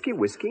value. Whiskey?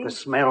 The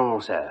smell,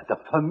 sir. The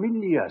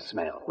familiar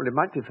smell. Well, it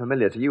might be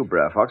familiar to you,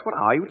 Brer Fox. What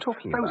are you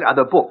talking about? Those are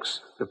the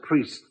books. The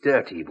priest's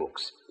dirty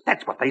books.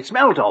 That's what they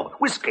smelled of.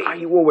 Whiskey.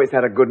 You always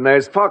had a good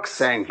nose, Fox.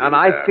 Thank you, And sir.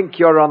 I think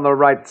you're on the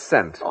right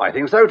scent. I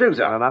think so too,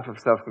 sir. Well, enough of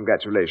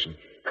self-congratulation.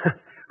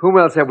 Whom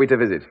else have we to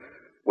visit?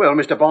 Well,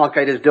 Mr.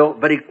 Barcade has dealt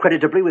very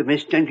creditably with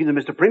Miss Jenkins and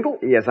Mr. Pringle.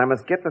 Yes, I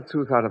must get the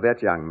truth out of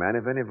that young man,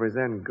 if only for his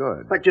own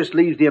good. That just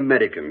leaves the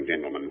American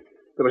gentleman.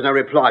 There was no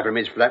reply from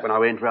his flat when I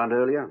went round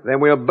earlier. Then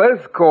we'll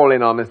both call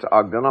in on Mr.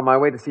 Ogden on my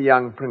way to see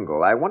young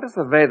Pringle. I want to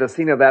survey the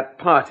scene of that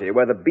party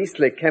where the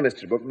beastly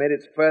chemistry book made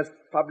its first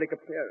public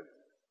appearance.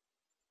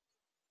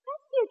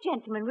 You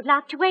gentlemen would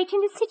like to wait in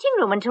the sitting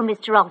room until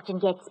Mr. Ogden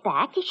gets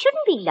back. He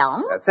shouldn't be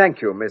long.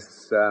 Thank you,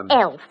 Miss...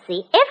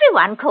 Elsie.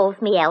 Everyone calls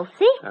me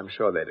Elsie. I'm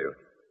sure they do.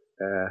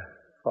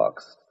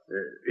 Fox.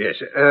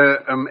 Yes.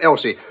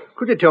 Elsie,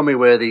 could you tell me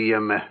where the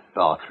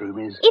bathroom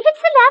is? If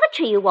it's the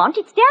lavatory you want,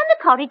 it's down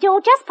the corridor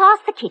just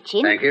past the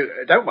kitchen. Thank you.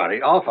 Don't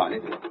worry, I'll find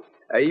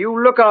it.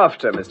 You look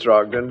after Mr.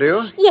 Ogden, do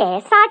you?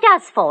 Yes, I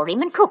does for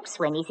him and cooks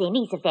when he's in.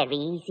 He's a very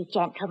easy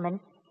gentleman.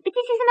 But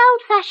this is an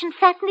old-fashioned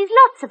flat and there's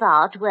lots of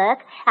hard work.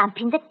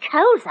 Pumping the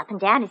coals up and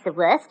down is the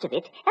worst of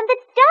it, and the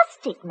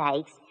dust it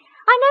makes.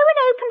 I know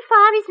an open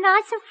fire is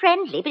nice and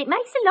friendly, but it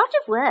makes a lot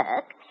of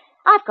work.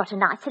 I've got a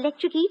nice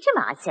electric heater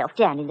myself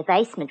down in the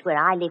basement where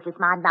I live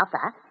with my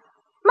mother.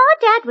 My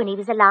dad, when he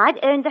was alive,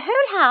 owned the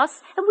whole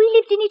house, and we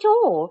lived in it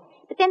all.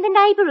 But then the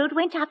neighbourhood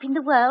went up in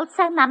the world,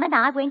 so Mum and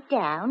I went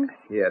down.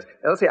 Yes.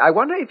 Elsie, I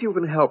wonder if you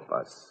can help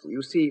us.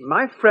 You see,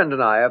 my friend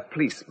and I are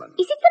policemen.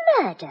 Is it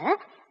the murder?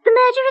 The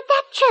murder at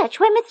that church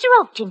where Mr.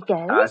 Ogden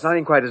goes? It's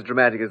nothing quite as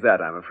dramatic as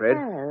that, I'm afraid.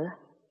 Oh.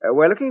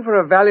 We're looking for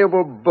a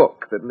valuable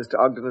book that Mr.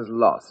 Ogden has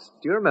lost.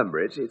 Do you remember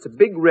it? It's a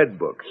big red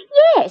book.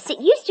 Yes, it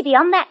used to be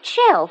on that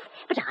shelf,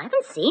 but I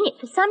haven't seen it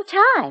for some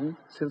time.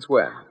 Since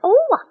when?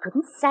 Oh, I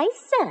couldn't say,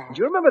 sir.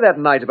 Do you remember that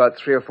night about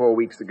 3 or 4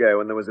 weeks ago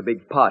when there was a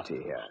big party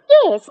here?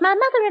 Yes, my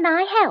mother and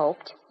I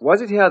helped.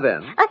 Was it here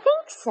then? I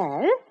think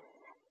so.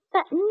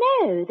 But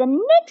no, the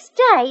next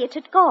day it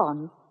had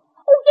gone.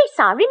 Oh, yes,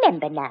 I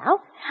remember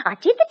now. I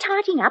did the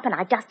tidying up and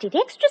I dusted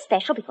extra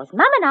special because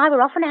Mum and I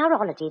were off on our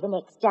holiday the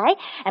next day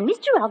and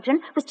Mr.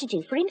 Ogden was to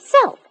do for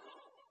himself.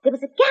 There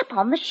was a gap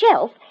on the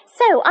shelf,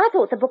 so I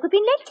thought the book had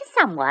been lent to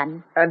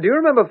someone. And do you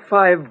remember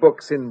 5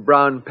 books in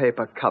brown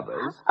paper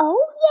covers?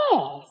 Oh,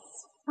 yes.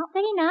 Not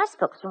very nice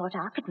books from what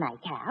I could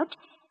make out.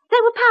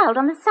 They were piled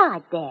on the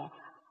side there.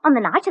 On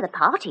the night of the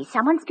party,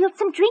 someone spilled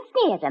some drink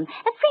near them.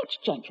 A French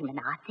gentleman,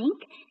 I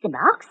think. The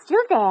mark's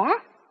still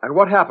there. And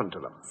what happened to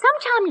them?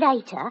 Sometime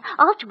later,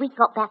 after we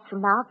got back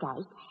from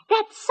Margate,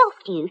 that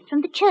soft youth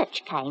from the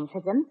church came for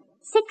them.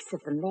 6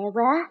 of them there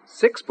were.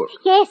 6 books?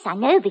 Yes, I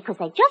know, because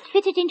they just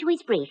fitted into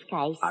his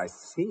briefcase. I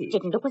see.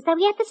 Didn't look as though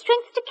he had the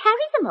strength to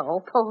carry them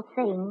all, poor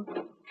thing.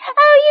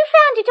 Oh, you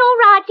found it all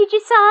right, did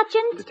you,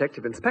 Sergeant?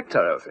 Detective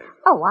Inspector, Elsie.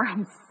 Oh,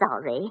 I'm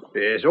sorry.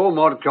 Yes, all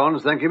mod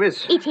cons, thank you,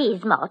 miss. It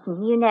is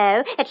modern, you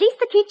know. At least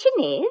the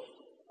kitchen is.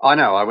 I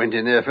know, I went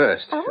in there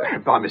first. Oh.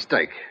 By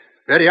mistake.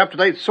 Very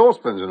up-to-date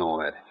saucepans and all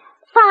that.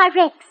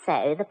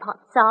 5XO, the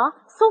pots are.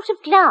 Sort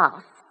of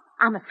glass.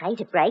 I'm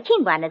afraid of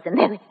breaking one of them,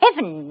 though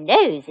heaven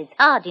knows it's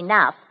hard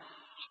enough.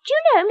 Do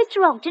you know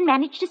Mr. Ogden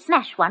managed to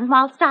smash one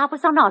whilst I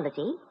was on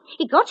holiday?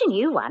 He got a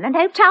new one and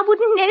hoped I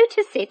wouldn't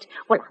notice it.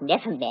 Well, I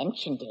never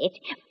mentioned it.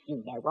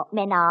 You know what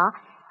men are.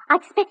 I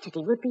expected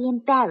he would be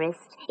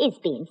embarrassed, his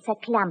being so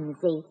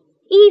clumsy.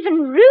 He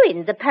even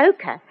ruined the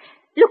poker.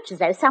 Looked as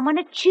though someone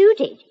had chewed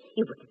it.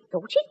 You would have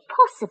thought it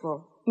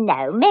possible.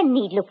 No, men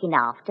need looking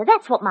after.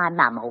 That's what my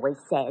mum always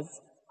says.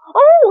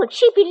 Oh,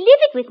 she'd be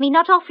livid with me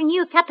not offering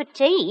you a cup of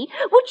tea.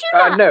 Would you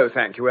like... No,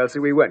 thank you, Elsie.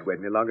 We won't wait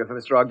any longer for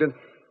Mr. Ogden.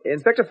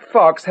 Inspector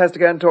Fox has to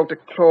go and talk to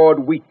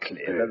Claude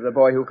Wheatley, the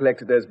boy who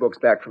collected those books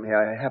back from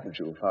here, haven't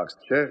you, Fox?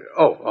 Sure.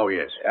 Oh,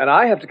 yes. And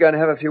I have to go and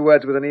have a few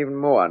words with an even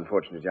more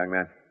unfortunate young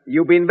man.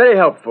 You've been very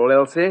helpful,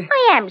 Elsie.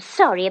 I am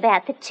sorry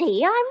about the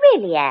tea. I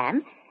really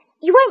am.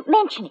 You won't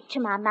mention it to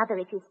my mother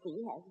if you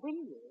see her, will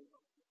you?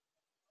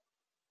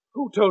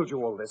 Who told you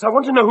all this? I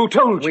want to know who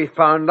told you. We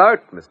found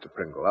out, Mr.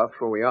 Pringle.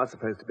 After all, we are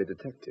supposed to be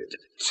detectives.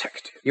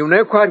 Detectives? You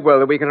know quite well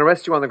that we can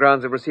arrest you on the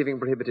grounds of receiving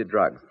prohibited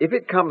drugs. If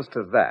it comes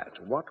to that,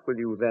 what will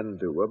you then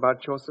do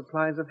about your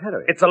supplies of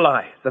heroin? It's a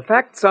lie. The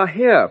facts are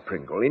here,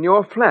 Pringle, in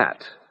your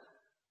flat.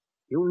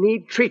 You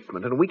need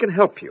treatment, and we can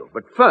help you.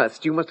 But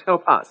first, you must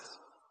help us.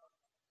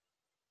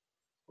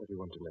 What do you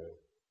want to know?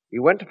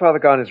 You went to Father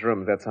Garnet's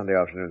room that Sunday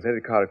afternoon, so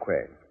did Cara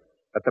Quain.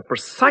 At the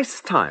precise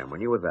time when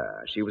you were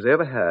there, she was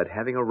overheard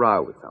having a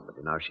row with somebody.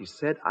 Now, she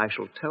said, I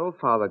shall tell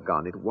Father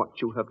Garnet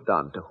what you have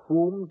done. To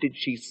whom did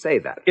she say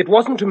that? It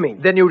wasn't to me.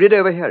 Then you did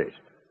overhear it?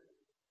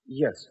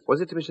 Yes.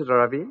 Was it to Mr.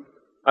 Ravine?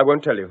 I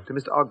won't tell you. To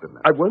Mr. Ogden,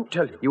 then? I won't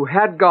tell you. You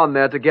had gone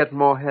there to get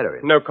more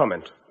heroin? No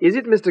comment. Is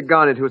it Mr.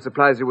 Garnet who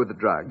supplies you with the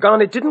drug?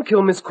 Garnet didn't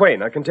kill Miss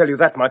Quain, I can tell you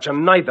that much,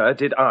 and neither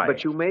did I.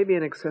 But you may be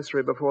an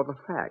accessory before the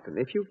fact, and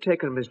if you've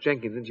taken Miss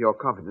Jenkins into your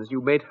confidence, you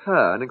made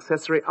her an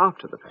accessory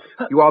after the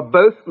fact. You are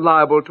both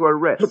liable to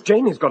arrest. Look,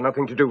 Janie's got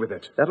nothing to do with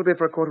it. That'll be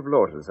for a court of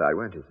law to decide,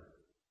 won't it?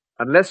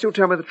 Unless you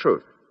tell me the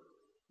truth.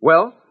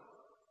 Well?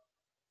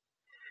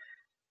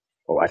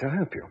 All right, I'll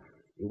help you.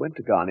 You went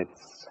to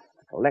Garnet's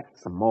to collect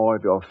some more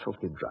of your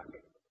filthy drug.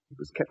 It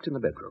was kept in the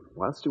bedroom.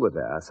 Whilst you were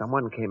there,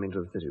 someone came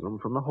into the sitting room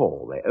from the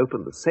hall. They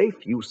opened the safe.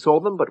 You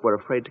saw them, but were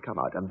afraid to come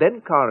out. And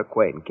then Cara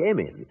Quain came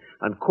in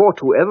and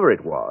caught whoever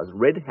it was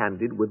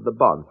red-handed with the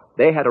bond.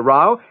 They had a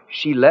row,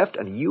 she left,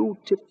 and you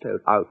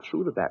tiptoed out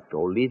through the back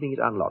door, leaving it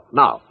unlocked.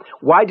 Now,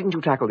 why didn't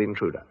you tackle the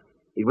intruder?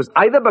 It was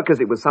either because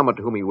it was someone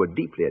to whom you were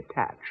deeply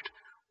attached,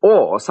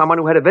 or someone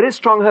who had a very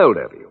strong hold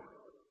over you.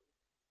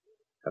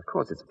 Of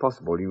course, it's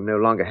possible you no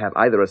longer have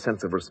either a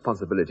sense of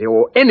responsibility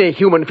or any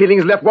human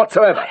feelings left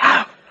whatsoever.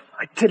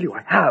 I tell you,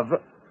 I have.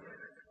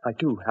 I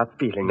do have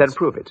feelings. Then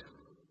prove it.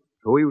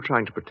 Who are you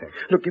trying to protect?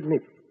 Look, give me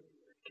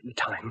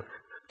time.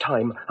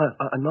 Time.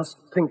 I must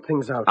think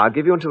things out. I'll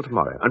give you until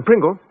tomorrow. And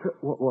Pringle,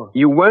 what?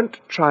 You won't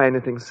try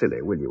anything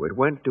silly, will you? It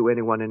won't do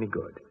anyone any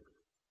good.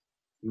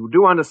 You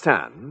do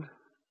understand,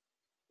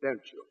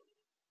 don't you?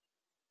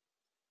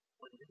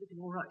 Well, is everything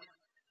all right?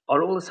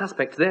 Are all the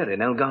suspects there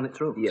in El Garnet's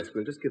room? Yes,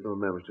 we'll just give them a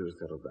moment to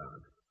settle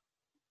down.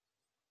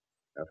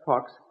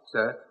 Fox?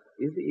 Sir?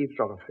 Is the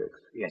eavesdropper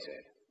fixed? Yes, sir.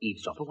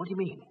 Eavesdropper? What do you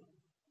mean?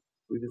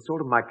 We've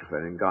installed a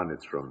microphone in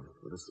Garnet's room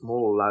with a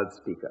small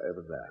loudspeaker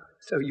over there.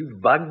 So you've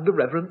bugged the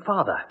Reverend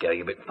Father. Going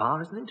a bit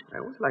far, isn't it? I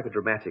always like a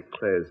dramatic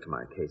close to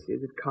my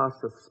cases. It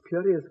casts a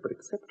spurious but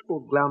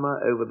acceptable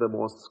glamour over the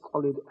more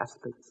squalid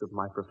aspects of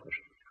my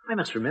profession. I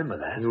must remember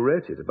that. You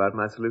wrote it about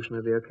my solution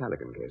of the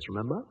O'Callaghan case,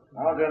 remember?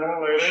 Now,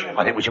 gentlemen, ladies.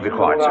 I think we should be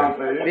quiet,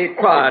 sir. Be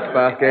quiet,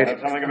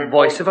 Bathgate.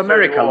 Voice of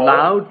America,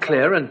 loud,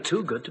 clear, and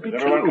too good to be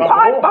true.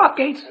 Quiet,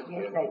 Bathgate!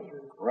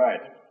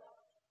 Right.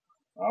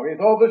 Now, we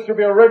thought this should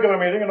be a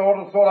regular meeting in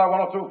order to sort out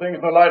one or two things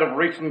in the light of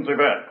recent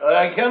events.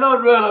 I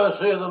cannot really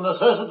see the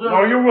necessity.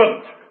 No, you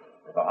wouldn't.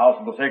 The House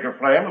of the Sacred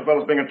Flame, as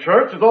well as being a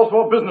church, is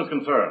also a business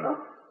concern.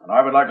 And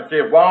I would like to see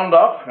it wound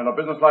up in a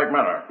business-like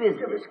manner.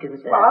 Business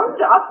concern.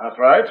 Wound up?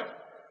 That's right.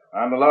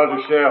 I'm the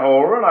largest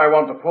shareholder, and I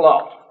want to pull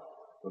out.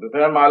 To this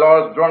end, my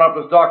lawyers have drawn up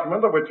this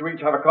document, of which you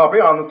each have a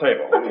copy on the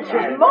table. But this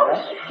is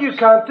monstrous. You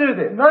can't do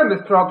this. No,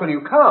 Mr. Ogden,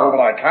 you can't. Oh,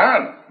 but I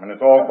can, and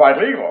it's all quite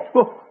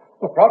legal.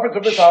 The profits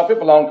of this outfit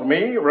belong to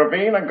me,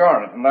 Ravine, and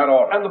Garnet, in that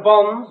order. And the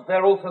bonds,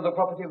 they're also the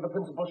property of the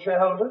principal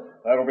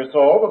shareholder? That'll be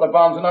so, but the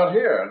bonds are not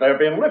here.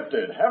 They've been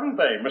lifted, haven't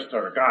they,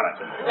 Mr.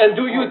 Garnet? And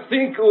do you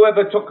think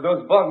whoever took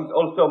those bonds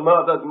also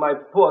murdered my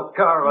poor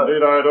Cara?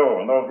 Indeed I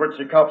do, and those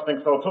Ritchie cops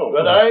think so, too.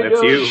 But I That's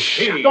don't you.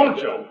 see.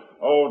 Don't you?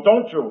 Oh,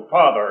 don't you,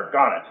 Father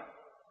Garnet?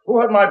 Who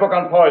had my book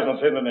on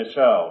poisons hidden in his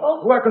shelves?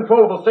 Who had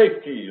control of the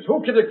safe keys?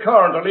 Who kidded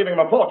Carr into leaving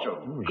him a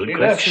fortune? She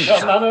left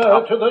the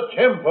manor to the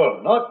temple,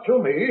 not to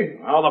me.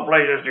 How the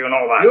blazes do you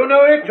know that? You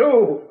know it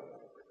too.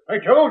 I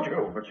told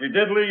you. But she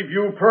did leave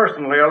you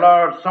personally a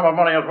large sum of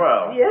money as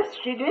well. Yes,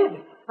 she did.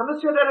 And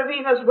Monsieur de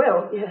Ravine as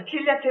well.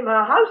 She left him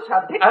her house,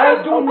 her pictures.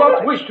 I do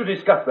not wish to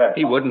discuss that.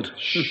 He wouldn't.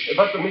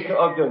 But, Mr.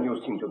 Ogden,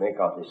 you seem to make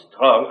out a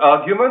strong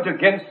argument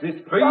against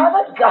this priest.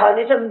 Father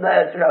Garnet, a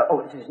murderer.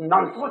 Oh, this is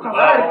nonsense.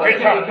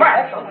 It's a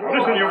fact.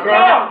 Listen, you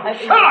girl.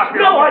 Shut up,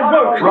 you. No, I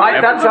won't.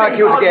 Right, that's our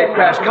cue to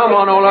gate-crash. Come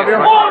on, all of you.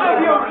 All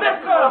of you,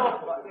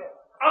 listen!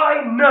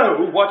 I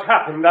know what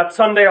happened that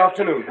Sunday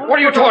afternoon. What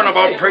are you talking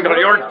about, Pringle?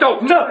 You're a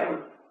dope. Nothing.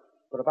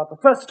 But about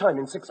the first time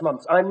in 6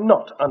 months, I'm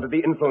not under the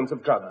influence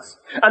of drugs.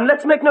 And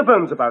let's make no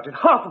bones about it.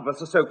 Half of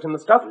us are soaked in the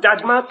stuff.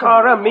 Dagmar,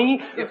 Cara, me,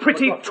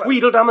 pretty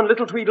Tweedledum and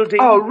little Tweedledee.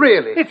 Oh,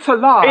 really? It's a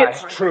lie.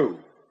 It's true.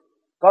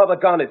 Father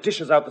Garnet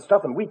dishes out the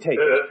stuff and we take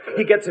it.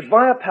 He gets it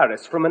via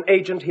Paris from an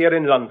agent here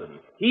in London.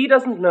 He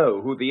doesn't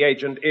know who the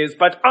agent is,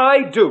 but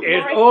I do.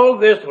 Is all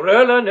this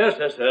really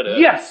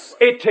necessary? Yes,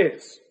 it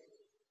is.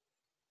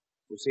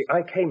 You see,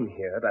 I came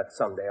here that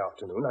Sunday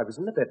afternoon. I was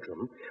in the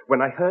bedroom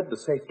when I heard the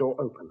safe door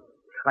open.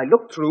 I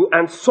looked through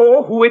and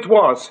saw who it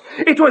was.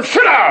 It was...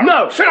 Sit down!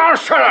 No! Sit down,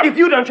 shut up! If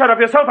you don't shut up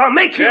yourself, I'll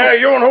make you! Yeah,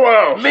 you and who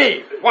else?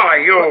 Me. Why,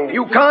 you?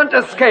 You can't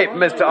escape,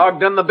 Mr.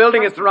 Ogden. The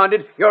building is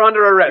surrounded. You're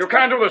under arrest. You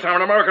can't do this. I'm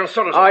an American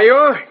citizen. Are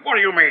you? What do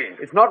you mean?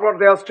 It's not what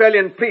the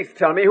Australian police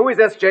tell me. Who is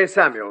S.J.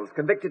 Samuels?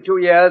 Convicted 2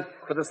 years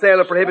for the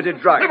sale of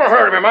prohibited drugs. Never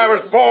heard of him. I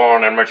was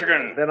born in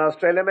Michigan. Then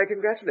Australia may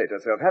congratulate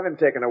herself. Have him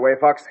taken away,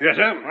 Fox. Yes,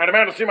 sir. I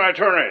demand to see my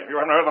attorney. You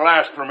haven't heard the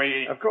last from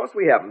me. Of course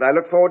we haven't. I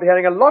look forward to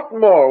hearing a lot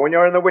more when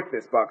you're in the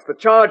witness box. The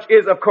charge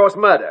is, of course,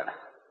 murder.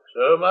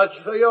 So much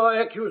for your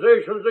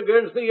accusations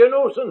against the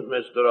innocent,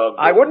 Mr. Ogden.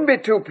 I wouldn't be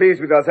too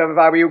pleased with yourself if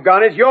I were you,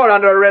 Garnet. You're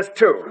under arrest,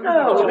 too.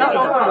 No.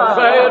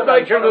 Quiet,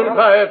 my children,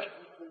 quiet.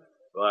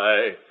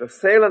 Why? The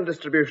sale and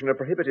distribution of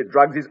prohibited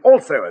drugs is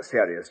also a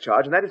serious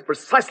charge, and that is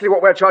precisely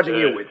what we're charging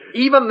you with,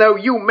 even though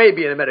you may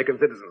be an American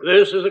citizen.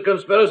 This is a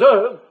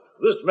conspirator.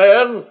 This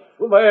man,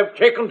 whom I have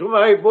taken to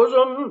my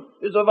bosom,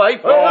 is a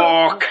viper.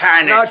 Oh,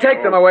 can Now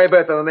take them away,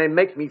 both of them. They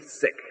make me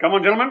sick. Come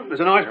on, gentlemen.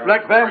 There's a nice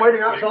black van waiting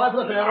outside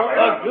for the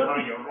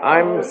pharaoh.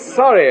 I'm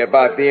sorry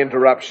about the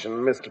interruption,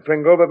 Mr.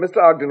 Pringle, but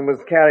Mr. Ogden was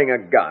carrying a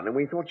gun, and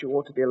we thought you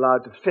ought to be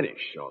allowed to finish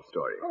your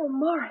story. Oh,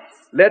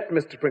 Morris. Let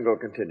Mr. Pringle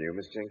continue,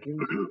 Miss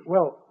Jenkins.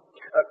 Well,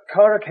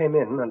 Cara came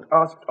in and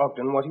asked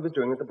Ogden what he was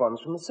doing with the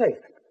bonds from the safe.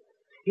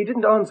 He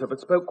didn't answer, but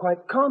spoke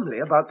quite calmly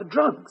about the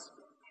drugs.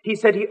 He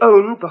said he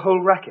owned the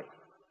whole racket,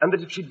 and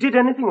that if she did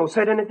anything or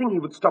said anything, he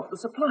would stop the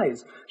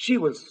supplies. She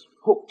was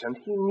hooked, and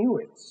he knew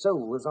it. So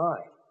was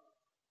I.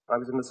 I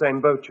was in the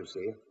same boat, you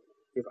see.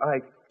 If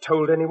I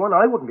told anyone,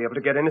 I wouldn't be able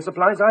to get any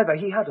supplies either.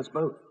 He had us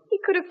both. He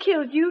could have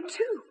killed you,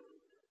 too.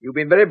 You've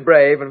been very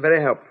brave and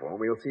very helpful.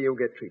 We'll see you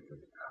get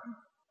treatment.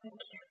 Thank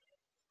you.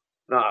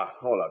 Now,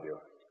 all of you.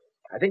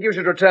 I think you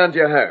should return to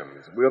your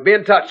homes. We'll be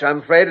in touch,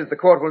 I'm afraid, as the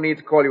court will need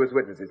to call you as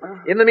witnesses.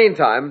 In the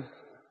meantime,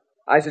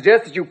 I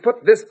suggest that you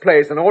put this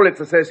place and all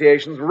its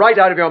associations right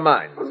out of your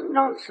minds. Oh,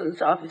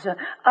 nonsense, officer.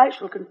 I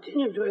shall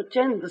continue to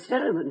attend the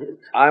ceremonies.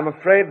 I'm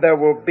afraid there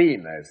will be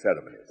no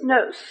ceremonies.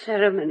 No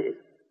ceremonies.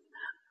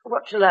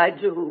 What shall I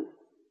do?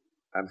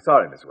 I'm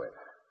sorry, Miss Wade.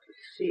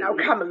 Now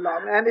come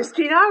along,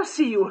 Ernestine. I'll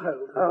see you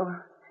home. Oh,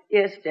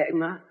 yes,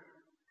 Dagmar.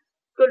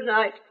 Good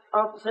night,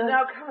 officer.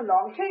 Now come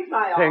along. Take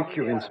my arm. Thank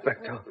you,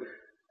 Inspector.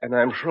 And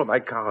I'm sure my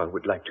Cara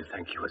would like to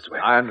thank you as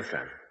well. I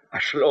understand. I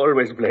shall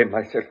always blame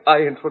myself. I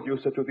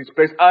introduced her to this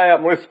place. I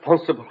am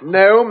responsible.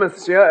 No,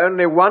 monsieur.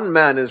 Only one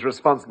man is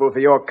responsible for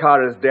your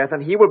Cara's death,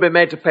 and he will be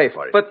made to pay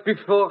for it. But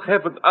before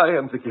heaven, I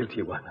am the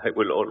guilty one. I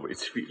will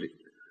always feel it.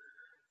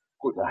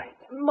 Good night.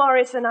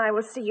 Morris and I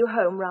will see you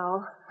home,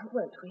 Raoul,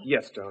 won't we?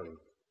 Yes, darling.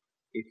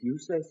 If you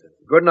say so.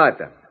 Good night,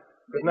 then.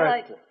 Good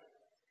night.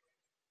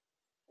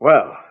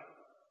 Well.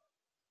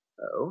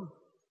 Oh?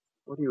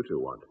 What do you two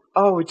want?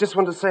 Oh, we just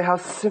want to say how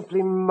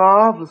simply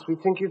marvelous we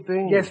think you've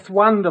been. Yes,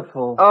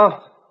 wonderful. Oh,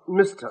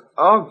 Mr.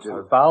 Ogden.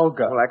 So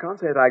vulgar. Well, I can't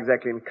say that I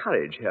exactly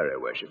encourage hero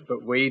worship.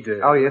 But we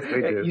do. Oh, yes,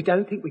 we do. You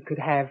don't think we could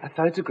have a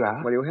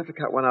photograph? Well, you'll have to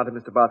cut one out of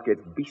Mr.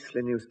 Bathgate's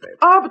beastly newspaper.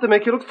 Oh, but they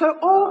make you look so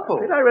awful.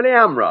 I really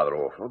am rather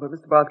awful, but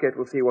Mr. Bathgate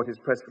will see what his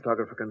press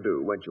photographer can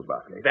do, won't you,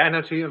 Bathgate?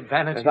 Vanity of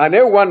vanity. Yes, I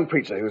know one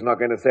preacher who's not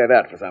going to say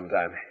that for some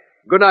time.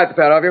 Good night, the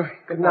pair of you.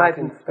 Good night,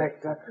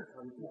 Inspector.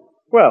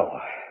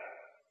 Well,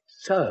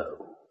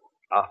 so,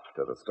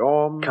 after the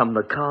storm come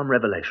the calm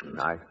revelations.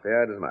 I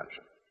feared as much.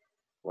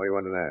 What do you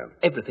want to know?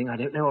 Everything I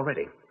don't know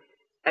already.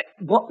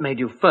 What made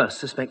you first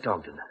suspect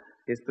Ogden?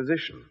 His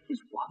position.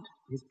 His what?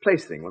 His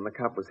placing when the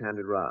cup was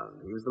handed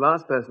round. He was the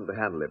last person to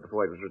handle it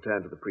before it was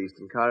returned to the priest,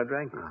 and Cara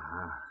drank it.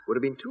 Would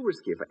have been too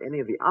risky for any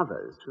of the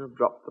others to have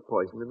dropped the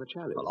poison in the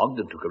chalice. Well,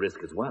 Ogden took a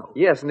risk as well.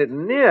 Yes, and it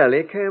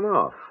nearly came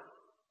off.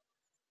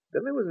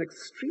 Then there was an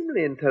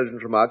extremely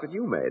intelligent remark that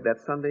you made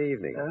that Sunday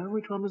evening.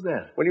 Which one was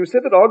that? Well, you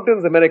said that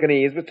Ogden's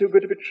Americanese was too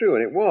good to be true,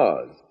 and it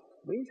was.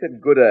 When you said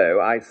good-o,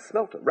 I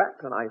smelt a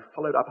rat, and I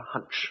followed up a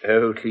hunch.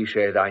 Oh,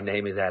 cliché, thy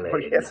name is Elaine.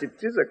 Well, yes,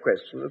 it is a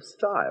question of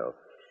style.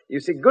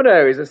 You see,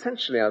 good-o is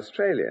essentially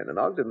Australian, and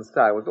Ogden's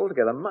style was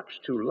altogether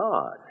much too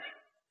large.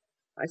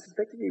 I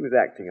suspected he was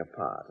acting a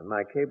part, and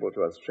my cable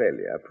to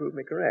Australia proved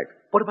me correct.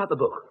 What about the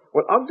book?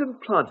 Well, Ogden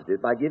planted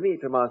it by giving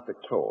it to Master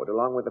Claude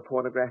along with the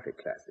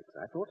pornographic classics.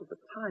 I thought at the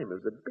time it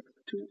was a bit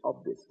too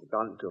obvious for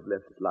Garnet to have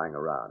left it lying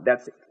around.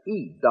 That's it.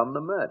 He'd done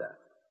the murder.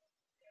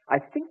 I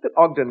think that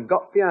Ogden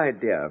got the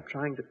idea of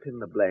trying to pin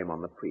the blame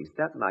on the priest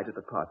that night at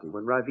the party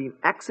when Ravine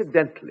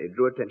accidentally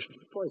drew attention to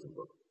the poison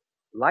book.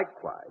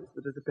 Likewise,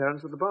 the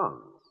disappearance of the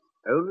bonds.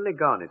 Only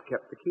Garnet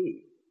kept the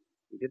key.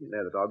 He didn't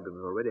know that Ogden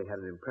already had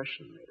an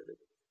impression made of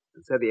it,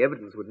 and so the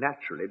evidence would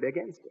naturally be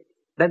against it.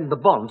 Then the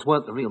bonds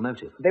weren't the real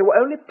motive. They were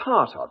only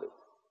part of it.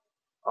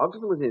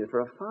 Ogden was in it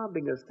for a far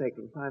bigger stake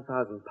than £5,000.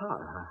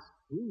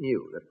 He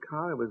knew that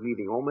Cara was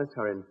leaving almost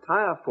her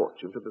entire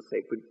fortune to the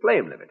Sacred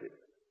Flame Limited,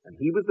 and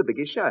he was the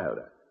biggest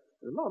shareholder.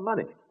 It was a lot of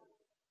money.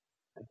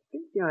 I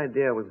think the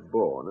idea was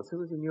born as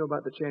soon as he knew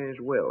about the changed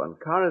will, and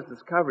Cara's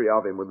discovery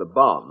of him with the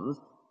bonds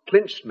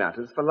clinched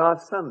matters for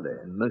last Sunday.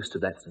 And most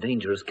of that's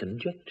dangerous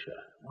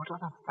conjecture. What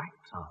other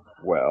facts are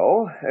there?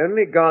 Well,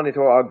 only Garnet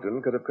or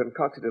Ogden could have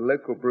concocted a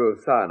local brew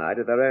of cyanide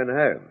at their own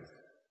homes.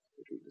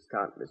 If you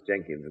discount Miss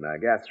Jenkins and our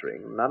gas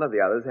ring, none of the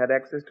others had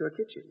access to a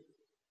kitchen.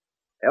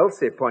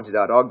 Elsie pointed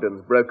out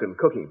Ogden's broken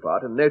cooking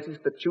pot and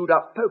noticed the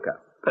chewed-up poker.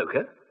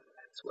 Poker?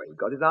 That's where he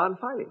got his iron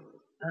filings.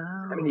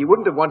 I mean, he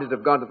wouldn't have wanted to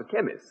have gone to the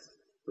chemist's.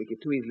 We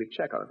could too easily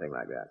check on a thing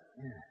like that.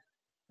 Yeah.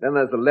 Then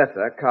there's the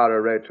letter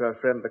Cara wrote to her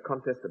friend, the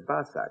Comtesse de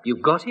Barsac. You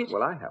got it?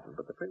 Well, I haven't,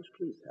 but the French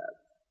police have.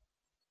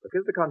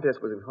 Because the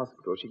Comtesse was in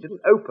hospital, she didn't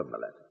open the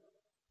letter.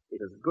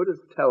 It as good as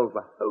tells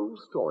the whole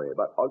story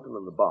about Ogden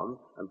and the bonds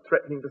and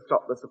threatening to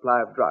stop the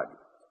supply of drugs.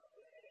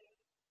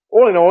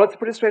 All in all, it's a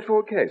pretty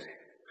straightforward case.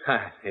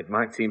 It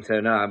might seem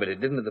so now, but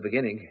it didn't at the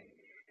beginning.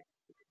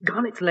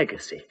 Garnet's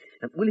legacy.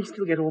 Will he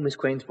still get all Miss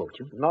Crane's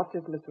fortune? Not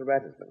if Mr.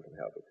 Rattlesman can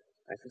help it.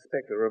 I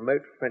suspect a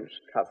remote French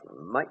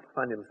cousin might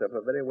find himself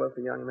a very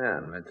wealthy young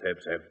man. Let's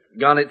hope so.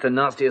 Garnett's the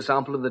nastier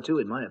sample of the two,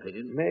 in my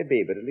opinion.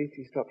 Maybe, but at least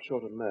he stopped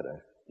short of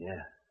murder.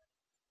 Yeah.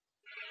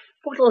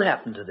 What'll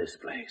happen to this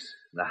place?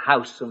 The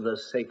House of the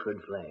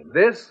Sacred Flame.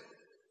 This?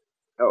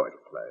 Oh,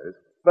 it'll close.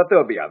 But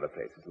there'll be other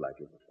places like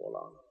it before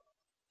long.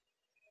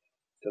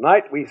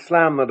 Tonight we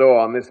slam the door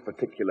on this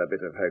particular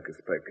bit of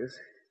hocus-pocus,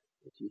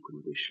 but you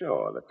can be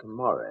sure that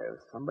tomorrow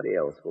somebody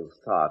else will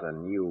start a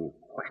new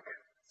quack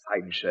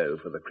sideshow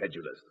for the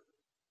credulous.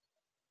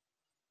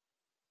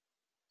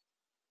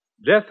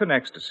 Death in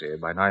Ecstasy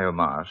by Niall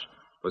Marsh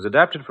was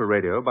adapted for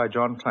radio by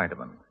John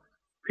Tiedemann.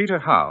 Peter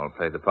Howell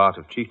played the part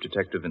of Chief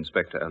Detective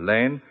Inspector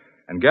Elaine,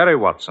 and Gary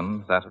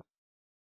Watson that of